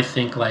 then I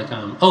think like,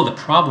 the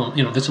problem,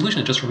 you know, the solution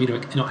is just for me to,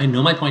 you know, I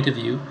know my point of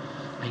view.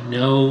 I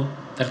know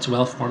that it's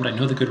well-formed. I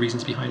know the good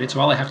reasons behind it.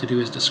 So all I have to do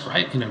is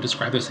describe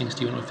those things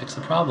to you and it will fix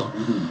the problem,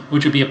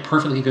 which would be a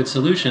perfectly good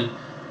solution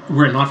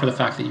were it not for the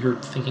fact that you're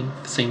thinking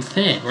the same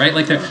thing, right?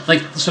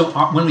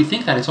 When we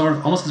think that, it's sort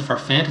of almost as if our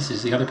fantasy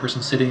is the other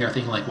person sitting there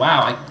thinking like,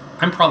 wow,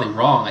 I'm probably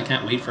wrong. I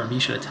can't wait for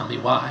Misha to tell me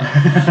why.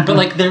 But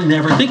like, they're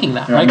never thinking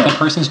that, right? The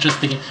person's just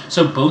thinking.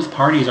 So both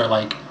parties are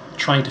like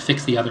trying to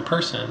fix the other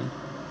person.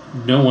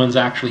 No one's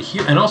actually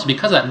here, and also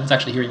because of that, no one's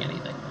actually hearing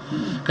anything.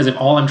 Because if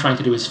all I'm trying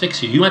to do is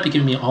fix you might be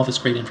giving me all this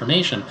great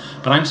information,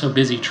 but I'm so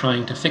busy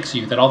trying to fix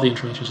you that all the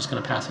information is just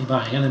going to pass me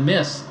by. I'm going to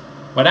miss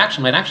what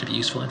might actually be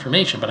useful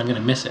information, but I'm going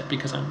to miss it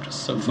because I'm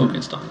just so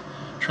focused on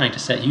trying to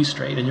set you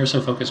straight, and you're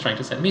so focused trying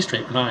to set me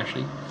straight, we're not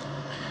actually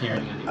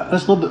hearing anything. I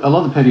love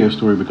the Petio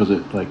story because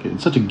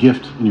it's such a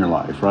gift in your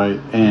life, right?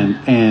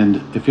 And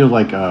it feels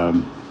like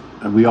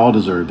we all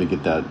deserve to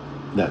get that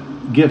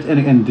gift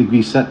and to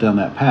be set down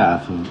that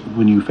path of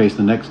when you face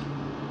the next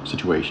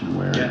situation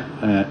where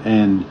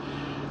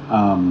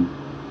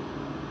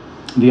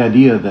the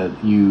idea that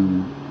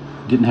you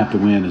didn't have to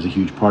win is a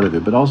huge part of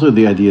it, but also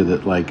the idea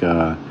that like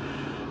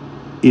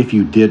if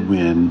you did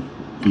win,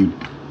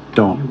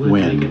 don't you would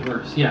win. make it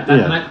worse. Yeah,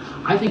 Yeah. and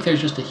I think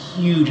there's just a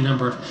huge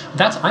number of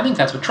I think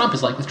that's what Trump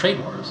is like with trade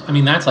wars. I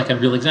mean, that's like a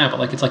real example.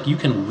 Like, it's like you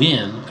can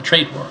win a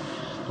trade war.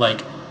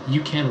 Like,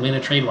 you can win a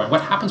trade war.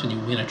 What happens when you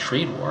win a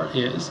trade war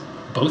is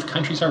both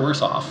countries are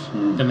worse off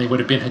than they would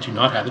have been had you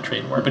not had the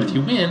trade war. But if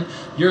you win,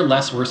 you're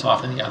less worse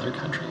off than the other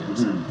country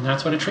is. And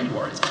that's what a trade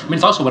war is. I mean,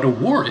 it's also what a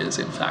war is,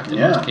 in fact, in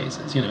most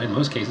cases. You know, in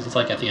most cases, it's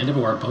like at the end of a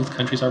war, both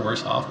countries are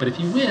worse off. But if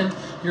you win,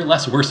 you're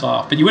less worse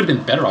off. But you would have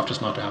been better off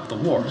just not to have the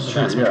war in the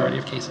vast majority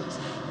of cases.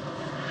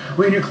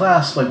 Well, in your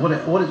class, like, what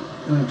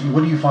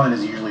do you find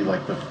is usually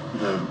like the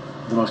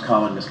most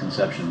common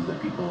misconceptions that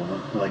people,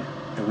 like,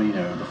 when, you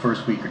know, the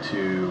first week or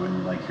two,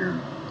 and like you're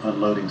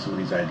unloading some of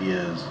these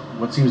ideas,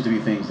 what seems to be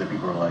things that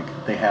people are like,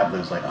 they have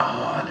those like,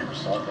 I never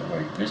saw it that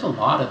way? There's a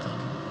lot of them.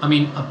 I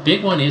mean, a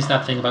big one is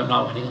that thing about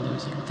not winning and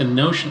losing. The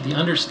notion, the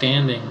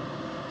understanding,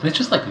 and it's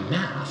just like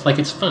math. Like,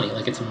 it's funny,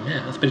 like, it's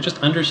math, but it's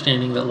just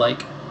understanding that,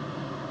 like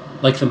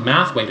the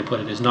math way to put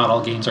it is not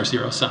all games are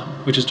zero-sum,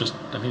 which is just,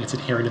 I mean, it's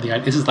inherent in the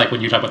idea. This is like when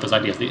you talk about those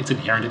ideas, it's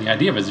inherent in the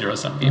idea of a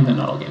zero-sum game that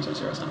not all games are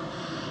zero-sum.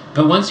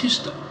 But once you,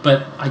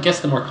 but I guess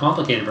the more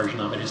complicated version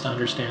of it is to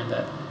understand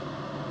that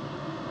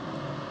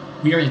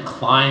we are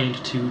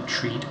inclined to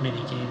treat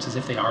many games as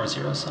if they are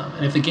zero-sum.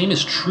 And if the game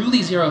is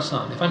truly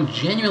zero-sum, if I'm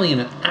genuinely in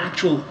an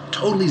actual,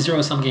 totally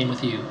zero-sum game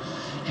with you,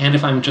 and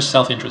if I'm just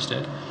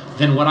self-interested,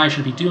 then what I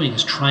should be doing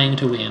is trying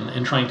to win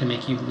and trying to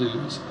make you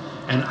lose.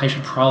 And I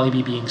should probably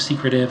be being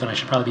secretive, and I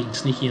should probably be being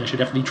sneaky, and I should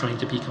definitely be trying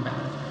to be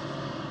combative.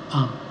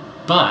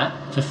 But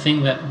the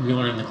thing that we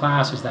learn in the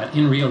class is that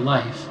in real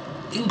life,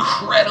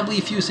 incredibly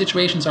few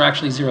situations are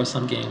actually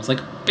zero-sum games. Like,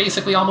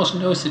 basically almost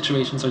no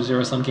situations are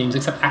zero-sum games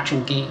except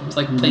actual games.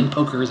 Like, playing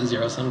poker is a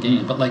zero-sum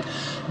game. But, like,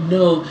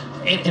 no...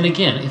 And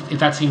again, if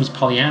that seems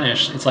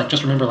Pollyannish, it's like,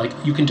 just remember, like,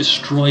 you can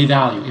destroy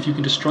value. If you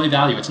can destroy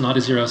value, it's not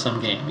a zero-sum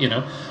game, you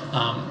know?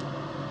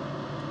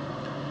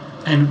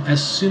 And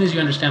as soon as you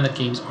understand that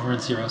games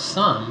aren't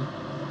zero-sum,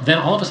 then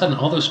all of a sudden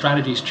all those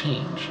strategies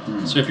change.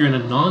 So if you're in a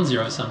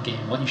non-zero-sum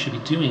game, what you should be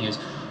doing is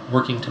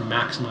working to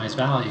maximize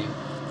value.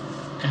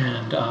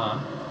 And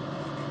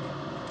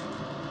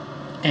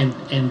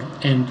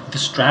the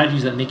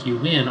strategies that make you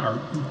win are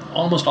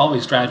almost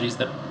always strategies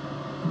that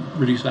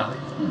reduce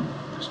value.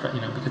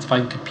 You know, because if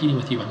I'm competing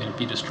with you, I'm going to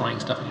be destroying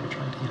stuff I'm going to be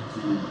trying to, you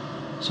know.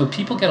 So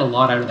people get a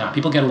lot out of that.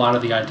 People get a lot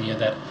of the idea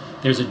that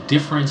there's a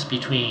difference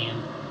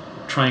between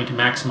trying to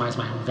maximize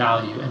my own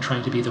value and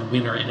trying to be the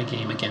winner in a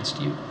game against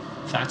you.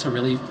 That's a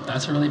really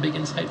big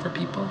insight for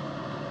people.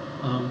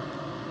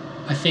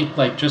 I think,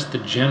 like, just the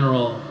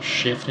general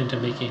shift into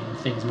making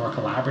things more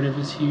collaborative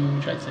is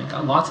huge. I think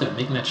lots of it,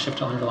 making that shift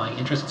to underlying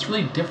interest, it's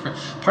really different.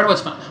 Part of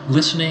what's fun,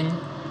 listening,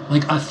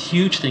 like, a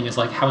huge thing is,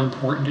 like, how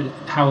important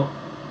how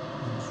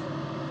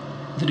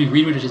the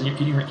degree to which it is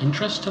in your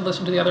interest to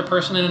listen to the other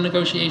person in a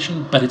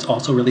negotiation, but it's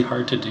also really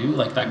hard to do,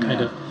 like, that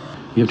kind of...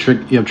 You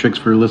have tricks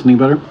for listening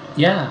better?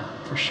 Yeah,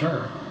 for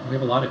sure. We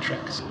have a lot of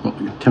tricks. Well,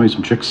 tell me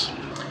some tricks.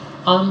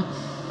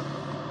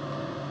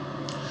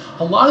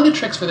 A lot of the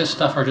tricks for this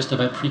stuff are just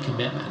about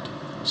pre-commitment.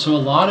 So a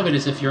lot of it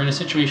is if you're in a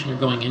situation you're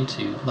going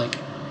into, like,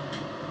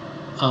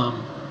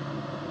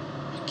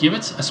 give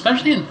it,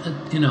 especially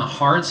in a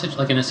hard situation,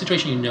 like in a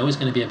situation you know is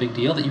going to be a big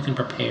deal, that you can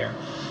prepare.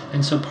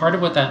 And so part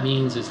of what that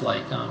means is,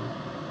 like, a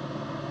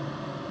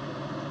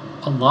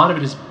lot of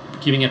it is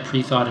giving it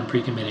pre-thought and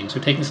pre-committing. So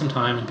taking some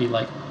time and be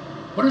like,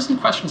 what are some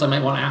questions I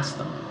might want to ask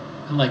them?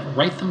 And, like,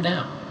 write them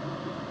down.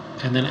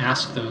 And then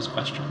ask those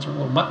questions. Or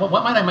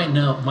what might I might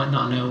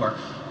not know, or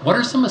what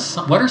are some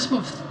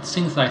of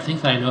things that I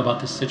think that I know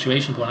about this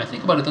situation, but when I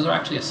think about it, those are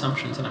actually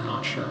assumptions and I'm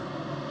not sure.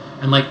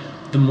 And, like,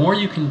 the more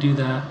you can do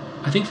that,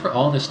 I think for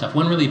all this stuff,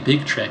 one really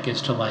big trick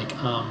is to, like,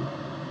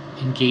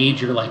 engage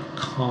your, like,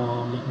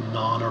 calm,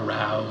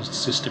 non-aroused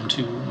system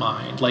 2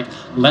 mind. Like,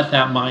 let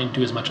that mind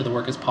do as much of the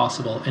work as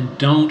possible, and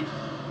don't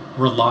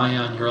rely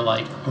on your,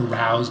 like,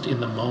 aroused in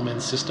the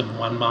moment system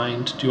 1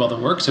 mind to do all the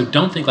work. So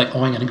don't think, like,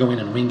 oh, I'm going to go in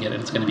and wing it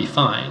and it's going to be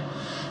fine,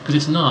 because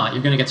it's not.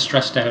 You're going to get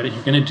stressed out, and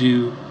you're going to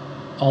do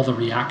all the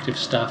reactive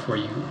stuff where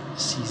you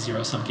see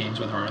zero-sum games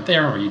when they aren't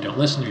there, or you don't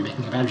listen, or you're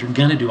making advantage. You're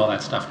going to do all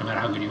that stuff no matter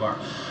how good you are.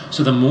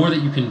 So the more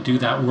that you can do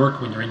that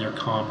work when you're in your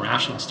calm,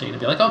 rational state, and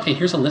be like, okay,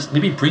 here's a list,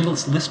 maybe bring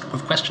this list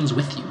of questions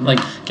with you, like,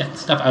 get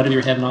stuff out of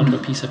your head and onto a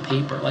piece of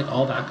paper, like,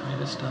 all that kind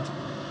of stuff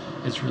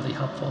is really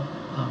helpful.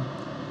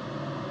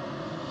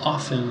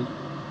 Often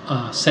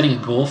setting a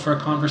goal for a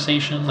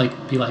conversation,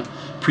 like, be like,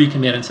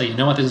 pre-commit and say, you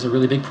know what, this is a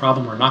really big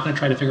problem. We're not going to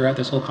try to figure out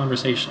this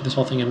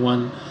whole thing in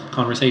one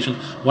conversation.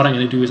 What I'm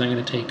going to do is I'm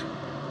going to take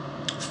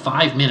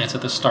 5 minutes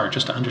at the start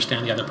just to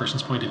understand the other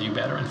person's point of view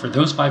better. And for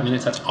those 5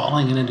 minutes, that's all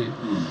I'm going to do.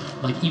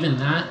 Like, even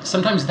that,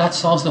 sometimes that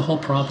solves the whole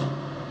problem.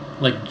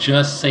 Like,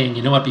 just saying,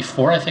 you know what,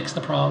 before I fix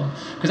the problem,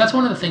 because that's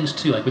one of the things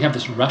too, like, we have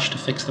this rush to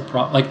fix the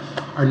problem. Like,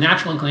 our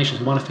natural inclination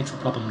is we want to fix the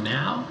problem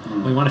now,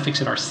 we want to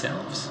fix it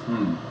ourselves.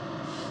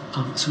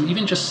 So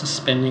even just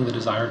suspending the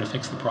desire to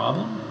fix the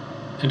problem,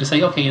 and to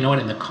say, okay, you know what,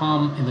 in the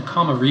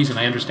calm of reason,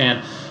 I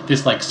understand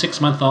this, like,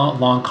 6-month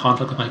long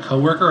conflict with my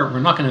coworker, we're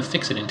not going to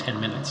fix it in 10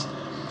 minutes.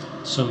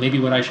 So maybe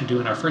what I should do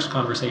in our first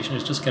conversation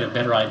is just get a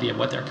better idea of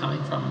what they're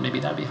coming from, and maybe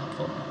that'd be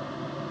helpful.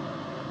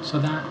 So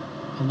that,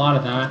 a lot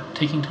of that,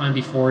 taking time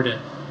before to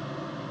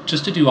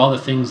do all the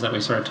things that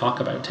we sort of talk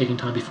about, taking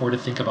time before to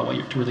think about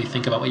to really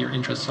think about what your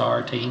interests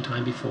are, taking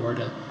time before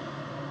to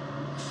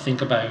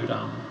think about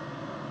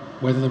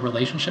whether the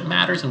relationship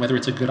matters and whether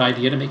it's a good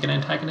idea to make it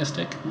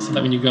antagonistic, so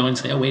that when you go and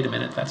say, oh, wait a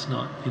minute, that's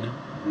not,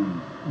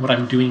 what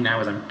I'm doing now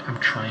is I'm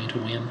trying to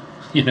win,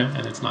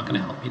 and it's not going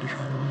to help me to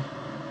try to win.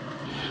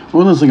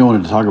 One of the things I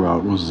wanted to talk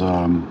about was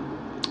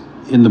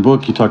in the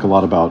book you talk a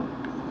lot about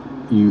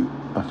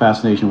a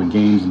fascination with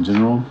games in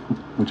general,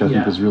 which I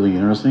think is really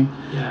interesting.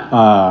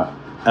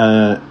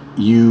 Yeah.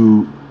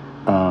 You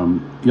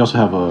also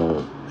have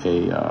a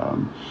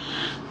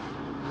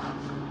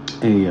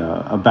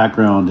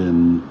background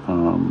in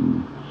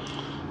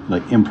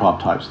like improv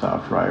type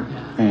stuff, right?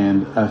 Yeah.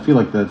 And I feel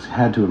like that's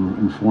had to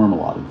inform a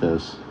lot of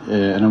this.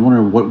 And I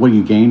wonder what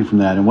you gained from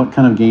that, and what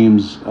kind of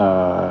games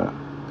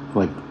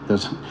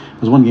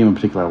there's one game in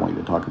particular I want you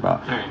to talk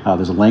about. Right.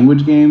 There's a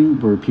language game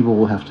where people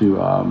will have to,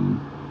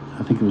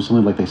 I think it was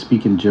something like they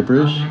speak in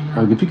gibberish.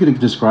 If you could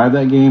describe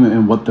that game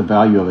and what the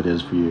value of it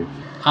is for you.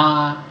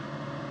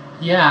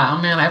 Yeah,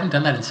 oh man, I haven't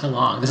done that in so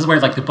long. This is where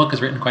the book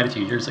was written quite a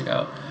few years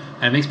ago,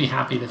 and it makes me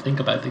happy to think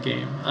about the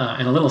game,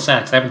 and a little sad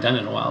because I haven't done it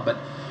in a while. But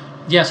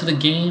yeah, so the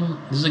game,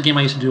 this is a game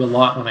I used to do a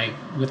lot when I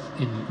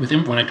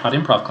taught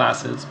improv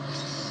classes.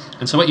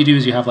 And so what you do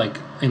is you have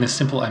in a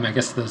simple, I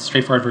guess the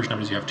straightforward version of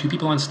it is you have two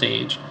people on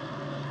stage,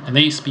 and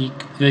they just speak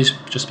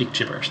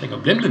gibberish. They go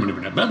blah blah blah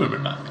blah blah blah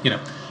blah,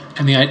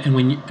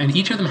 and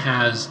each of them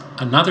has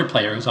another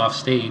player who's off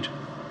stage,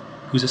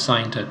 who's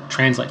assigned to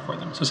translate for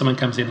them. So someone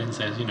comes in and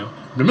says, blah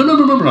blah blah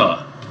blah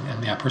blah,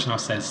 and the person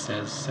else says,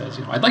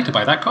 I'd like to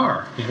buy that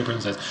car. The other person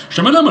says,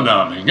 oh,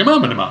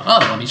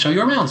 let me show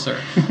you around,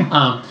 sir.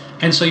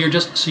 And so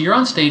you're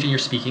on stage and you're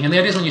speaking, and the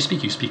idea is when you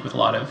speak with a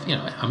lot of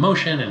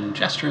emotion and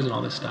gestures and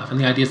all this stuff. And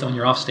the idea is that when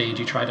you're off stage,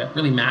 you try to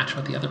really match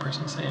what the other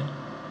person's saying.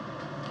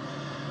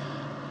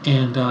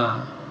 And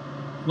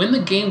when the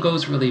game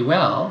goes really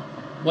well,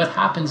 what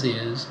happens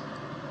is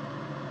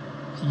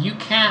you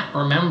can't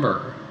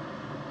remember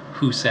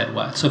who said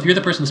what. So if you're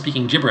the person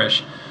speaking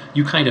gibberish,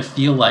 you kind of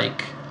feel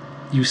like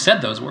you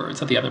said those words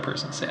that the other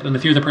person said. And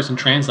if you're the person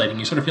translating,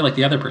 you sort of feel like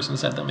the other person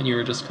said them, and you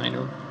were just kind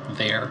of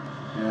there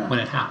when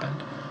it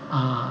happened.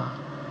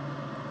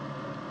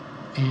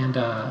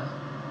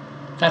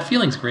 That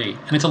feeling's great.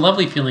 And it's a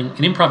lovely feeling.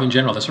 In improv in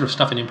general, the sort of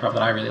stuff in improv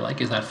that I really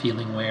like is that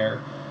feeling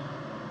where...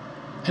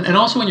 And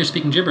also when you're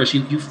speaking gibberish,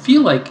 you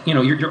feel like,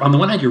 you're on the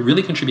one hand, you're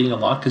really contributing a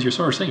lot because you're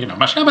sort of saying, and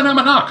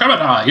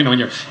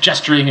you're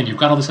gesturing and you've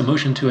got all this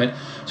emotion to it.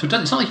 So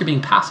it's not like you're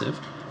being passive,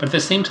 but at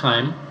the same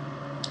time,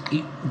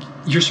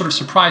 you're sort of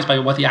surprised by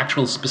what the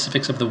actual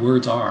specifics of the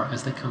words are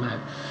as they come out.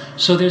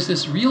 So there's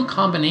this real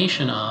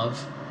combination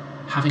of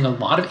having a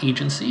lot of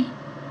agency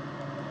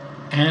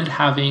and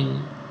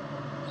having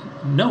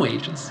no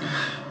agency.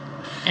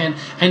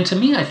 And to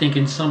me, I think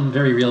in some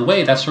very real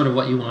way, that's sort of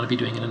what you want to be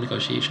doing in a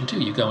negotiation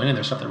too. You go in and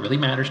there's stuff that really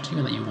matters to you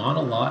and that you want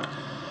a lot,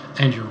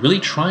 and you're really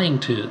trying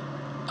to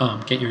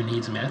get your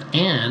needs met,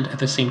 and at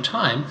the same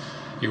time,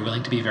 you're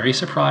willing to be very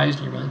surprised,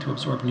 and you're willing to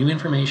absorb new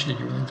information, and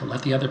you're willing to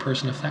let the other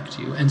person affect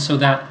you. And so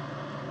that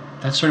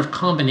sort of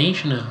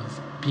combination of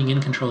being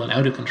in control and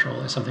out of control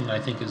is something that I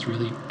think is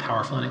really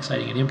powerful and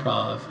exciting in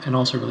improv, and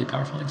also really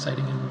powerful and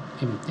exciting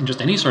in just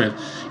any sort of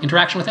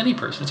interaction with any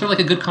person. It's sort of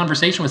like a good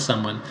conversation with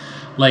someone.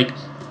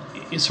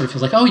 It sort of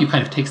feels like, you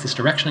kind of takes this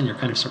direction, and you're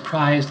kind of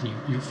surprised, and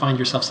you find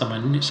yourself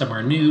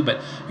somewhere new, but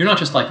you're not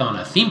just like on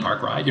a theme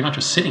park ride. You're not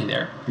just sitting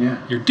there.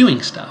 Yeah. You're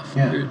doing stuff.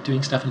 Yeah. You're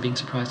doing stuff and being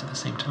surprised at the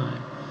same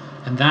time.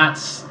 And that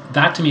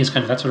to me is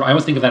kind of, that's what I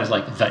always think of that as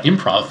like the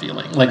improv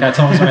feeling. That's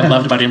always what I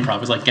loved about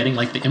improv, is like getting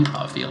like the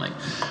improv feeling,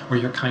 where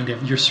you're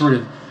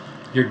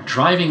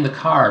driving the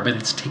car, but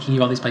it's taking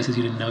you all these places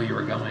you didn't know you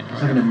were going.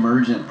 It's like an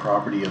emergent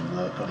property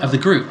of the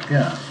group.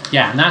 Yeah.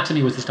 Yeah, and that to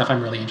me was the stuff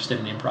I'm really interested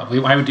in improv.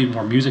 I would do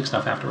more music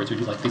stuff afterwards. We'd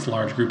do like these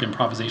large group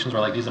improvisations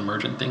where like these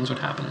emergent things would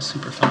happen. It's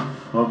super fun.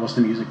 What's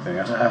the music thing?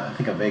 I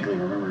think I vaguely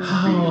remember reading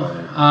about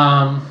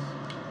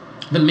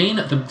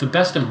it. The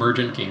best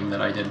emergent game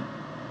that I did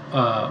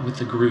with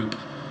the group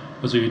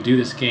was we would do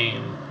this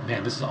game.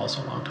 Man, this is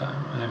also a long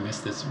time, and I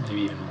miss this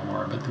maybe even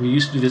more. But we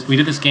used to do this. We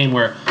did this game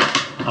where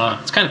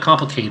it's kind of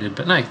complicated,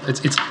 but nice.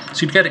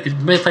 So you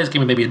may play this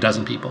game with maybe a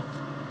dozen people.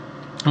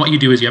 And what you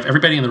do is you have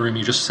everybody in the room.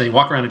 You just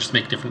walk around and just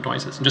make different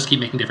noises, and just keep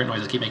making different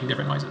noises. Keep making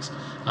different noises.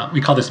 We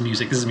call this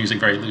music. This is music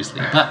very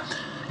loosely, but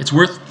it's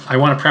worth. I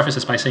want to preface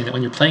this by saying that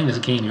when you're playing this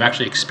game, you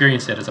actually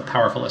experience it as a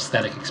powerful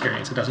aesthetic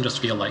experience. It doesn't just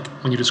feel like,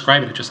 when you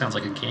describe it, it just sounds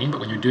like a game, but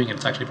when you're doing it,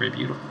 it's actually very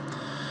beautiful.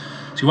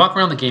 So you walk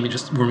around the game and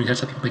when we have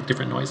people make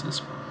different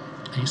noises.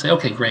 And you say,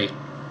 okay, great.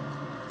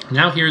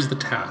 Now here's the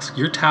task.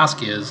 Your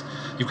task is,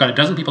 you've got a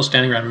dozen people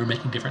standing around a room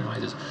making different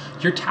noises.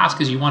 Your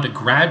task is you want to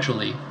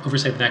gradually, over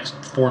say the next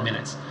 4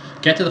 minutes,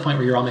 get to the point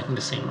where you're all making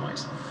the same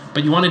noise.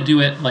 But you want to do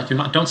it like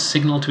don't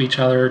signal to each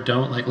other,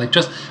 don't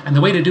and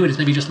the way to do it is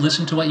maybe just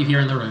listen to what you hear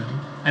in the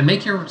room and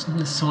make your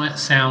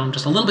sound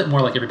just a little bit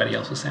more like everybody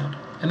else's sound.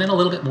 And then a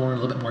little bit more,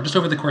 just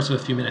over the course of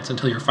a few minutes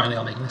until you're finally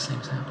all making the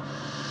same sound.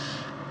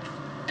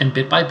 And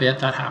bit by bit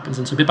that happens.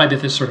 And so bit by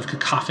bit this sort of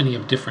cacophony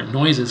of different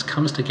noises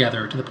comes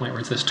together to the point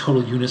where it's this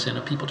total unison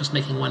of people just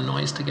making one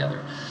noise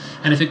together.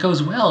 And if it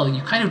goes well,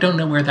 you kind of don't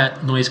know where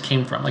that noise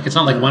came from. Like it's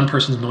not like one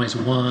person's noise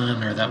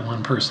won or that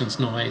one person's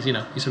noise, you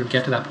sort of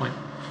get to that point.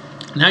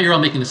 Now you're all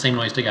making the same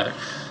noise together.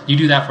 You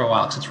do that for a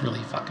while because it's really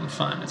fucking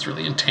fun. It's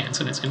really intense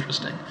and it's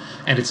interesting.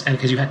 And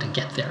because you had to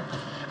get there.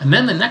 And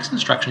then the next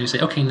instruction, you say,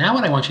 okay, now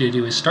what I want you to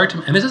do is start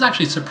to, and this is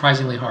actually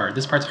surprisingly hard.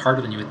 This part's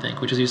harder than you would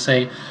think, which is you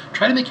say,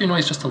 try to make your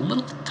noise just a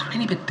little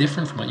tiny bit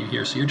different from what you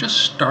hear. So you're just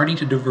starting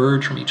to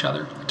diverge from each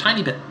other, a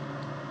tiny bit.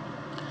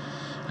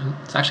 And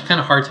it's actually kind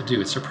of hard to do.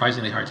 It's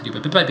surprisingly hard to do.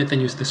 But bit by bit, then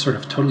this sort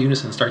of total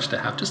unison starts to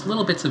have just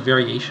little bits of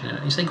variation in it.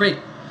 And you say, great,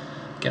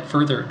 get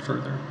further and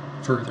further.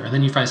 And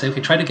then you finally say,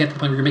 okay, try to get to the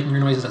point where you're making your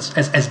noises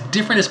as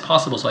different as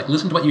possible. So like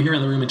listen to what you hear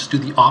in the room and just do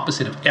the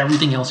opposite of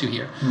everything else you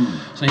hear.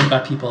 So now you've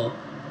got people,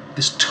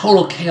 this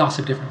total chaos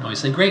of different noise.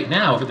 Say, great,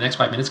 now over the next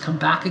 5 minutes, come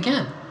back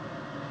again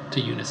to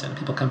unison.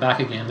 People come back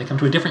again, they come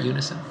to a different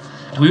unison.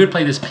 And we would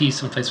play this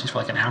piece, and we play this piece for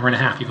like an hour and a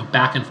half. You go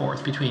back and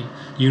forth between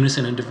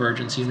unison and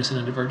divergence, unison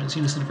and divergence,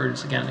 unison and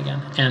divergence again and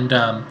again. And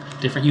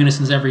different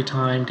unisons every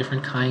time,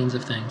 different kinds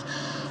of things.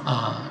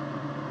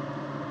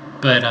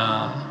 But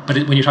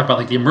when you talk about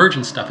like the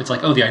emergent stuff, it's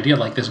like, oh, the idea of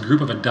like this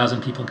group of a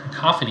dozen people in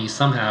cacophony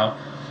somehow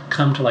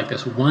come to like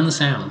this one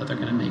sound that they're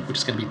going to make, which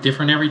is going to be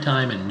different every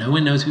time, and no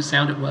one knows whose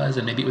sound it was,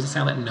 and maybe it was a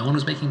sound that no one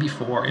was making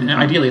before. And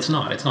ideally, it's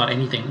not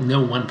anything.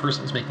 No one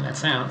person is making that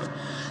sound, but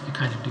you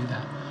kind of do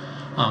that.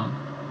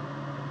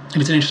 And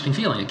it's an interesting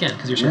feeling again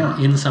because you're sort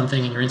of in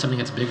something, and you're in something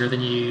that's bigger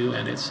than you,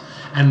 and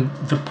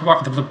the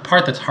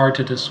part that's hard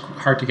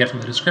to get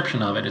from the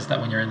description of it is that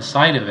when you're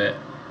inside of it.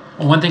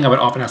 Well, one thing I would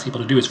often ask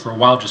people to do is for a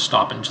while just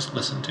stop and just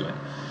listen to it.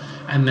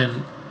 And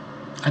then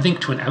I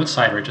think to an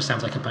outsider it just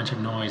sounds like a bunch of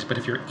noise, but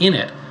if you're in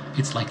it,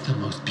 it's like the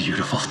most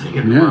beautiful thing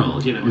in the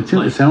world.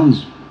 It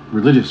sounds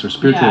religious or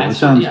spiritual. Yeah,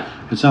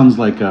 it sounds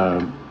like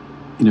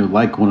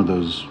like one of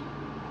those,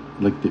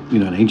 like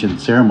an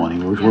ancient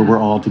ceremony where we're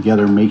all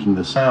together making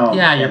the sound.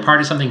 Yeah, you're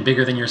part of something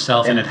bigger than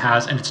yourself, and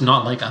it's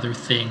not like other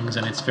things,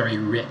 and it's very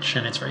rich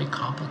and it's very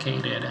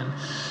complicated, and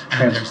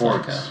there's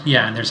like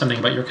and there's something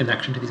about your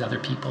connection to these other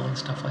people and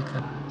stuff like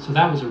that. So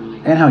that was a really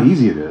and how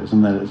easy it is,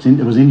 and that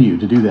it was in you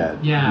to do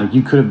that. Yeah, like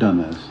you could have done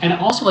this. And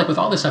also, like with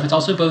all this stuff, it's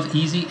also both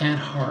easy and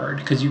hard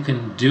because you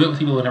can do it with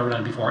people who have never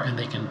done it before, and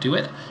they can do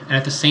it, and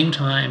at the same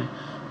time,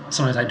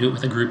 sometimes I do it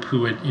with a group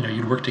who would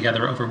you'd work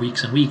together over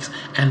weeks and weeks,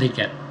 and they'd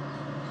get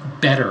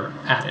better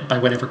at it by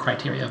whatever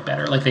criteria of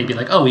better. Like they'd be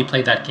like, oh, we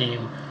played that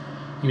game,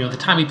 the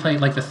time we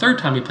played, like the third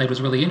time we played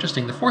was really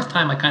interesting. The fourth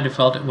time I kind of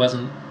felt it was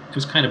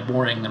kind of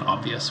boring and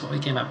obvious what we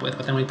came up with,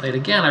 but then we played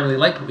again, I really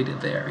liked what we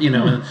did there,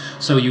 and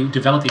so you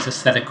develop these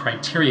aesthetic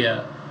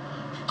criteria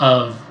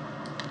of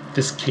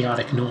this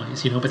chaotic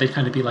noise, but they'd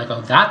kind of be like,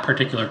 oh, that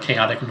particular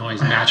chaotic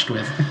noise matched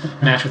with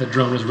a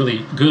drone was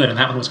really good, and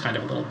that one was kind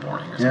of a little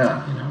boring or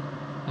something,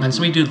 And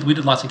so we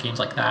did lots of games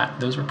like that.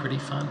 Those were pretty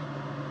fun.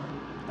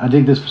 I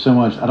dig this so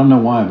much. I don't know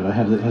why, but it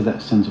has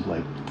that sense of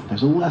like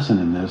there's a lesson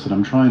in this, and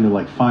I'm trying to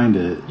like find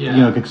it.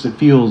 Because it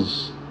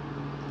feels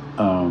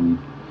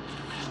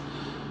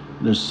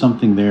there's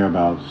something there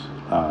about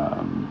I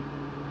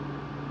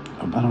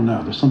don't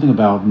know. There's something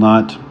about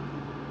not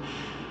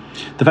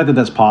the fact that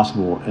that's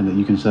possible, and that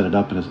you can set it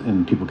up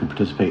and people can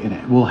participate, and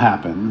it will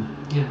happen.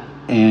 Yeah.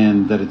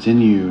 And that it's in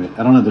you.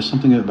 I don't know. There's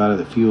something about it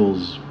that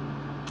feels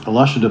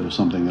illustrative of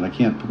something that I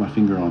can't put my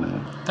finger on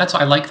it.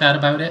 I like that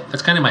about it.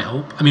 That's kind of my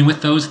hope. I mean,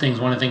 with those things,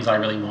 one of the things I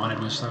really wanted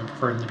was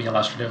for them to be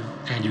illustrative,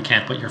 and you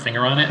can't put your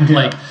finger on it. Yeah.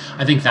 Like,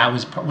 I think that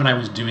was when I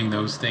was doing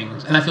those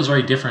things, and that feels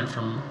very different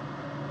from.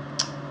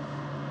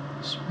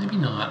 Maybe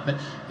not, but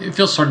it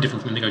feels sort of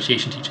different from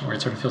negotiation teaching, where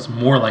it sort of feels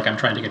more like I'm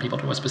trying to get people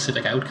to a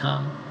specific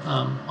outcome.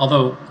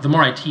 Although the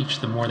more I teach,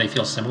 the more they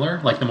feel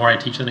similar. Like the more I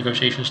teach the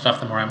negotiation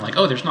stuff, the more I'm like,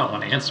 oh, there's not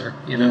one answer,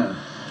 Yeah.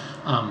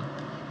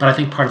 But I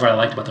think part of what I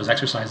liked about those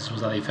exercises was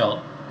that they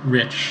felt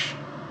rich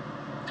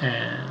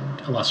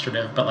and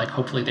illustrative, but like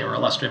hopefully they were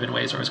illustrative in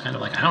ways where it was kind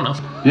of like, I don't know.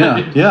 Yeah.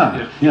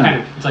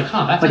 Kind of, it's like,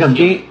 that's like I've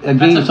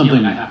gained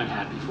something I haven't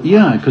had before.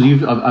 Yeah, because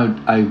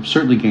I've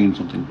certainly gained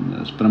something from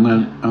this, but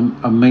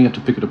I may have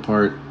to pick it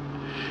apart,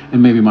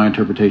 and maybe my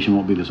interpretation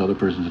won't be this other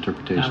person's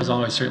interpretation. That was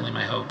always certainly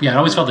my hope. Yeah, it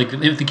always felt like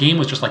if the game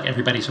was just like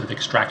everybody sort of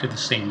extracted the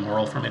same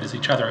moral from it as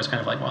each other, I was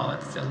kind of like, well, that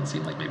doesn't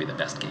seem like maybe the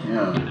best game.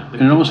 Yeah. And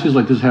it almost feels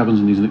like this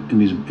happens in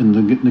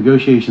the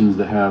negotiations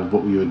that have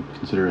what we would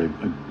consider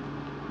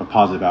a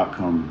positive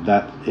outcome.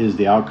 That is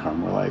the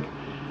outcome. Where like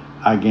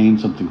I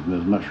gained something from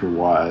this. I'm not sure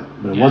what,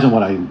 but it wasn't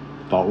what I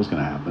thought was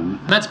going to happen.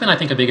 And that's been, I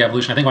think, a big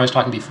evolution. I think I was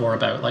talking before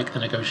about like the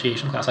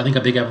negotiation class. I think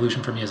a big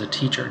evolution for me as a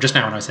teacher, just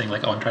now when I was saying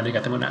like, oh, I'm trying to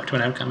get them to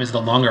an outcome, is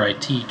the longer I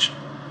teach,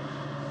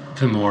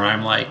 the more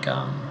I'm like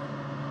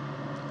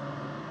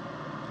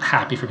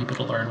happy for people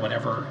to learn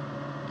whatever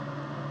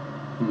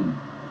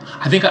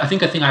I think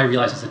a thing I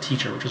realized as a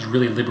teacher, which was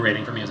really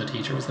liberating for me as a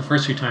teacher, was the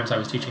first few times I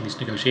was teaching these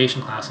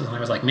negotiation classes, and I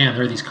was like, man,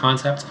 there are these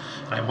concepts,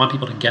 and I want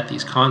people to get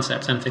these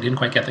concepts, and if they didn't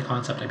quite get the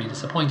concept, I'd be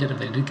disappointed. If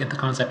they did get the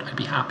concept, I'd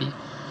be happy.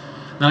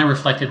 Then I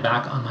reflected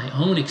back on my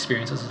own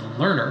experiences as a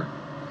learner,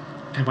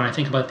 and when I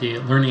think about the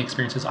learning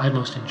experiences I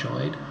most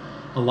enjoyed,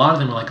 a lot of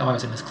them were like, oh, I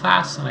was in this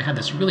class, and I had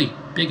this really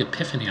big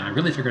epiphany, and I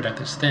really figured out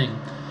this thing.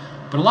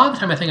 But a lot of the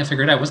time, I think I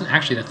figured out wasn't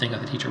actually the thing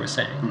that the teacher was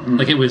saying. Mm-hmm.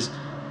 Like, it was...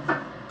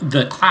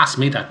 the class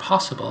made that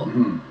possible,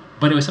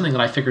 but it was something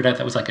that I figured out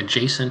that was like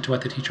adjacent to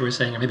what the teacher was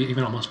saying, or maybe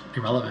even almost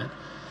irrelevant.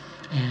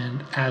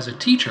 And as a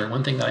teacher,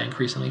 one thing that I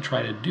increasingly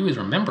try to do is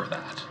remember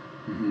that.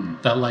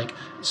 That like,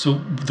 so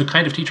the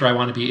kind of teacher I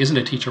want to be isn't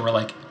a teacher where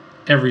like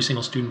every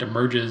single student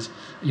emerges,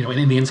 you know, and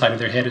in the inside of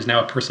their head is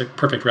now a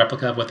perfect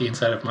replica of what the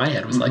inside of my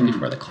head was like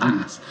before the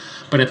class.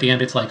 But at the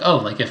end, it's like, oh,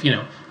 like if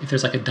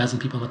there's like a dozen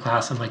people in the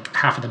class and like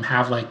half of them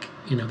have like,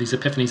 you know, these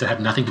epiphanies that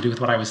have nothing to do with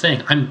what I was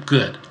saying, I'm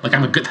good. Like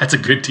that's a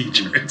good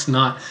teacher. It's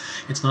not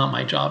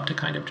my job to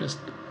kind of just,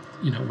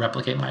 you know,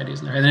 replicate my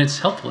ideas in there. And then it's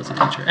helpful as a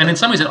teacher. And in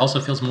some ways it also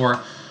feels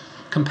more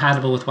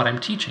compatible with what I'm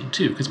teaching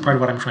too, because part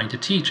of what I'm trying to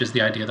teach is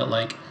the idea that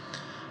like,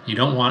 you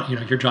don't want, you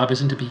know, your job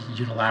isn't to be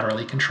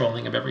unilaterally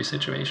controlling of every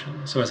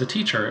situation. So as a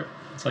teacher,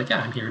 it's like,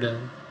 yeah, I'm here to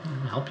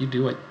help you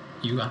do what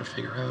you got to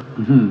figure out.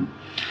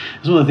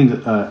 It's one of the things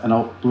that, and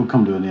we'll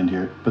come to an end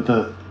here, but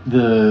the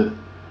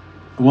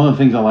one of the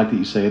things I like that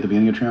you say at the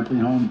beginning of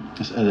Trampoline Home,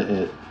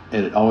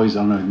 it always, I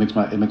don't know,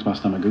 it makes my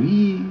stomach go,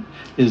 ee,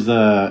 is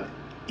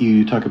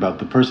you talk about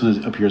the person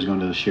is up here is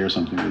going to share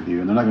something with you,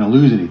 and they're not going to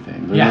lose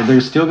anything.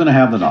 They're still going to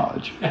have the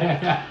knowledge.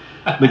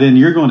 But then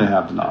you're going to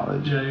have the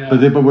knowledge.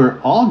 But we're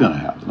all going to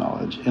have the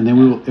knowledge, and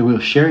then we'll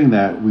sharing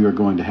that. We are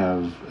going to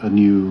have a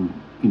new,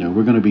 you know,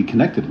 we're going to be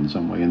connected in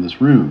some way in this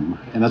room,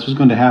 and that's what's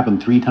going to happen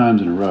 3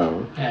 times in a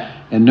row.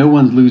 And no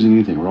one's losing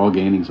anything. We're all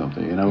gaining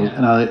something. You know,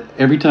 and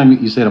every time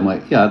you say it, I'm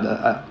like,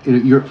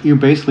 you're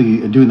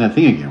basically doing that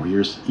thing again, where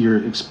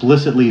you're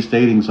explicitly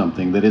stating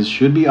something that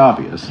should be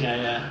obvious.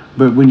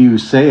 But when you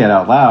say it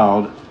out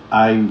loud,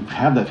 I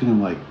have that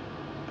feeling like,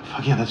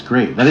 fuck yeah, that's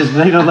great. That is,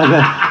 you know, like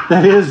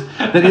that is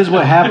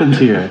what happens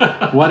here.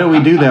 Why don't we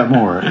do that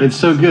more? It's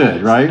so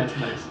good, right? That's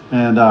nice.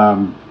 And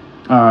I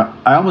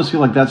almost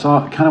feel like that's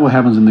all kind of what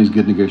happens in these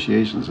good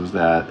negotiations, is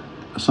that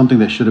something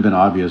that should have been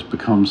obvious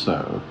becomes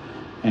so,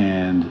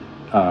 and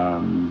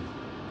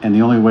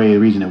the only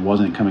reason it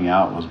wasn't coming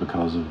out was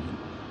because of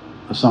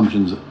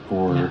assumptions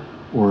or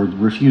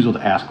refusal to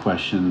ask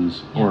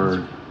questions,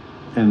 and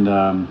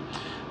the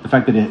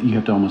fact that you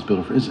have to almost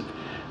build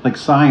like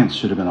science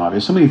should have been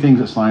obvious. So many things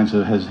that science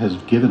has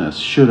given us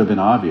should have been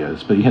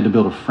obvious, but you had to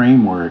build a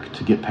framework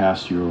to get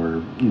past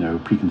your, you know,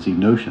 preconceived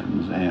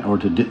notions, or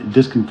to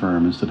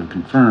disconfirm instead of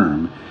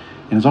confirm.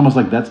 And it's almost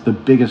like that's the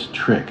biggest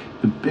trick.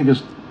 The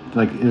biggest,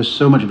 like, there's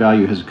so much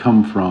value has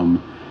come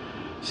from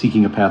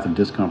seeking a path of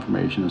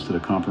disconfirmation instead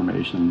of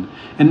confirmation,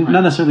 and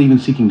not necessarily even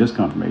seeking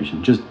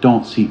disconfirmation. Just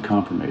don't seek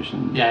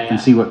confirmation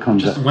and see what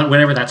comes. Just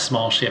whenever that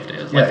small shift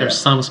is, like there's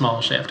some small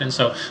shift, and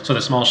so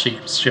the small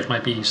shift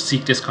might be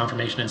seek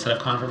disconfirmation instead of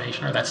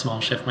confirmation, or that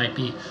small shift might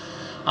be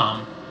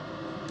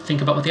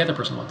think about what the other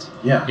person wants.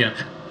 You know,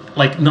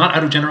 like not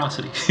out of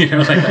generosity. You know,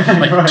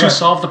 like to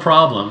solve the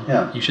problem,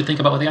 you should think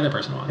about what the other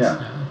person wants.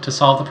 To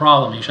solve the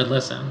problem, you should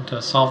listen. To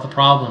solve the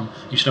problem,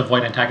 you should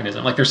avoid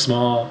antagonism. Like there's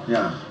small.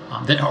 The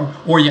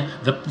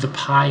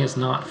pie is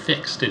not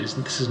fixed.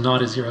 This is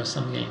not a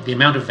zero-sum game. The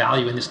amount of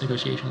value in this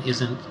negotiation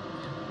isn't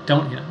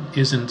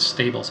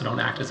stable. So don't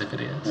act as if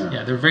it is.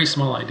 They're very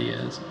small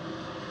ideas.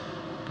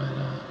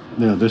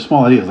 But they're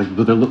small ideas,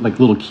 but they're like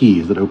little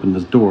keys that open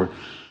this door.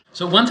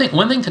 So one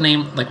thing to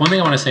name, like one thing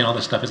I want to say in all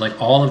this stuff is like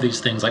all of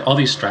these things, like all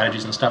these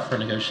strategies and stuff for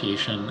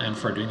negotiation and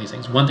for doing these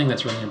things. One thing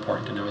that's really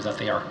important to know is that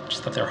they're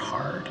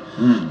hard.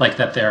 Like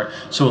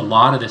so a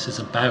lot of this is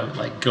about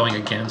like going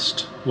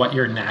against what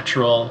your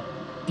natural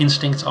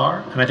instincts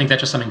are, and I think that's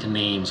just something to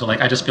name. So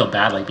like I just feel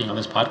bad like being on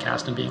this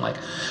podcast and being like,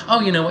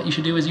 oh, you know what you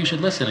should do is you should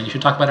listen and you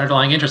should talk about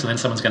underlying interest, and then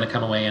someone's going to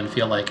come away and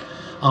feel like,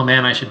 oh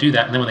man, I should do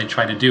that, and then when they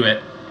try to do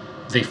it,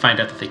 they find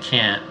out that they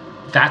can't.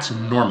 That's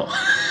normal.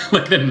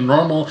 Like the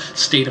normal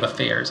state of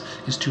affairs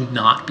is to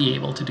not be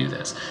able to do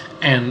this.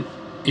 And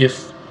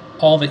if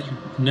all that you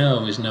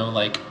know is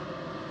like,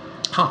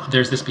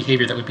 there's this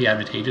behavior that would be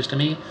advantageous to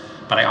me,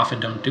 but I often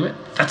don't do it,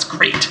 that's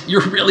great.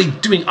 You're really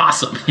doing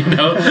awesome, you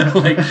know?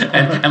 Like,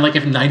 and like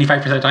if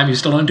 95% of the time you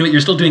still don't do it,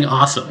 you're still doing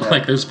awesome.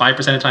 Like those 5%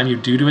 of the time you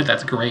do it,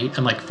 that's great.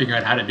 And like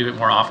figuring out how to do it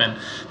more often,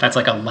 that's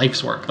like a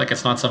life's work. Like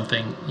it's not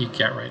something you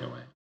get right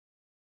away.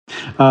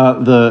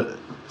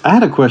 I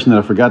had a question that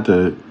I forgot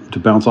to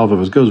bounce off of.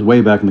 It goes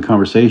way back in the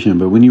conversation,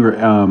 but when you were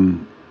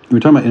talking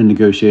about in a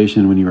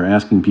negotiation, when you were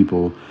asking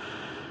people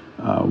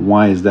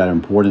why is that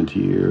important to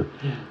you,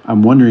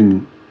 I'm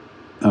wondering,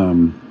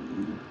 do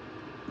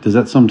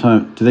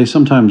they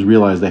sometimes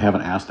realize they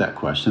haven't asked that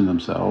question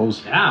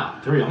themselves? Yeah,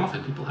 very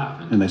often people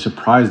haven't, and they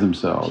surprise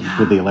themselves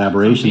with the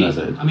elaboration of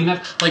it. I mean,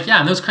 that's like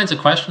and those kinds of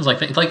questions,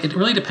 like it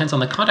really depends on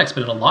the context,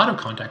 but in a lot of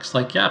contexts,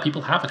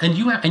 people haven't,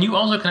 and you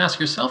also can ask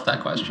yourself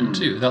that question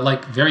too. That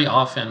like very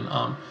often,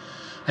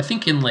 I I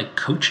think in like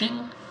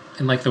coaching,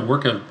 in like the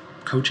work of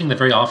coaching, that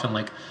very often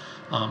like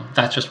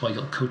that's just what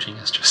coaching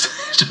is just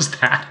it's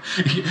just that.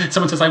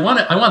 Someone says, I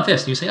want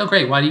this, and you say, oh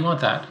great, why do you want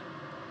that?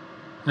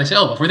 And they say,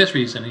 oh well, for this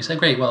reason. And you say,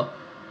 great, well,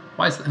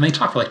 why is that? And they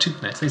talk for like 2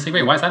 minutes. And they say,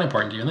 great, why is that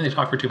important to you? And then they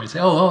talk for 2 minutes.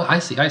 And say, oh, I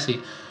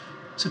see.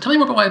 So tell me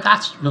more about why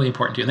that's really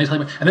important to you. And they tell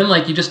you, and then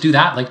like you just do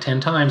that like 10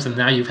 times, and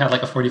now you've had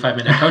like a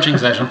 45-minute coaching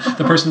session.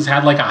 The person's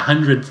had like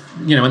 100,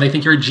 and they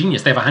think you're a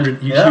genius. They have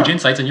 100 huge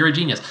insights, and you're a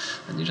genius.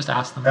 And you just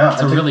ask them.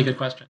 It's a really good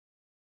question.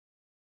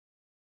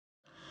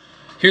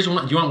 Here's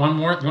one. Do you want one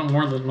more? You want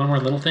one more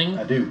little thing?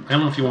 I do. I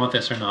don't know if you want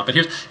this or not, but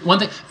here's one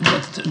thing.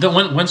 The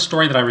one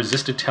story that I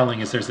resisted telling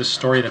is there's this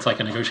story that's like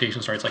a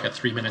negotiation story. It's like a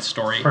 3-minute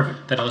story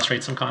that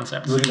illustrates some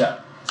concepts. Look at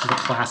that. This is a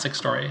classic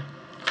story.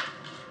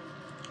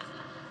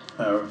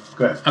 Go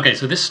ahead. Okay,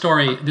 so this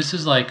story, this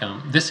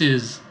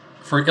is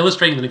for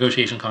illustrating the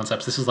negotiation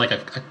concepts. This is like a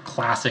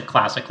classic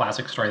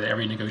story that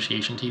every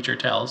negotiation teacher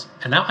tells,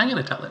 and now I'm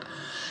going to tell it.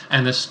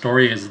 And the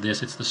story is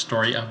this: it's the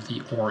story of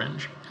the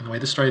orange, and the way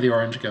the story of the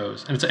orange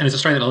goes, and it's a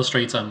story that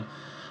illustrates a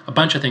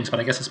bunch of things, but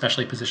I guess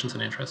especially positions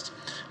and interests.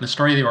 And the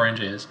story of the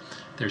orange is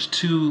there's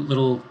 2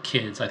 little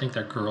kids. I think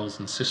they're girls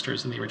and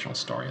sisters in the original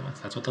story, and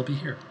that's what they'll be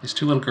here. These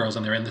 2 little girls,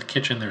 and they're in the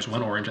kitchen. There's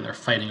one orange, and they're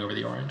fighting over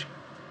the orange.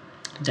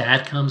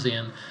 Dad comes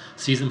in,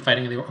 sees them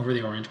fighting over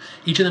the orange.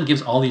 Each of them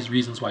gives all these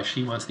reasons why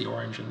she wants the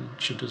orange and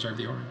should deserve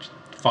the orange.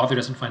 Father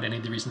doesn't find any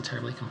of the reasons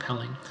terribly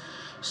compelling.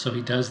 So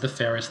he does the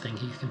fairest thing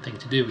he can think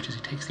to do, which is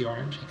he takes the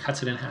orange, he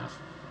cuts it in half.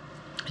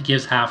 He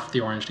gives half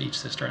the orange to each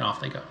sister, and off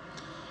they go.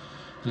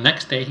 The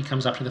next day, he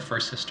comes up to the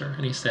first sister,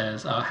 and he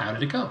says, how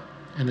did it go?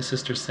 And the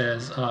sister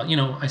says,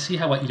 I see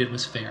how what you did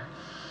was fair.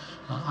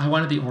 I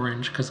wanted the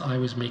orange because I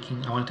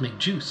wanted to make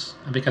juice.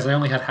 And because I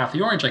only had half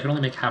the orange, I could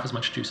only make half as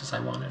much juice as I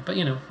wanted. But,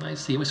 I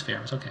see it was fair.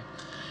 It was okay.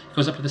 He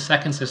goes up to the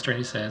second sister and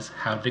he says,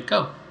 how did it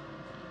go?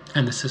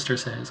 And the sister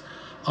says,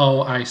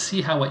 oh, I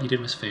see how what you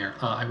did was fair.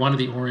 I wanted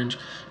the orange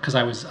because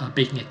I was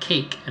baking a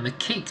cake, and the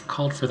cake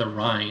called for the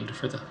rind,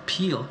 for the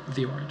peel of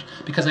the orange.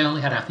 Because I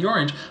only had half the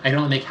orange, I could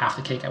only make half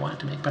the cake I wanted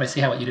to make. But I see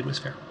how what you did was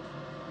fair.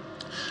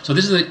 So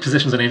this is the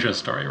positions and interest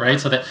story, right?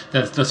 So that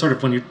the sort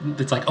of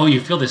it's like, oh,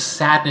 you feel this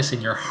sadness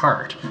in your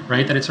heart,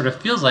 right? That it sort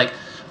of feels like,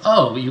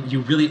 oh,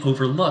 you really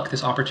overlook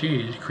this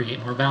opportunity to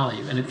create more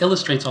value. And it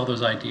illustrates all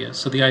those ideas.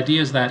 So the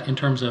idea is that in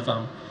terms of,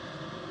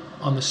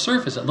 on the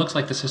surface, it looks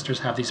like the sisters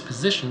have these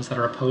positions that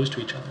are opposed to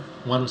each other.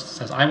 One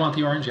says, I want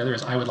the orange. The other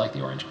is, I would like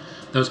the orange.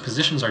 Those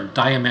positions are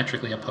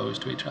diametrically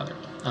opposed to each other.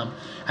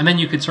 And then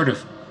you could sort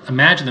of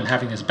imagine them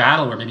having this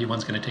battle where maybe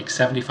one's going to take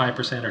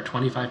 75% or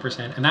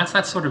 25%. And that's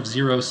that sort of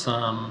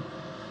zero-sum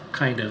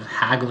kind of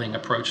haggling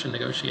approach to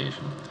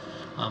negotiation,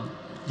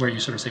 where you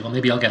sort of say, well,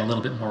 maybe I'll get a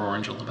little bit more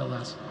orange, a little bit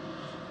less.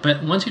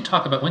 But once you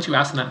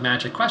ask them that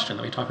magic question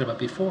that we talked about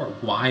before,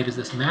 why does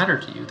this matter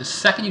to you? The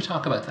second you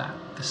talk about that,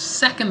 the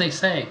second they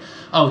say,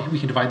 oh, we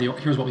can divide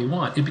here's what we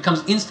want, it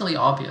becomes instantly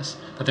obvious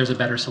that there's a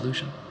better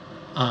solution.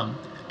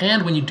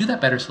 And when you do that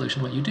better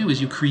solution, what you do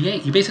is you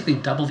basically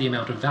double the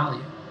amount of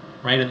value,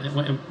 right?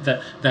 And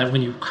that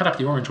when you cut up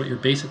the orange, what you're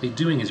basically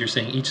doing is you're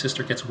saying each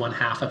sister gets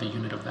 1/2 of a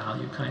unit of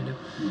value, kind of.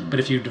 But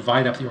if you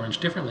divide up the orange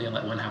differently and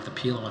let one have the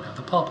peel and one have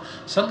the pulp,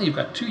 suddenly you've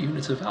got 2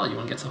 units of value.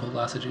 One gets the whole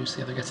glass of juice,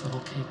 the other gets the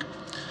whole cake.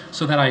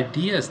 So that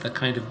idea is that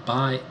kind of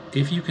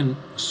if you can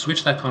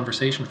switch that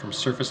conversation from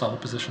surface level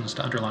positions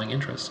to underlying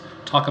interests,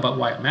 talk about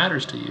why it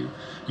matters to you,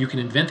 you can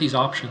invent these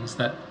options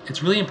that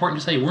it's really important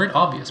to say weren't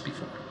obvious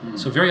before.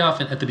 So very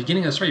often at the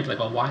beginning of the story, you'd be like,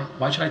 well,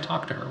 why should I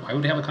talk to her? Why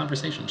would we have a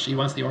conversation? She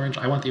wants the orange,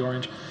 I want the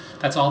orange.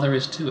 That's all there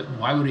is to it.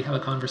 Why would we have a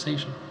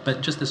conversation?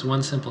 But just this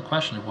one simple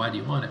question of why do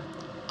you want it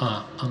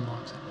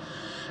unlocks it.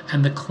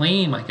 And the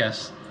claim, I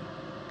guess,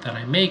 that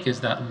I make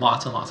is that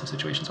lots and lots of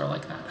situations are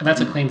like that. And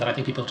that's a claim that I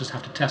think people just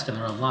have to test in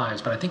their own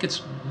lives, but I think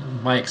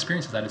my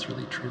experience is that it's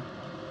really true.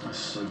 That's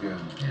so good.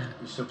 Yeah.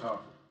 It's so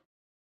powerful.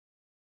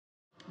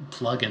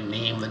 Plug and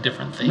name the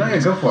different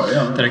things go for it.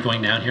 that are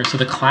going down here. So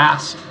the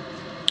class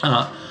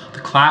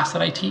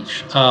that I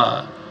teach,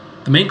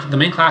 the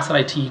main class that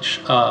I teach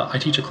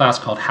a class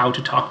called How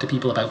to Talk to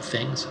People About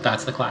Things.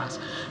 That's the class.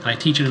 And I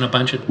teach it in a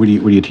bunch of... Where do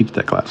you teach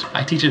that class?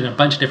 I teach it in a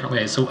bunch of different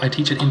ways. So I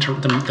teach it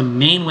the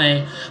main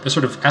way, the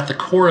sort of at the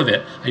core of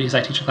it, I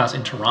teach a class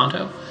in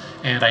Toronto,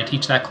 and I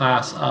teach that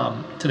class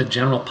to the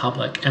general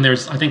public. And I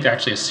think there's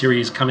actually a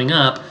series coming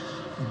up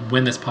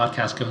when this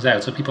podcast goes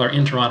out. So if people are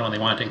in Toronto and they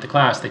want to take the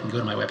class, they can go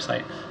to my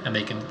website and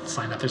they can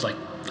sign up. There's like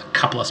a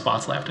couple of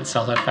spots left. It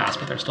sells out fast,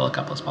 but there's still a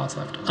couple of spots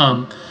left.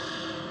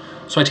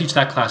 So I teach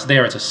that class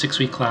there. It's a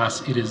 6-week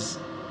class.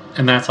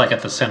 And that's like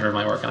at the center of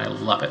my work, and I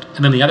love it.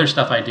 And then the other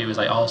stuff I do is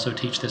I also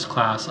teach this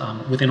class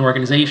within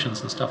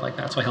organizations and stuff like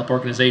that. So I help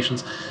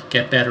organizations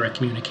get better at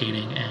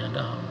communicating, and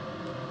I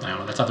don't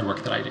know, that's other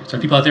work that I do. So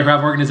people out there who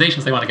have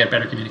organizations, they want to get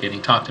better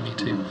communicating, talk to me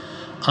too.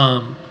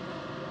 And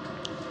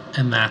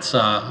that's...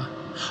 and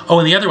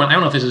the other one, I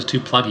don't know if this is too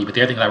pluggy, but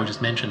the other thing that I would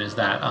just mention is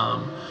that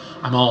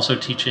I'm also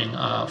teaching,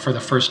 for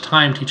the first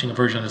time, teaching a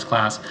version of this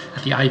class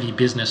at the Ivy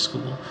Business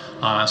School.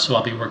 So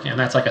I'll be working, and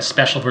that's like a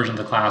special version of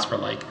the class for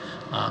like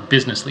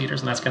business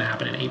leaders, and that's going to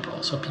happen in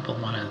April. So if people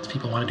want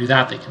to do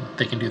that,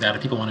 they can do that.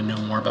 If people want to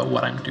know more about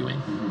what I'm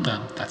doing,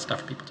 that's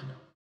stuff for people to know.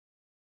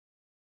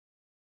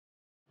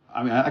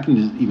 I mean, I can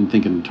just even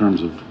think in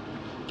terms of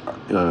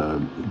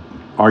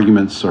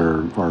arguments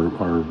or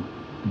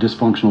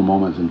dysfunctional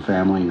moments in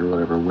family or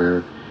whatever,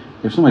 where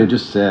if somebody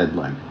just said,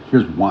 like,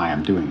 here's why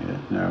I'm doing it,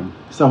 you know,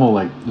 it's the whole,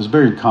 like, it's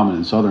very common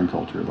in Southern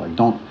culture, like,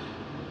 don't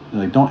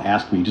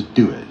ask me, just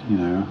do it, you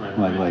know,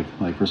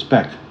 like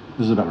respect.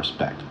 This is about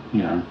respect,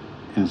 you know.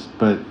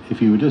 But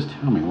if you would just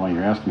tell me why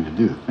you're asking me to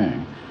do the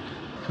thing.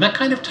 And that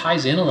kind of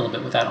ties in a little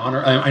bit with that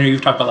honor. I know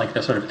you've talked about like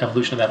the sort of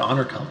evolution of that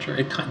honor culture.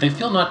 They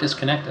feel not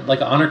disconnected.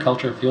 Like honor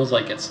culture feels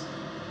like it's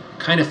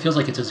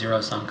a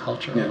zero-sum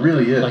culture. Yeah, it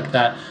really is. Like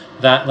that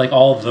like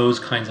all of those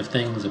kinds of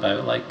things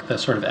about like the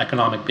sort of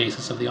economic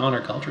basis of the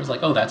honor culture is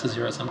like, oh, that's a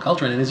zero-sum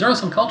culture. And in a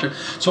zero-sum culture,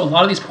 so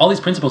all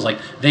these principles, like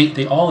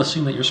they all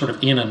assume that you're sort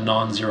of in a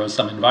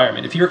non-zero-sum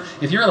environment. If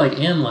you're like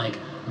in like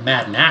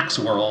Mad Max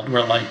world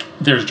where like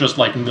there's just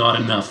like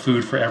not enough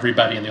food for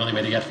everybody and the only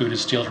way to get food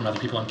is steal from other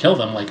people and kill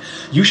them, like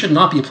you should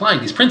not be applying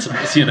these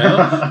principles, you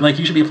know. Like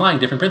you should be applying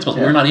different principles.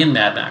 We're not in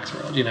Mad Max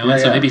world, you know. And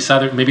so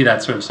maybe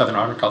that sort of Southern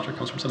honor culture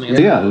comes from something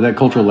else. That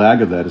cultural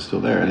lag of that is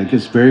still there, and it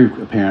gets very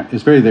apparent.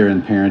 It's very there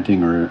in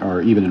parenting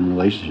or even in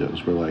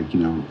relationships where, like, you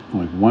know,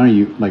 like, why are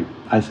you, like,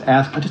 I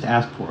just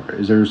ask for it.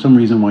 Is there some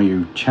reason why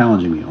you're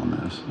challenging me on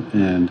this?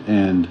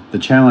 And the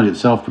challenge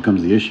itself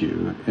becomes the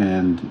issue.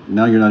 And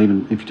now you're not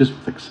even, if you just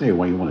like say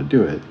why you want to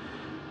do it,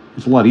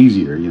 it's a lot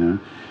easier, you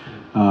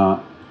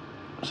know.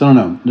 So I don't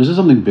know. There's just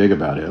something big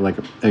about it. Like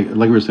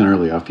we were saying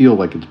earlier, I feel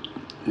like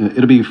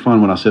it'll be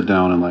fun when I sit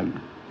down and like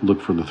look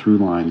for the through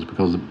lines,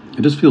 because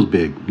it just feels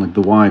big. Like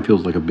the why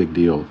feels like a big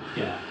deal.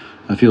 Yeah.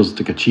 It feels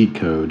like a cheat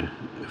code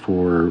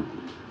for,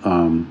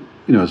 you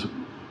know,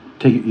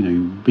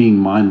 being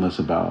mindless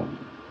about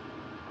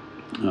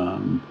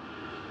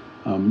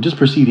just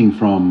proceeding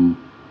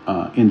from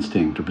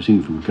instinct or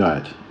proceeding from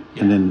gut,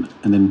 and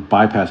then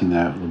bypassing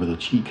that with a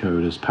cheat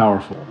code is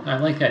powerful. I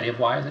like the idea of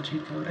why is a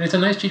cheat code, and it's a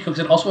nice cheat code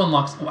because it also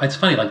unlocks. It's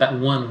funny, like that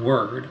one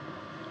word.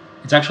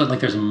 It's actually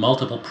like there's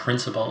multiple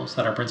principles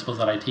that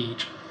I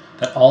teach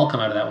that all come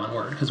out of that one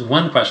word. Because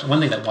one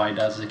thing that why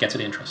does is it gets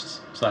at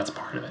interests, so that's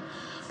part of it.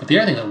 But the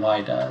other thing that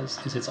why does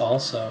is it's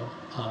also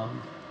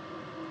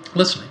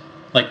listening.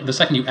 Like the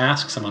second you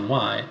ask someone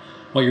why,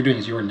 what you're doing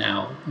is you're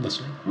now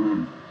listening,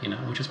 you know,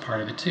 which is part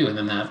of it too. And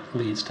then that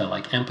leads to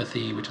like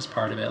empathy, which is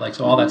part of it. Like,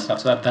 so all that stuff.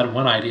 So that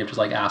one idea of just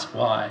like ask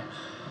why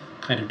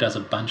kind of does a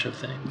bunch of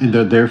things. And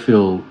they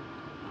feel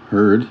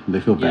heard.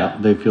 They feel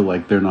bad. They feel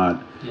like they're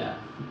not,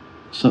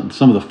 some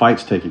of the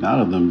fight's taken out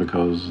of them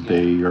because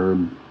they're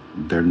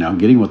now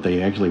getting what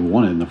they actually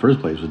wanted in the first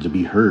place, was to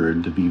be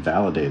heard, to be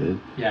validated.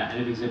 Yeah, and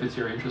it exhibits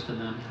your interest in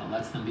them, you know,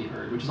 lets them be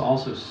heard, which is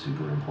also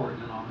super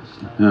important in all this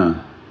stuff.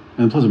 Yeah.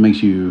 And plus it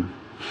makes you,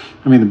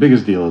 I mean, the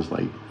biggest deal is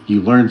like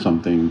you learn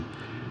something,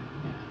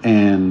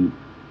 and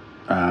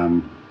I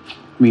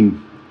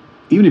mean,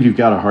 even if you're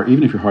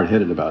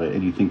hard-headed about it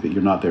and you think that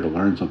you're not there to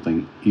learn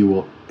something, you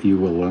will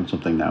learn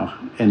something now,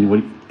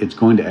 and it's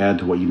going to add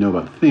to what you know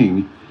about the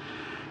thing,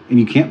 and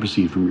you can't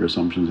proceed from your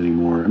assumptions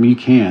anymore. I mean, you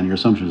can, your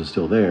assumptions are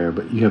still there,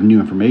 but you have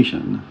new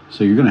information,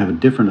 so you're going to have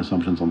different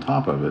assumptions on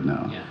top of it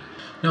now. Yeah.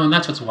 No, and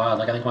that's what's wild.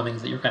 Like, I think one of the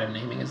things that you're kind of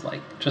naming is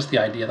like just the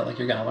idea that like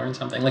you're going to learn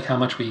something, like how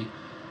much we,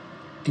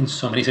 in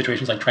so many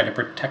situations, like try to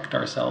protect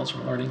ourselves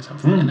from learning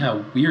something, and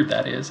how weird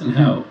that is, and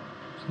how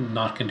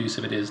not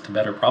conducive it is to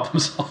better problem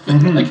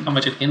solving, like how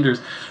much it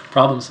hinders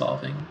problem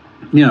solving.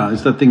 Yeah,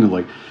 it's that thing of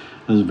like,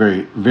 this is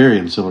very, very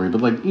ancillary,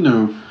 but like, you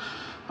know,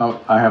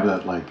 I have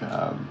that like,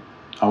 I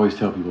always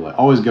tell people, like,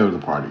 always go to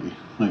the party,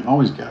 like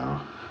always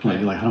go. Like,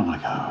 you're like, I don't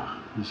want to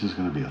go. This is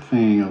going to be a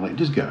thing. I'm like,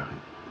 just go.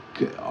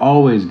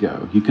 Always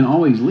go. You can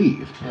always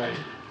leave. Right.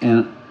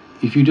 And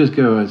if you just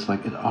go, it's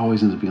like, it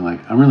always ends up being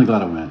like, I'm really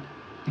glad I went.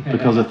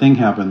 Because a thing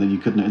happened that you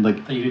couldn't,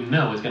 like, that you didn't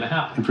know was going to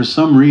happen. And for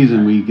some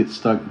reason, we get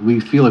stuck. We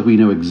feel like we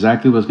know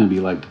exactly what it's going to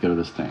be like to go to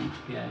this thing,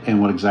 and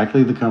what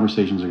exactly the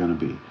conversations are going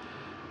to be.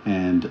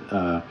 And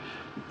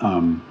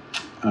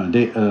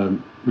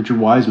Richard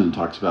Wiseman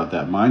talks about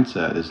that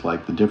mindset is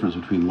like the difference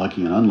between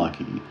lucky and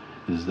unlucky.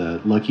 Is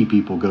that lucky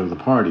people go to the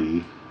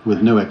party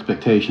with no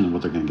expectation of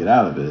what they're going to get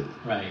out of it,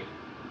 right?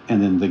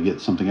 And then they get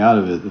something out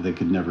of it that they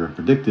could never have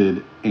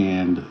predicted,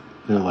 and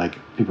they're like,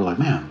 people are like,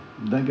 man,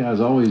 that guy's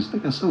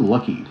so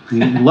lucky.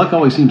 Luck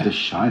always seems to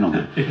shine on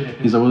him.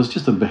 He's like, well, it's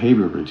just a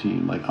behavior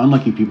routine. Like,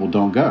 unlucky people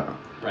don't go.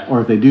 Right.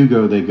 Or if they do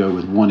go, they go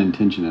with one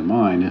intention in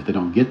mind. If they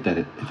don't get that,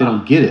 if they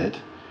don't get it,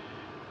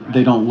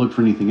 they don't look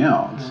for anything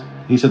else.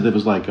 Right. He said that it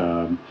was like,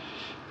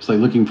 it's like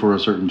looking for a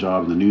certain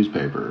job in the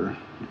newspaper,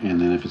 and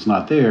then if it's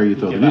not there, you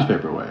throw the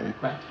newspaper away.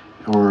 Right.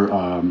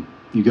 Or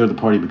you go to the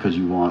party because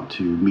you want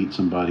to meet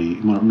somebody,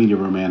 you want to meet a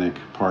romantic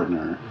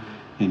partner.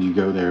 And you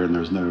go there and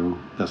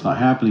that's not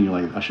happening, you're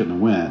like, I shouldn't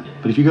have went.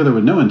 But if you go there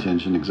with no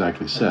intention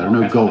exactly set, or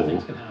no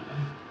goal,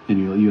 and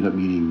you end up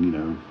meeting,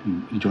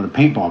 you join a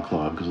paintball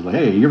club because it's like,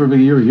 hey, you ever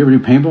do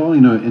paintball,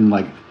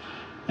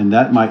 and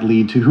that might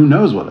lead to who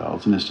knows what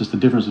else. And it's just the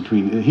difference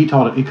between he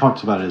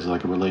talks about it as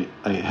like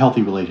a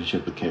healthy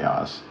relationship with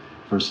chaos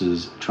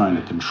versus trying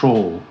to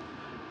control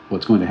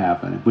what's going to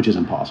happen, which is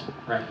impossible.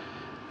 Right.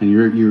 And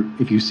you're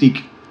if you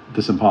seek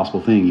this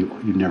impossible thing,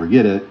 you never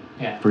get it.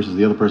 Yeah. Versus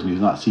the other person who's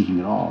not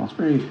seeking at all.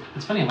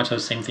 It's funny how much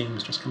those same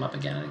themes just come up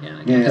again and again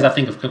and again. Because I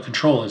think of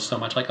control is so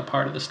much like a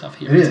part of the stuff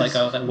here. It's like,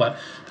 in a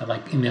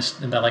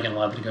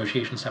lot of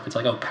negotiation stuff, it's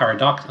like,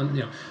 paradox.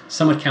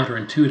 Somewhat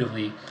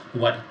counterintuitively,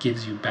 what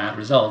gives you bad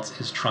results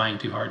is trying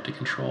too hard to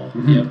control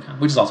the outcome,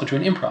 which is also true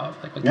in improv.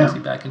 Like what gives you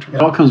bad control.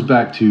 It all comes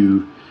back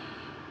to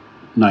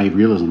naive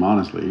realism.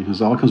 Honestly,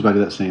 it all comes back to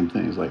that same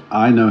thing. It's like,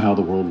 I know how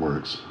the world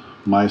works.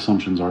 My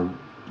assumptions are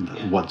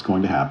what's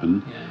going to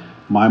happen. Yeah.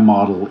 My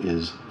model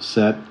is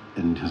set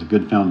and has a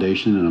good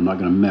foundation, and I'm not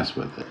going to mess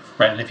with it.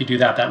 Right, and if you do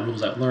that, that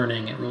rules out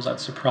learning, it rules out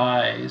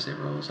surprise, it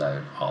rules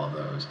out all of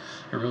those.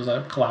 It rules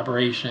out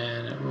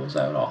collaboration, it rules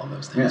out all of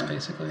those things,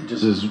 basically.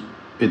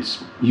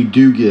 You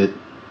do get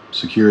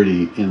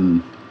security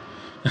in...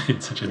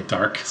 It's such a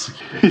dark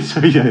security. So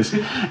yes,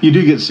 you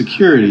do get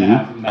security.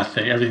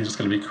 Nothing, everything's just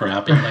going to be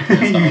crappy like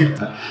this all the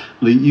time.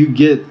 You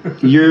get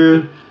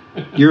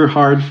your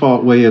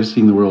hard-fought way of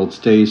seeing the world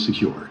stays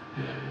secure.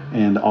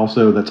 And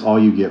also, that's all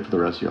you get for the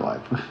rest of your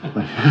life.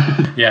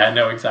 Yeah,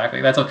 no, exactly.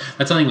 That's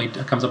something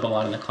that comes up a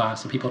lot in the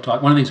class. And people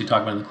talk. One of the things we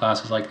talk about in the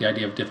class is like the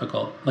idea of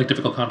difficult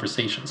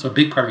conversations. So a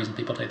big part of the reason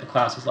people take the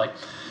class is like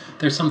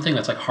there's something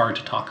that's like hard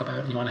to talk about,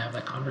 and you want to have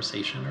that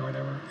conversation or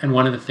whatever. And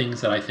one of the things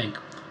that I think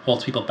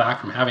holds people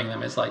back from having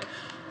them is like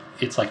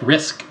it's like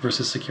risk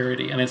versus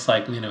security. And it's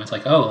like it's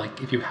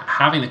like if you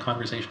having the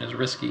conversation is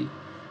risky,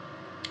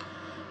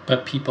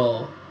 but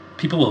people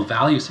will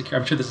value security.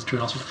 I'm sure this is true.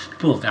 And also,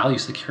 people will value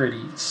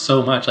security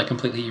so much, like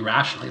completely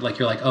irrationally. Like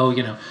you're like,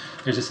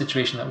 there's a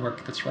situation at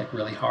work that's like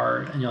really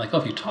hard, and you're like,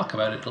 if you talk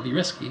about it, it'll be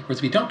risky. Whereas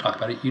if you don't talk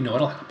about it,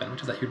 it'll happen,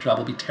 which is that your job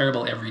will be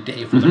terrible every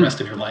day for the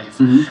rest of your life,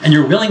 and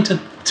you're willing to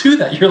do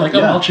that. You're like,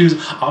 I'll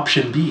choose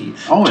option B,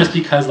 just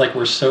because like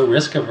we're so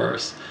risk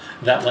averse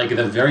that like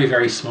the very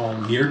very small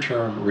near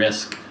term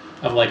risk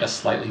of like a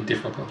slightly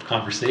difficult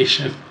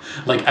conversation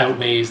like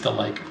outweighs the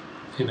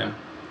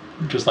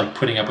just like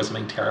putting up with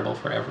something terrible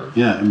forever.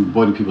 Yeah, and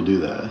boy, do people do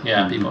that.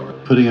 Yeah, people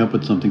really putting up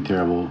with something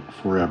terrible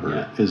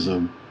forever is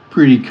a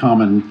pretty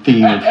common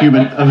theme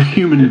of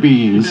human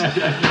beings.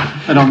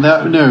 And on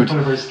that note, one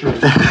of our strengths.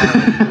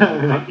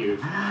 Thank you.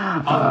 So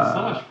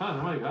much fun.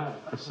 Oh my god.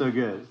 That's so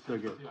good. So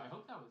good. I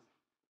hope that was.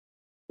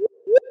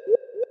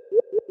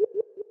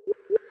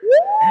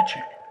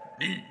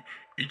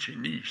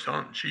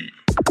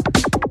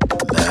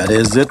 That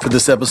is it for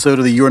this episode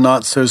of the You're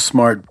Not So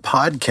Smart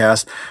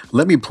podcast.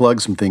 Let me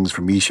plug some things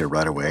for Misha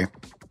right away.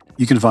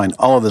 You can find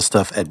all of this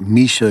stuff at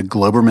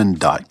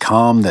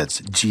MishaGloberman.com.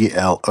 That's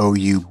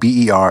GLOUBERMAN.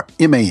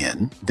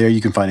 There you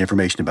can find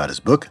information about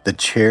his book, The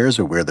Chairs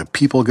Are Where the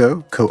People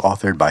Go,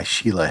 co-authored by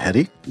Sheila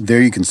Heti.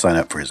 There you can sign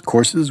up for his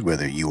courses,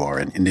 whether you are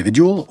an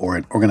individual or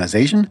an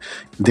organization.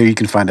 There you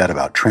can find out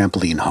about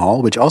Trampoline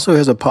Hall, which also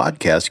has a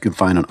podcast you can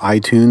find on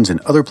iTunes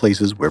and other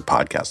places where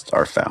podcasts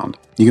are found.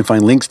 You can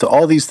find links to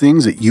all these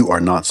things at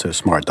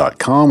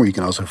youarenotsosmart.com, where you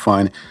can also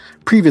find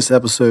previous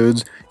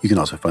episodes. You can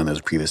also find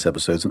those previous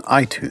episodes in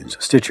iTunes,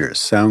 Stitcher,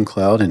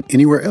 SoundCloud, and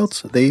anywhere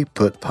else they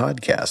put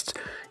podcasts.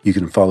 You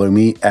can follow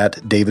me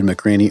at David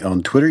McRaney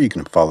on Twitter. You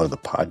can follow the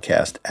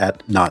podcast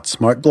at Not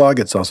Smart Blog.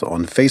 It's also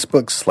on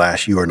Facebook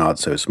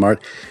 /YouAreNotSoSmart.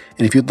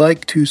 And if you'd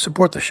like to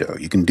support the show,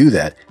 you can do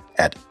that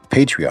at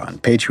Patreon,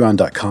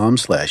 patreon.com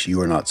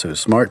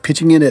 /YouAreNotSoSmart.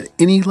 Pitching in at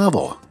any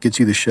level gets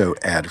you the show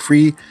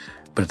ad-free,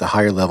 but at the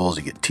higher levels,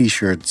 you get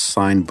t-shirts,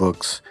 signed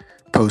books,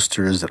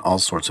 posters, and all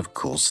sorts of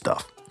cool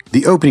stuff.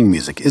 The opening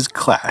music is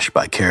Clash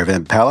by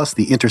Caravan Palace.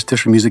 The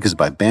interstitial music is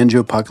by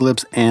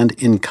Banjopocalypse and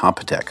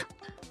Incompetech.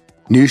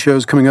 New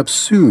shows coming up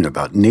soon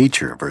about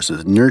nature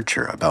versus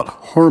nurture, about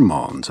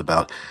hormones,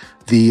 about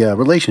the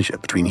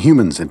relationship between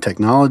humans and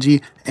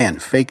technology,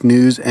 and fake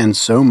news, and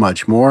so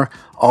much more.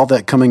 All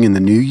that coming in the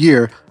new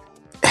year.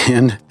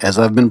 And as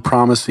I've been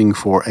promising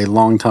for a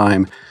long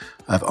time,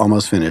 I've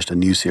almost finished a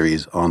new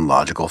series on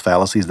logical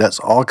fallacies. That's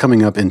all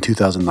coming up in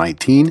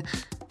 2019.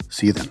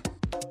 See you then.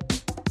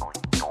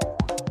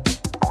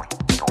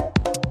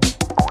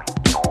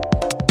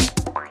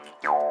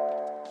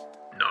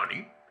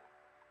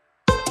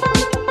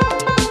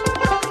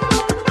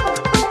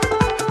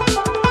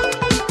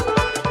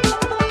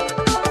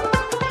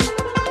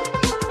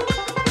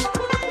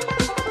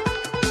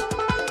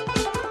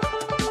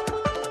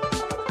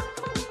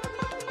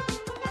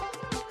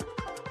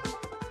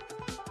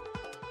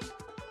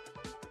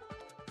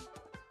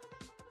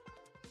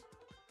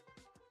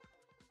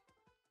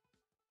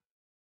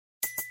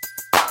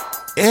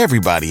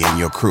 Everybody in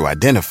your crew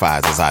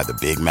identifies as either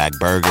Big Mac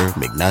Burger,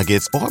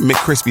 McNuggets, or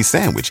McCrispy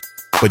Sandwich.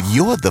 But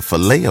you're the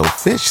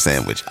Filet-O-Fish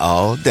Sandwich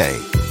all day.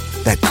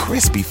 That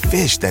crispy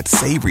fish, that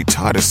savory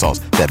tartar sauce,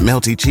 that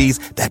melty cheese,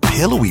 that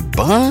pillowy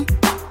bun.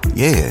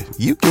 Yeah,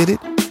 you get it.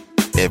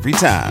 every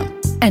time.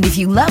 And if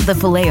you love the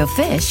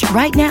Filet-O-Fish,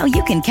 right now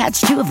you can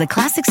catch 2 of the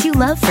classics you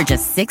love for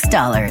just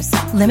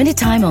 $6. Limited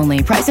time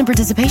only. Price and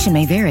participation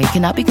may vary.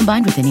 Cannot be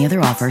combined with any other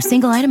offer.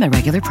 Single item at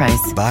regular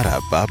price.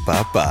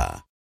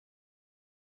 Ba-da-ba-ba-ba.